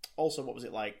cheese? Also, what was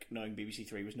it like knowing BBC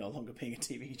Three was no longer being a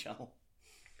TV channel?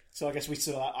 So I guess we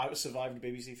survived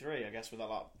BBC Three, I guess, with that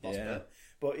last bit.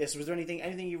 But yes, was there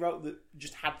anything you wrote that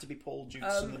just had to be pulled due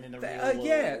to something in the real world?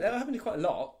 Yeah, that happened quite a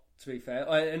lot, to be fair.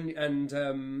 I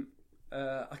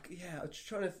was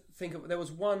trying to think of... There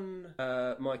was one...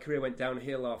 my career went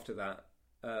downhill after that.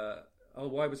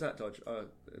 Why was that, Dodge?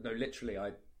 No, literally,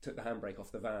 I took the handbrake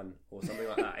off the van or something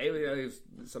like that. It was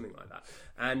something like that.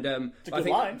 And I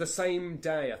think the same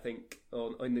day,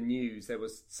 in the news, there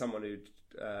was someone who'd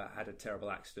had a terrible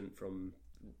accident from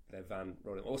their van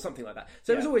rolling or something like that.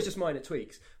 So it was always just minor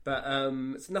tweaks, but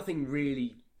it's nothing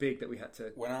really big that we had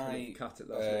to cut at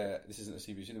last minute. This isn't a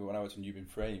CBC, but when I was on You've Been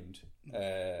Framed,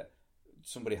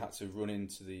 somebody had to run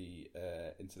into the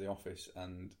office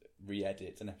and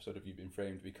re-edit an episode of You've Been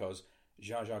Framed because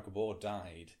Jar Jar Gabor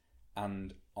died,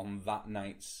 and on that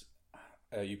night's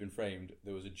You've Been Framed,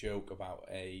 there was a joke about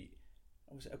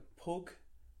was it a pug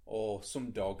or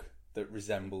some dog that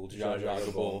resembled Jar Jar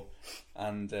Gabor,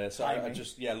 and so I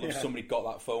just somebody got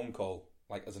that phone call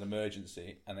like as an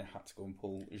emergency, and they had to go and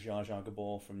pull Jar Jar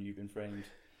Gabor from You've Been Framed.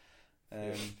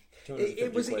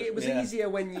 It was easier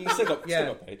when you still got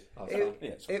paid.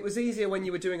 It was easier when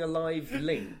you were doing a live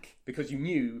link because you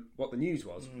knew what the news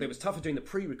was. It was tougher doing the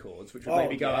pre-records, which would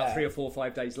maybe go out 3 or 4 or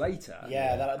 5 days later.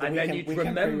 Then you'd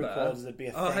remember.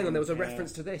 Hang on, there was a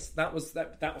reference to this. That was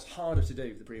harder to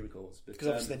do, the pre-records, because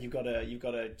obviously then you've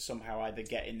got to somehow either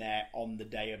get in there on the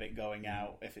day of it going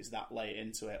out if it's that late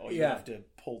into it, or you have to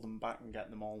pull them back and get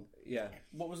them all. Yeah.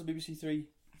 What was the BBC Three?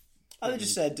 They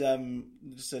just said.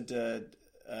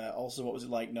 Also, what was it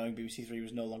like knowing BBC Three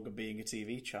was no longer being a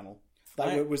TV channel?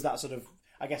 Was that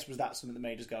something that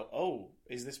made us go, "Oh,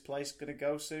 is this place going to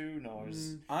go soon, or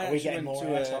are we getting more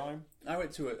airtime?" I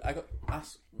went to I got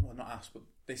asked. Well, not asked, but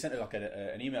they sent like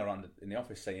an email around in the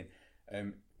office saying,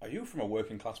 "Are you from a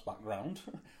working class background?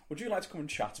 Would you like to come and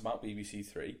chat about BBC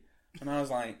Three?" And I was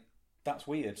like, "That's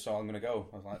weird," so I'm going to go.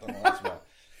 I was like, "I don't know what that's about."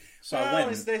 So I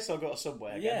went. Is this? I got a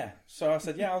subway again. Yeah. So I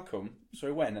said, "Yeah, I'll come." So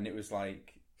I went, and it was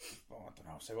like, I don't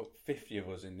know, say about 50 of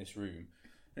us in this room,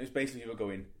 and it was basically people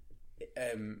going,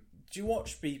 "Do you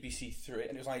watch BBC Three?"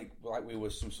 And it was like we were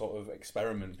some sort of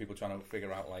experiment, people trying to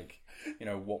figure out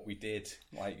what we did,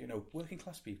 working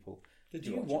class people. Did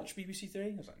you watch BBC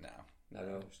Three? I was like,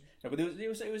 no, but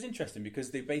it was interesting because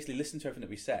they basically listened to everything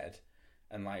that we said,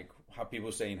 and how people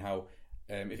were saying how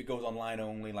if it goes online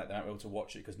only, they're not able to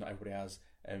watch it because not everybody has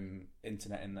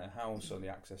internet in their house or the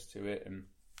access to it, and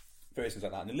various things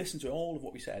like that. And they listened to all of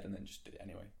what we said and then just did it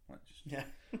anyway.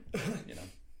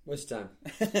 Waste time.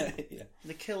 Yeah.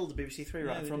 They killed BBC Three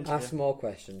right in front of you. Ask more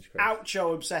questions, Chris.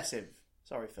 Oucho Obsessive.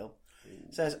 Sorry, Phil.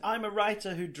 Says, I'm a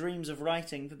writer who dreams of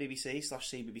writing for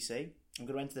BBC/CBBC. I'm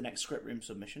going to enter the next script room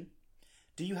submission.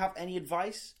 Do you have any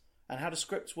advice on how do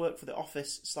scripts work for The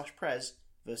Office/Prez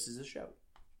versus the show?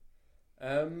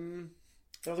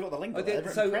 So I've got the link.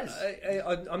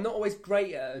 I'm not always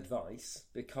great at advice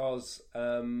because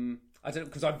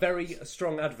because I'm very a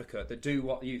strong advocate that do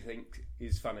what you think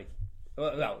is funny.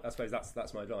 Well, I suppose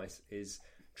that's my advice: is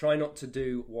try not to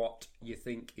do what you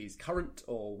think is current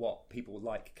or what people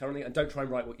like currently, and don't try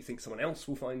and write what you think someone else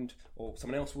will find or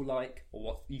someone else will like or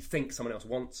what you think someone else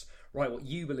wants. Write what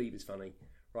you believe is funny.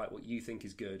 Write what you think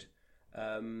is good.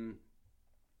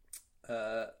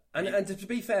 And to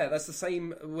be fair, that's the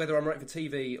same whether I'm writing for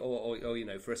TV or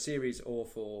for a series or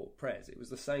for Prez. It was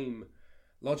the same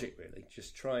logic, really.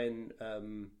 Just try and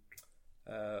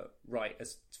write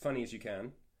as funny as you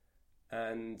can,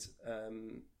 and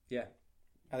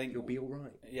I think you'll be all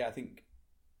right. Yeah, I think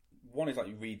one is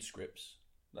you read scripts.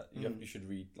 You should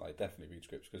read definitely read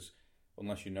scripts because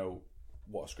unless you know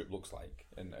what a script looks like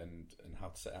and how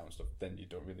to set out and stuff, then you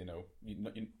don't really know.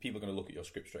 People are going to look at your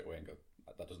script straight away and go,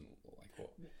 that doesn't look like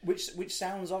what. Which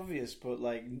sounds obvious, but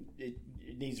it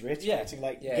needs reiterating.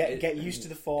 Get used to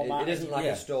the format. It isn't like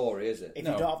a story, is it? If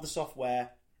you don't have the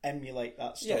software, emulate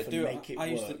that stuff and make it work.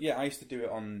 I used to do it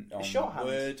on shorthand.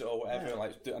 Word or whatever,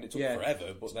 and it took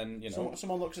forever. But then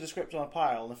someone looks at a script on a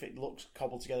pile, and if it looks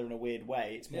cobbled together in a weird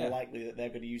way, it's more likely that they're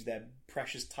going to use their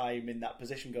precious time in that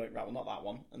position, going right, well, not that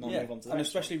one, and then move on to the next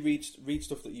especially read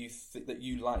stuff that you that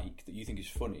you like, that you think is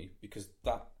funny, because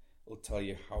that will tell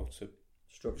you how to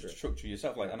structure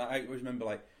yourself. Like, and I always remember,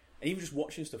 like, even just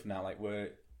watching stuff now, like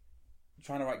we're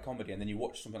trying to write comedy, and then you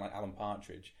watch something like Alan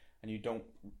Partridge, and you don't.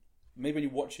 Maybe when you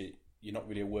watch it, you're not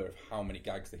really aware of how many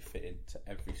gags they fit into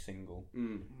every single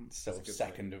sort of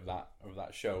second of that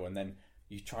show, and then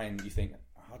you think,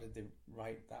 how did they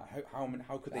write that?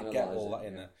 How could they get all that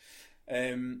in there?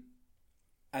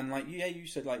 And like you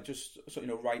said, like, just sort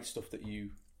of, write stuff that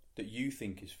you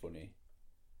think is funny,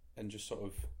 and just sort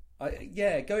of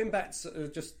going back to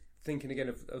just thinking again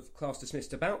of Class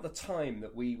Dismissed, about the time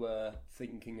that we were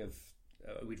thinking of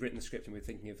we'd written the script and we were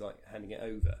thinking of like handing it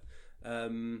over.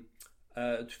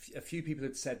 A few people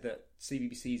had said that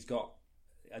CBBC's got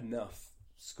enough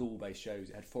school-based shows.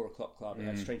 It had 4 O'Clock Club, it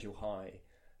had Strange Hill High.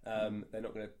 They're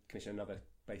not going to commission another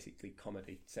basically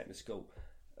comedy set in a school.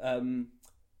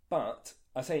 But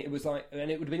I say it was like, and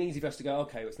it would have been easy for us to go,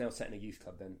 okay, it's now set in a youth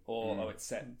club then, or it's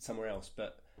set somewhere else.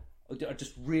 But I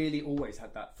just really always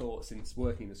had that thought since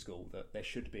working in the school that there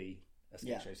should be a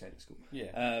sketch show set in school.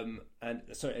 And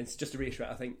sorry, and just to reiterate,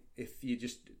 I think if you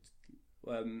just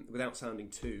without sounding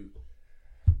too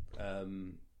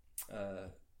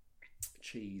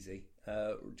cheesy,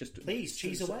 just please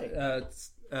cheese away.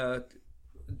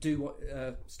 Do what,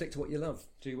 stick to what you love.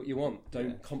 Do what you want.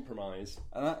 Don't compromise.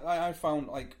 And I found,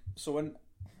 like, so when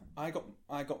I got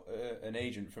an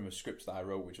agent from a script that I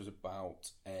wrote, which was about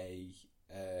a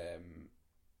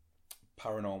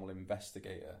paranormal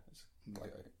investigator. It's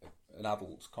like an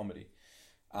adult comedy.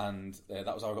 And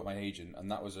that was how I got my agent,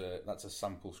 and that's a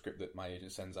sample script that my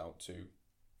agent sends out to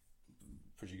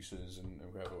producers and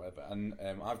whoever. And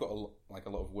I've got a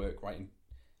lot of work writing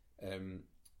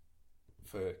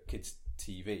for kids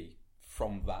TV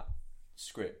from that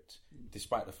script,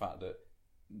 despite the fact that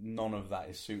none of that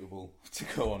is suitable to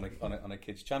go on a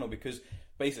kids channel, because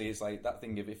basically it's like that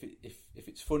thing of if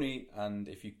it's funny, and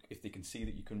if they can see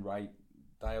that you can write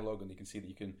dialogue, and they can see that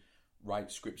you can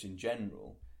write scripts in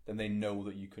general, then they know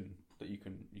that you can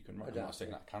write. I'm not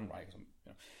saying that I can write,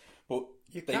 but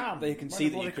they can see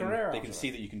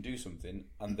that you can do something,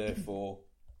 and therefore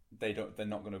they're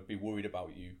not going to be worried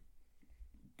about you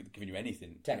giving you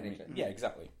anything technically. Yeah,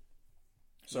 exactly.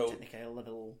 So technical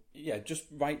level. Yeah, just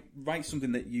write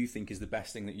something that you think is the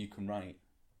best thing that you can write.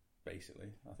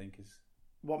 Basically, I think is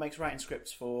what makes writing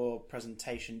scripts for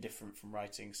presentation different from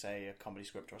writing, say, a comedy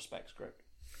script or a spec script.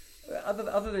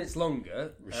 Other than it's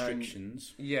longer,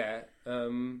 restrictions. I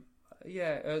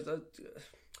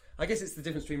guess it's the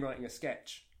difference between writing a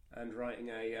sketch and writing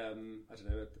a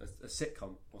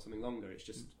sitcom or something longer. It's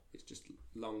just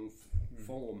long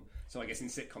form. So I guess in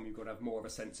sitcom you've got to have more of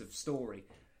a sense of story.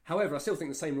 However, I still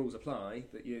think the same rules apply,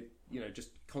 that you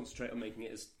just concentrate on making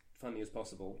it as funny as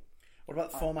possible. What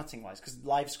about formatting wise? Because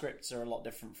live scripts are a lot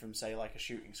different from, say, like a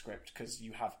shooting script, because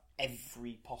you have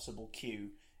every possible cue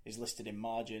is listed in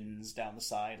margins down the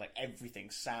side, like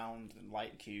everything, sound and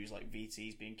light cues, like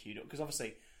VTs being queued up. Because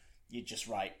obviously you just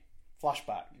write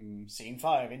flashback, scene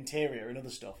 5, interior, and other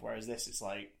stuff. Whereas this, it's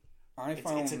like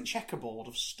it's a checkerboard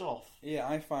of stuff. Yeah,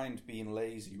 I find being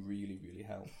lazy really, really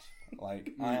helps.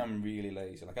 Like I am really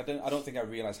lazy. Like I don't think I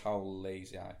realised how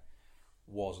lazy I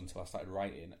was until I started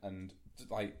writing. And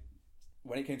like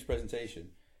when it came to presentation,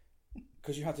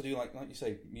 because you had to do like you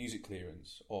say, music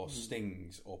clearance or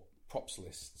stings or props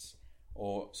lists,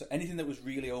 or so anything that was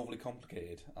really overly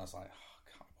complicated, I was like, I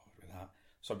can't bother with that.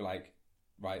 So I'd be like,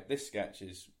 right, this sketch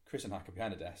is Chris and Hacker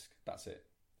behind a desk. That's it.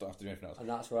 Don't have to do anything else. And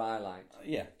that's what I liked.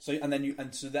 Yeah. So but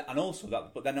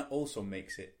then it also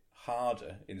makes it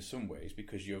harder in some ways,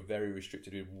 because you're very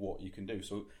restricted with what you can do.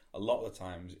 So a lot of the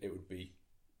times it would be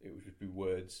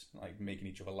words like making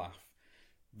each other laugh,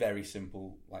 very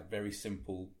simple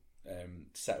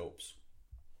setups,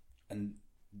 and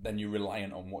then you're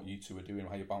reliant on what you two are doing,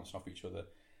 how you're bouncing off each other,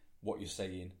 what you're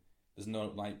saying. There's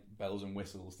no like bells and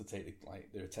whistles to take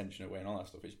their attention away and all that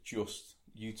stuff. It's just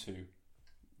you two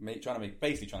trying to make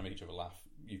each other laugh.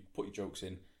 You put your jokes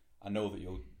in. I know that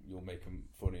you'll make them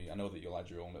funny. I know that you'll add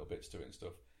your own little bits to it and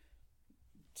stuff.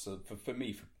 So for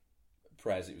me, for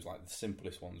Prez, it was like the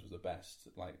simplest ones was the best.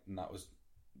 Like, and that was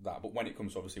that. But when it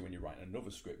comes to, obviously, when you're writing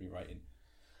another script, you're writing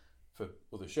for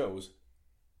other shows,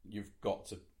 you've got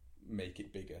to make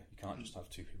it bigger. You can't just have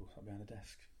two people sat behind a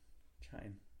desk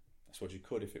chatting. I suppose you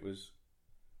could if it was.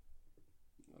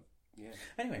 Yeah.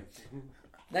 Anyway,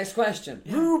 next question.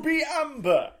 Ruby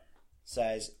Amber.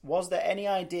 says, was there any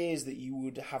ideas that you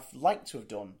would have liked to have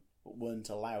done but weren't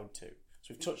allowed to? So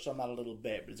we've touched on that a little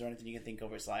bit, but is there anything you can think of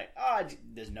where it's like,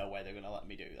 there's no way they're going to let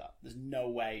me do that. There's no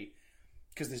way,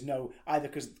 because either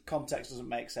because context doesn't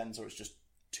make sense or it's just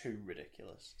too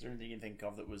ridiculous. Is there anything you can think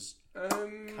of that was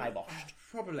kiboshed?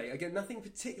 Probably. Again, nothing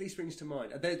particularly springs to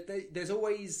mind. There's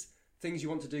always things you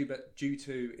want to do, but due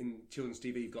to, in children's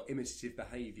TV, you've got imitative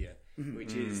behaviour,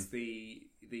 which is the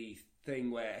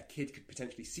thing where a kid could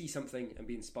potentially see something and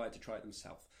be inspired to try it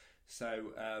themselves. So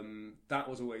that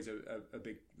was always a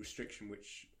big restriction,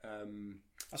 which...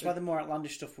 That's why the more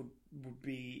outlandish stuff would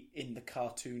be in the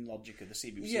cartoon logic of the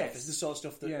CBBC office. The sort of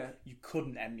stuff that you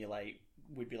couldn't emulate.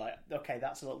 We'd be like, okay,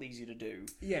 that's a little easier to do.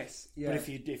 Yes, yeah. But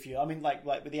if you, I mean, like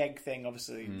with the egg thing,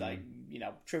 obviously,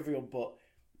 trivial. But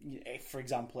if, for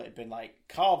example, it had been like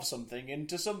carve something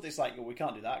into something, it's like, well, we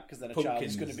can't do that because then a child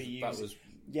is going to be using.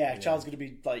 A child's going to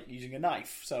be like using a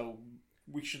knife, so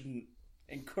we shouldn't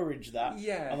encourage that.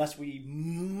 Yeah. Unless we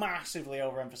massively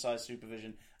overemphasize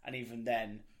supervision, and even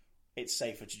then, it's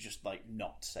safer to just like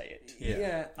not say it.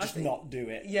 Yeah, just not do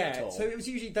it. Yeah. At all. So it was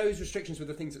usually those restrictions were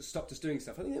the things that stopped us doing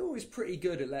stuff. I think they were always pretty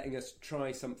good at letting us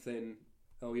try something.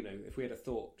 Oh, if we had a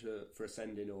thought for a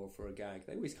send-in or for a gag,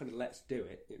 they always kind of let us do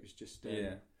it. It was just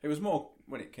it was more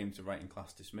when it came to writing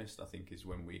Class Dismissed. I think is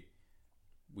when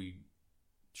we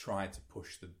tried to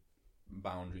push the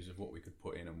boundaries of what we could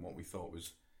put in and what we thought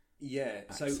was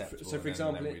acceptable. So for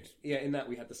example, in that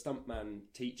we had the stuntman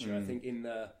teacher. I think in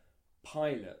the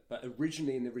pilot, but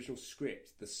originally in the original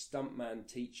script, the stuntman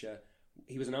teacher,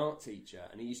 he was an art teacher,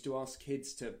 and he used to ask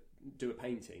kids to do a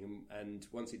painting, and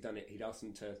once he'd done it, he'd ask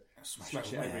them to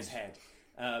smash it over his head,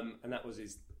 and that was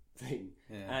his thing.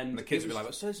 Yeah. And the kids would be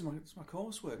like, "So this is my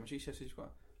coursework." And she says, "She's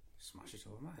got smash it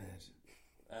over my head."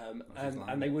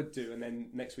 And they would do, and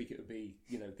then next week it would be,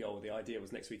 the idea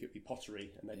was next week it would be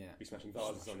pottery, and they'd be smashing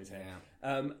vases on his head.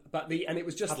 Yeah. And it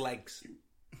was just had legs.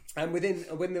 And when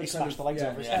there was smashed the legs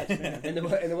over his head. In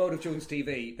the world of children's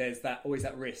TV, there's always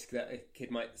that risk that a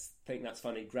kid might think that's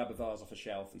funny, grab a vase off a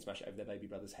shelf and smash it over their baby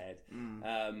brother's head.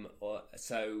 And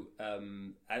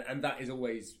that is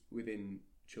always within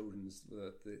children's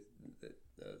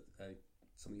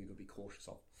something you've got to be cautious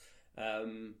of.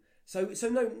 So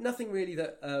no, nothing really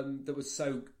that was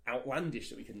so outlandish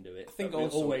that we couldn't do it. I think we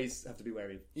also, always have to be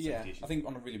wary of safety issues. I think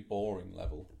on a really boring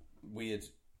level, we had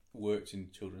worked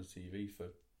in children's TV for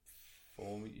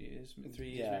 3 years,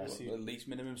 maybe, at least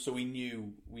minimum. So we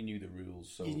knew the rules.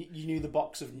 So you knew the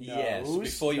box of no's. Yeah, so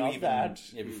before you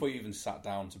even sat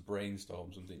down to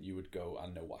brainstorm something, you would go, "I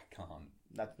know I can't.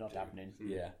 That's not happening."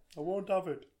 Yeah, I won't have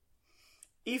it.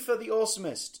 Aoife the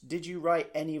Awesomest, did you write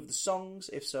any of the songs?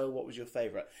 If so, what was your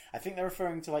favourite? I think they're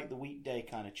referring to like the weekday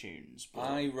kind of tunes.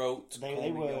 I wrote.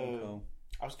 They were.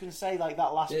 I was going to say like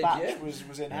that last batch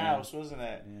was in house, wasn't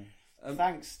it? Yeah.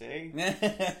 Thanks, Steve.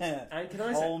 And can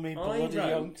I Call me bloody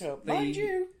Yonko. Mind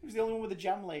you, it was the only one with a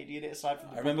jam lady in it aside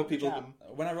from the I remember people jam.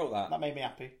 When I wrote that made me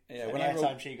happy. Yeah, when the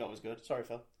time she got was good. Sorry,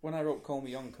 Phil. When I wrote "Call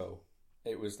Me Yonko,"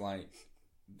 it was like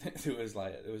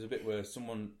there was a bit where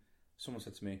someone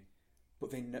said to me, "But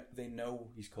they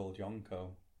know he's called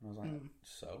Yonko," and I was like,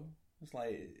 "So?" It's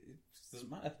like it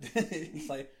doesn't matter. It's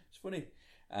like it's funny.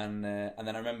 And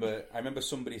then I remember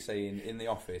somebody saying in the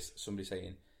office,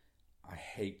 "I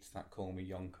hate that Call Me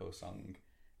Yonko song.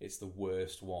 It's the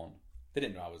worst one." They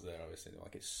didn't know I was there, obviously. They're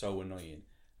like, it's so annoying.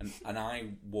 And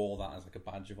I wore that as like a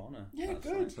badge of honour. Yeah, That's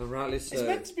good. Like, rightly so. It's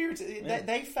meant to be...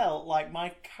 They felt like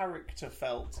my character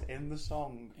felt in the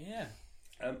song. Yeah.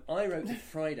 I wrote the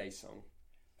Friday song.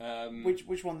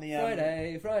 Which one? The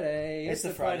Friday. It's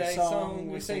the Friday song.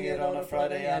 We sing it on a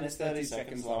Friday and it's 30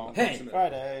 seconds long. Hey,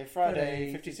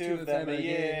 Friday, 52 of them a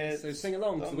year. So sing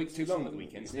along because the week's too long, but the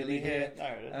weekend's nearly here.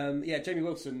 Jamie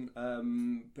Wilson,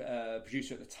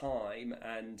 producer at the time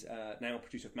and now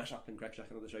producer of Mash Up and Greg Jack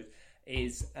and other shows,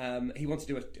 he wanted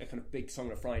to do a kind of big song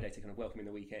on a Friday to kind of welcome in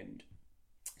the weekend.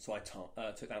 So I took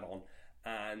that on.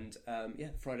 And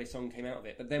Friday song came out of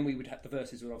it. But then we would have the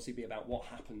verses would obviously be about what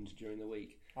happened during the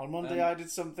week. On Monday I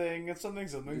did something and something.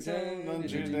 On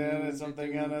Tuesday I did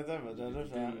something and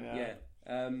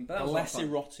but the less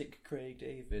erotic Craig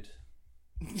David.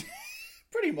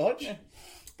 Pretty much.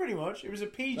 Pretty much. It was a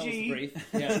PG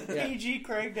PG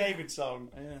Craig David song.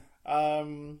 Yeah.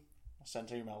 I sent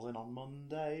emails in on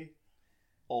Monday.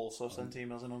 Also sent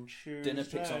emails in on Tuesday. Dinner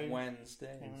picks on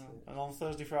Wednesday. And on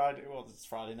Thursday, Friday. Well, it's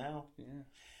Friday now. Yeah.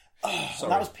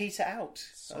 And that was Peter Out.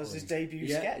 That was his debut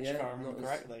sketch, if I remember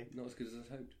correctly. Not as good as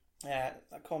I hoped. Yeah,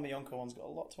 that Call Me Yonko one's got a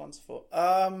lot to answer for.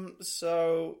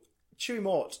 So, Chewy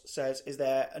Mort says, is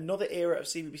there another era of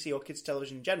CBBC or kids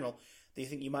television in general that you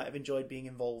think you might have enjoyed being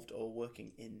involved or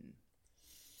working in?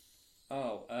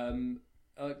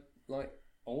 I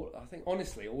think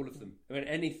honestly, all of them. I mean,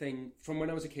 anything from when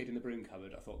I was a kid in the Broom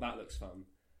Cupboard, I thought that looks fun,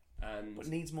 and But it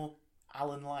needs more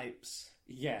Alan Lipes.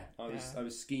 yeah, I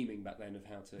was scheming back then of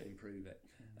how to improve it.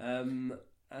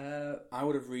 I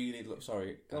would have really looked.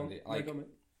 Sorry, Andy. Go on, mate.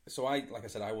 So like I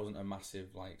said, I wasn't a massive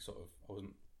I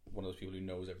wasn't one of those people who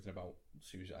knows everything about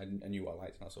sushi. I knew what I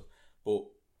liked and that stuff, but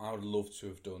I would love to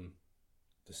have done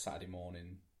the Saturday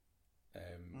morning,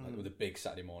 like with the big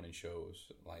Saturday morning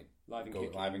shows, like Live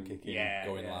and Kicking,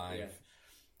 going live,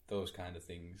 those kind of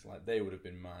things. Like they would have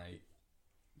been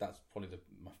that's probably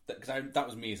because that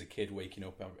was me as a kid waking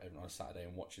up on a Saturday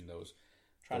and watching those.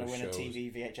 Trying to win shows. a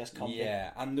TV VHS copy.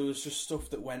 Yeah, and there was just stuff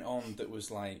that went on that was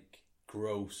like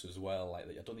gross as well. Like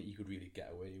that I don't think you could really get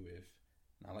away with.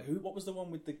 Now, like what was the one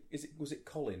with was it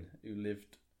Colin who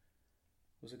lived?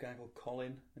 Was a guy called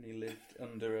Colin and he lived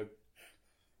under a.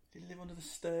 Did he live under the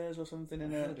stairs or something? I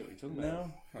don't know what you're talking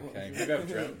about. No. Okay, maybe I've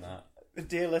dreamt that.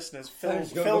 Dear listeners,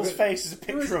 Phil's face is a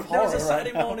picture of horror. There was a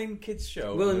Saturday right morning kids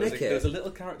show. Will and there Nicky. was a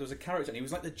little character. There was a character, and he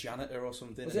was like the janitor or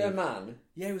something. Was it a man?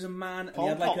 Yeah, he was a man, and Paul he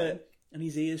had like Collin? and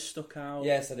his ears stuck out.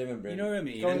 Yes, I do remember him. You know what I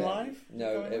mean? Going And- live?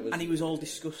 No, it was. And he was all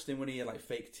disgusting when he had like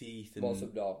fake teeth. And What's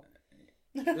Up Doc?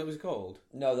 That was called.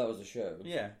 No, that was the show.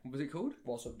 Yeah. What was it called?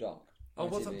 What's Up Doc? Oh,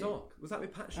 What's Up ITV. Doc? Was that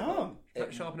with Pat Oh. Sharp?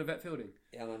 Pat Sharp and Yvette Fielding?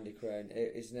 Yeah, and Andy Crane.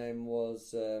 His name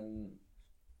was.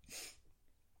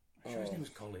 I'm sure his name was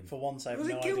Colin. For once, I have Was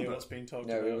it no idea Gilbert? what's being talked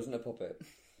No, about. it wasn't a puppet.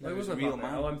 No, it it was wasn't a real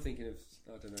Pat, man. Oh, I'm thinking of...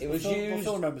 I don't know. It was Phil used.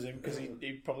 remembers him because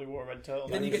he probably wore a red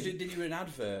turtleneck. Didn't you get an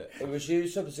advert? It was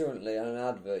used subsequently on an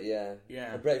advert. Yeah.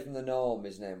 Yeah. A break from the norm.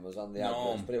 His name was on the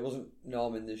Norm. advert, but it wasn't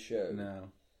Norm in this show. No.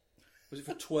 Was it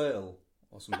for Twirl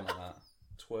or something like that?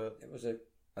 Twirl. It was a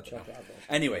I don't know. chocolate advert.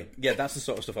 Anyway, yeah, that's the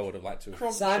sort of stuff I would have liked to have.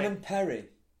 Crunchy. Simon Perry.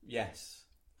 Yes.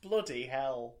 Bloody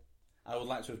hell. I would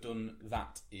like to have done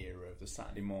that era of the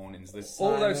Saturday mornings.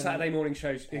 All those Simon Saturday morning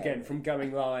shows, again, from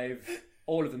going live,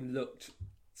 all of them looked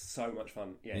so much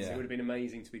fun. Yes, Yeah. it would have been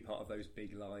amazing to be part of those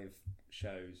big live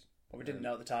shows. What we didn't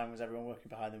know at the time was everyone working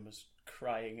behind them was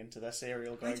crying into their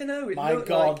cereal. Going, I don't know. It My looked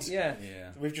God. like, yeah.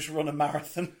 Yeah. We've just run a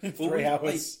marathon in Well, 3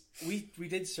 hours. We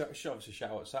did obviously shout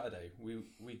out Saturday.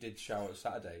 We did shout out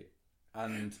Saturday,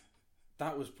 and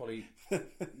that was probably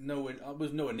nowhere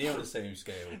near on the same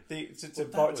scale.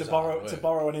 To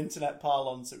borrow an internet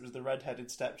parlance, it was the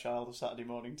red-headed stepchild of Saturday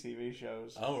morning TV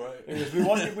shows. Oh right. It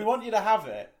was, we want you to have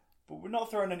it, but we're not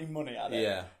throwing any money at it.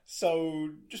 Yeah. So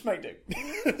just make do.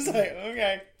 It's like,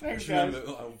 okay, I thanks just guys. remember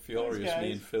how furious Thanks, me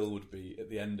guys. and Phil would be at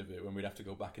the end of it when we'd have to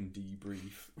go back and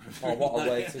debrief. Oh, what a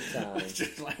waste of time.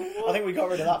 Just like, I think we got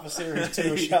rid of that for series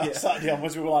 2 Saturday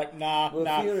onwards. We were like, nah, We're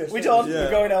furious, we're aren't done. we? We're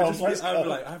going home. I'd Let's be go.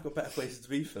 like, I've got better places to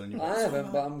be, Phil. And you're I like,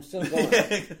 haven't, but I'm still going.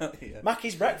 yeah.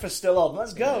 Mackie's breakfast still on.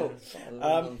 Let's go.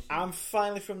 Yeah. And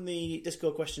finally, from the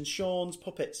Discord question, Sean's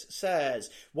Puppets says,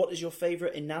 "What is your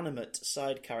favourite inanimate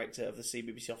side character of the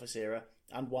CBBC Office era,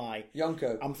 and why?"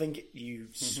 Yonko. I'm thinking, you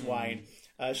swine.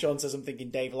 Sean says, "I'm thinking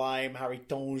Dave Lyme, Harry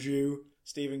Tonju,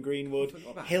 Stephen Greenwood,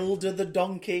 forgot about Hilda the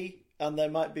donkey, and there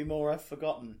might be more I've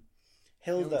forgotten."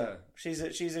 Hilda. She was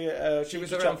She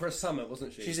was around for a summer,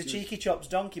 wasn't she? She's a cheeky chops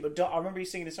donkey, but I remember you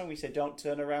singing a song where you said, "Don't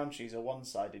turn around, she's a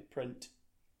one-sided print."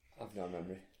 I've no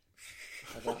memory.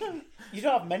 You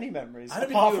don't have many memories. I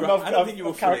don't apart think from I don't think you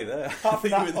were fully there. Apart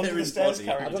from I think that you were under there the in stairs body.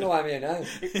 I character. don't know why I'm here now.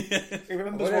 He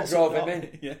remembers When I what's drove going him on.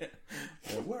 in.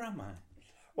 Yeah. Where am I?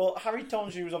 Well, Harry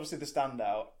Tonju was obviously the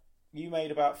standout. You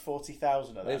made about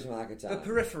 40,000 of Lives them. in my The guitar.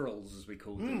 peripherals, as we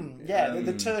called them. Yeah,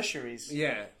 the tertiaries.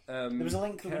 Yeah. There was a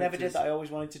link that we never did that I always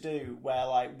wanted to do, where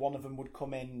like one of them would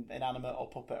come in inanimate or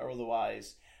puppet or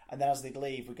otherwise, and then as they'd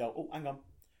leave, we'd go, "Oh, hang on,"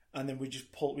 and then we'd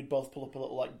both pull up a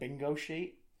little like bingo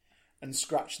sheet and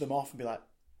scratch them off and be like,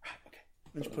 "Right, okay,"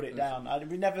 and just put it down.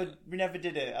 We never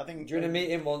did it. I think During a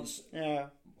meeting once, yeah.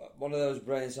 one of those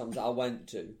brainstorms that I went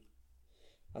to,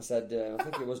 I said, I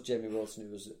think it was Jamie Wilson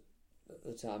who was at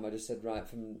the time, I just said, right,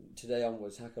 from today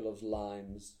onwards, Hacker loves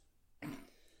limes.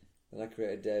 And I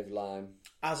created Dave Lime.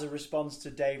 As a response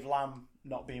to Dave Lamb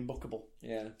not being bookable.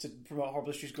 Yeah. To promote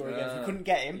Horrible History Score again. If we couldn't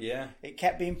get him, Yeah. it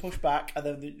kept being pushed back, and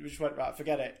then we just went, right,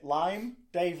 forget it. Lime,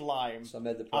 Dave Lime, So I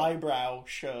made the point. eyebrow,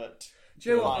 shirt. Do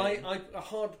you know what? Lime. I'm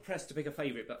hard pressed to pick a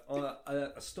favourite, but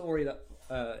a story that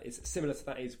is similar to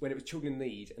that is when it was Children in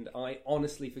Need, and I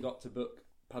honestly forgot to book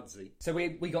Pudsey. So we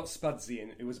got Spudsey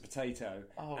in, it was a potato,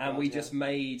 Oh, and God, we yeah. just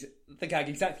made the gag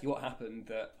exactly what happened,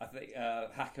 that I think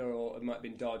Hacker or it might have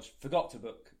been Dodge forgot to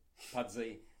book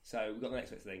Pudsey, so we got the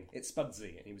next best thing. It's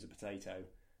Spudsey, and he was a potato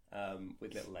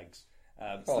with little legs.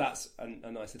 So that's a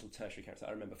nice little tertiary character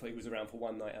I remember. He was around for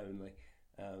one night only.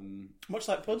 Much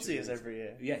like Pudsey is every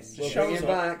year. Yes. We'll shows bring him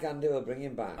up. back, Andy, we'll bring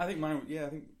him back. I think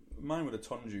mine were the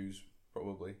Tonjus.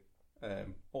 probably.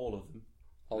 All of them.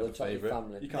 All Have the a top favourite.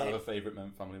 family. You can't have a favourite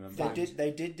family member.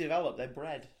 They did develop. They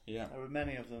bred. Yeah. There were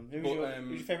many of them. Who's But,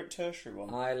 your favourite tertiary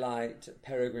one? I liked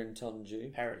Peregrine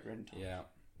Tonju, Peregrine. Yeah.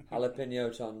 Jalapeno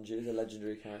Tonju, the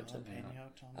legendary character.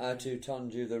 To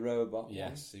Tonju the robot.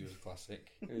 Yes, he was a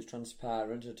classic. He was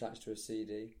transparent, attached to a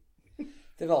CD.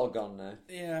 They've all gone now.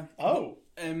 Yeah. Oh.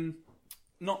 But,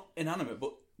 not inanimate,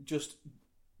 but just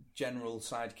general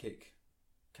sidekick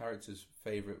characters'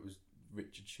 favourite was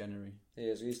Richard Chenery. He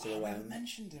is. He's still I haven't around.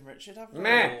 mentioned him, Richard. Have we?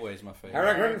 Meh. Always my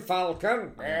favourite. Peregrine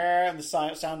Falcon. And the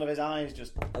sound of his eyes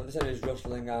just I've said his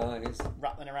rustling eyes.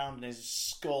 rattling around in his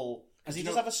skull. Because he Do you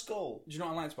does know- have a skull. Do you know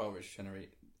what I liked about Richard Chenery?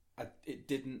 It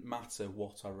didn't matter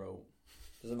what I wrote.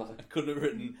 Doesn't matter. I could have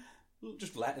written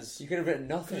just letters. You could have written I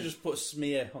could nothing. have just put a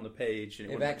smear on the page. And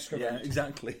it If wouldn't- excrement. Yeah,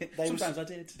 exactly. Sometimes I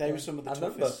did. They were some of the I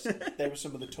remember. toughest. They were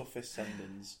some of the toughest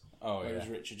sendings. Oh, Whereas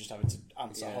yeah. Richard just having to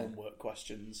answer Yeah. homework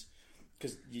questions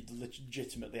because you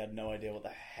legitimately had no idea what the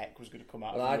heck was going to come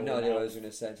out. Well, of I had your no idea what I mouth. was going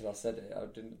to say until I said it. I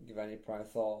didn't give any prior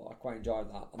thought. I quite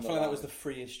enjoyed that. I feel like that was the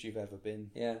freest you've ever been.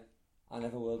 Yeah, I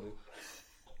never will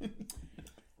be.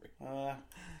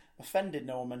 Offended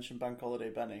no one mentioned Bank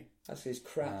Holiday Benny. That's his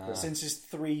crap. Chris. Since his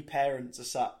three parents are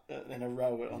sat in a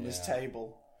row on this Yeah.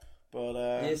 table.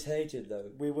 But He is hated though.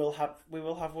 we will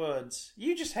have words.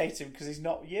 You just hate him because he's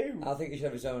not you. I think he should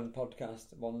have his own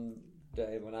podcast one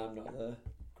day when I'm not there.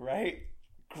 Great.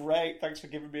 Thanks for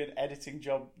giving me an editing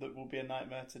job that will be a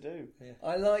nightmare to do.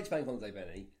 I liked Bank Holiday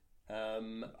Benny.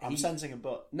 I'm sensing a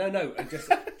butt. No,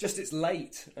 just it's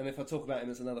late, and if I talk about him,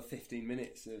 it's another 15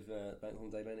 minutes of Bank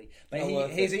Holiday Benny. But Not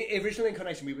worth his original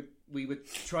incarnation, we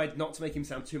tried not to make him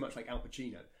sound too much like Al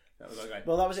Pacino. That was okay.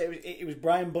 Well, that was it. It was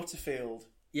Brian Butterfield.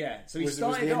 Yeah, so he was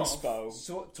started the off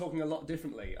inspo. talking a lot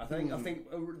differently. I think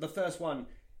the first one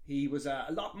he was a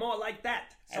lot more like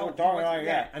that. Oh, talking like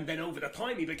that. And then over the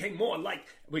time he became more like,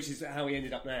 which is how he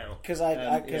ended up now.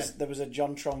 Because there was a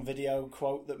John Tron video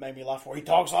quote that made me laugh where he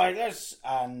talks like this,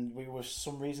 and we were for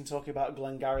some reason talking about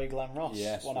Glengarry Glen Ross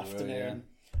Yes, one we were, afternoon,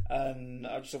 and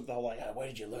I just thought the whole like, where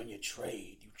did you learn your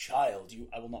trade, you child?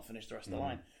 I will not finish the rest of the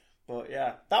line, but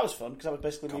yeah, that was fun because that was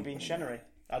basically me being Chenery.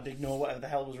 I'd ignore whatever the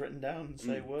hell was written down and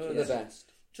say To words the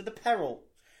best. to the peril.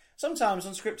 Sometimes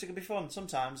unscripted can be fun.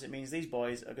 Sometimes it means these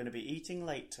boys are going to be eating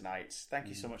late tonight. Thank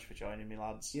you so much for joining me,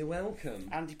 lads. You're welcome.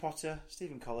 Andy Potter,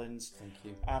 Stephen Collins, Thank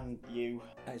you. and you.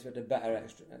 I expect a better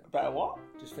extra. Better what?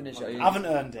 Just finish it. I haven't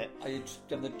earned it. Are you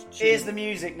have the Here's the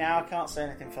music now. I can't say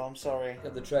anything, Phil. I'm sorry.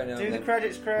 have the trainer. Do the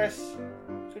credits, Chris.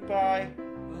 Goodbye.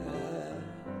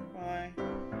 Uh, Bye.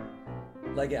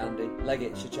 leg it, Andy. Leg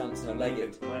it. It's your chance now. Leg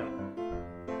it.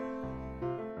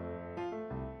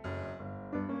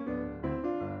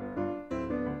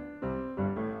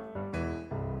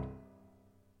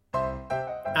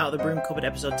 Out of the Broom Cupboard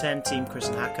episode 10, Team Chris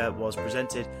and Hacker was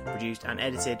presented, produced and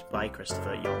edited by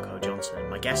Christopher Yonko Johnson.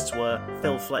 My guests were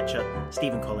Phil Fletcher,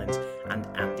 Stephen Collins and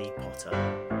Andy Potter.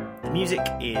 The music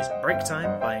is Break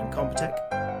Time by Incompetech,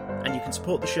 and you can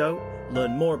support the show,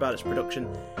 learn more about its production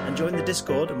and join the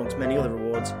Discord amongst many other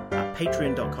rewards at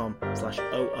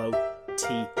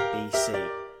patreon.com/OOTBC.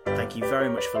 Thank you very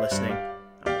much for listening and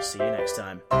we'll see you next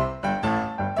time.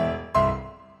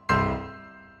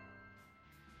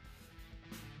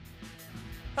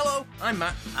 Hello, I'm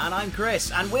Matt. And I'm Chris,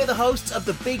 and we're the hosts of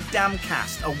The Big Damn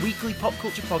Cast, a weekly pop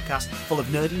culture podcast full of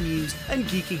nerdy news and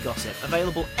geeky gossip,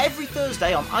 available every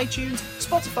Thursday on iTunes,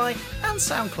 Spotify, and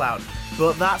SoundCloud.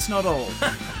 But that's not all.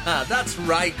 That's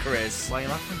right, Chris. Why are you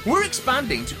laughing? We're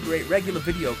expanding to create regular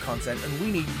video content and we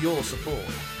need your support.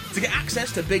 To get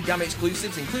access to Big Damn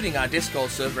exclusives, including our Discord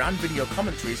server and video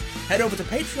commentaries, head over to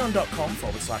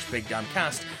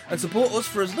patreon.com/BigDamnCast and support us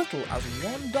for as little as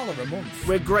 $1 a month.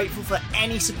 We're grateful for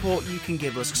any support you can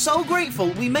give us. So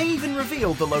grateful, we may even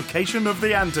reveal the location of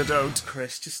the antidote.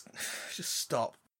 Chris, just stop.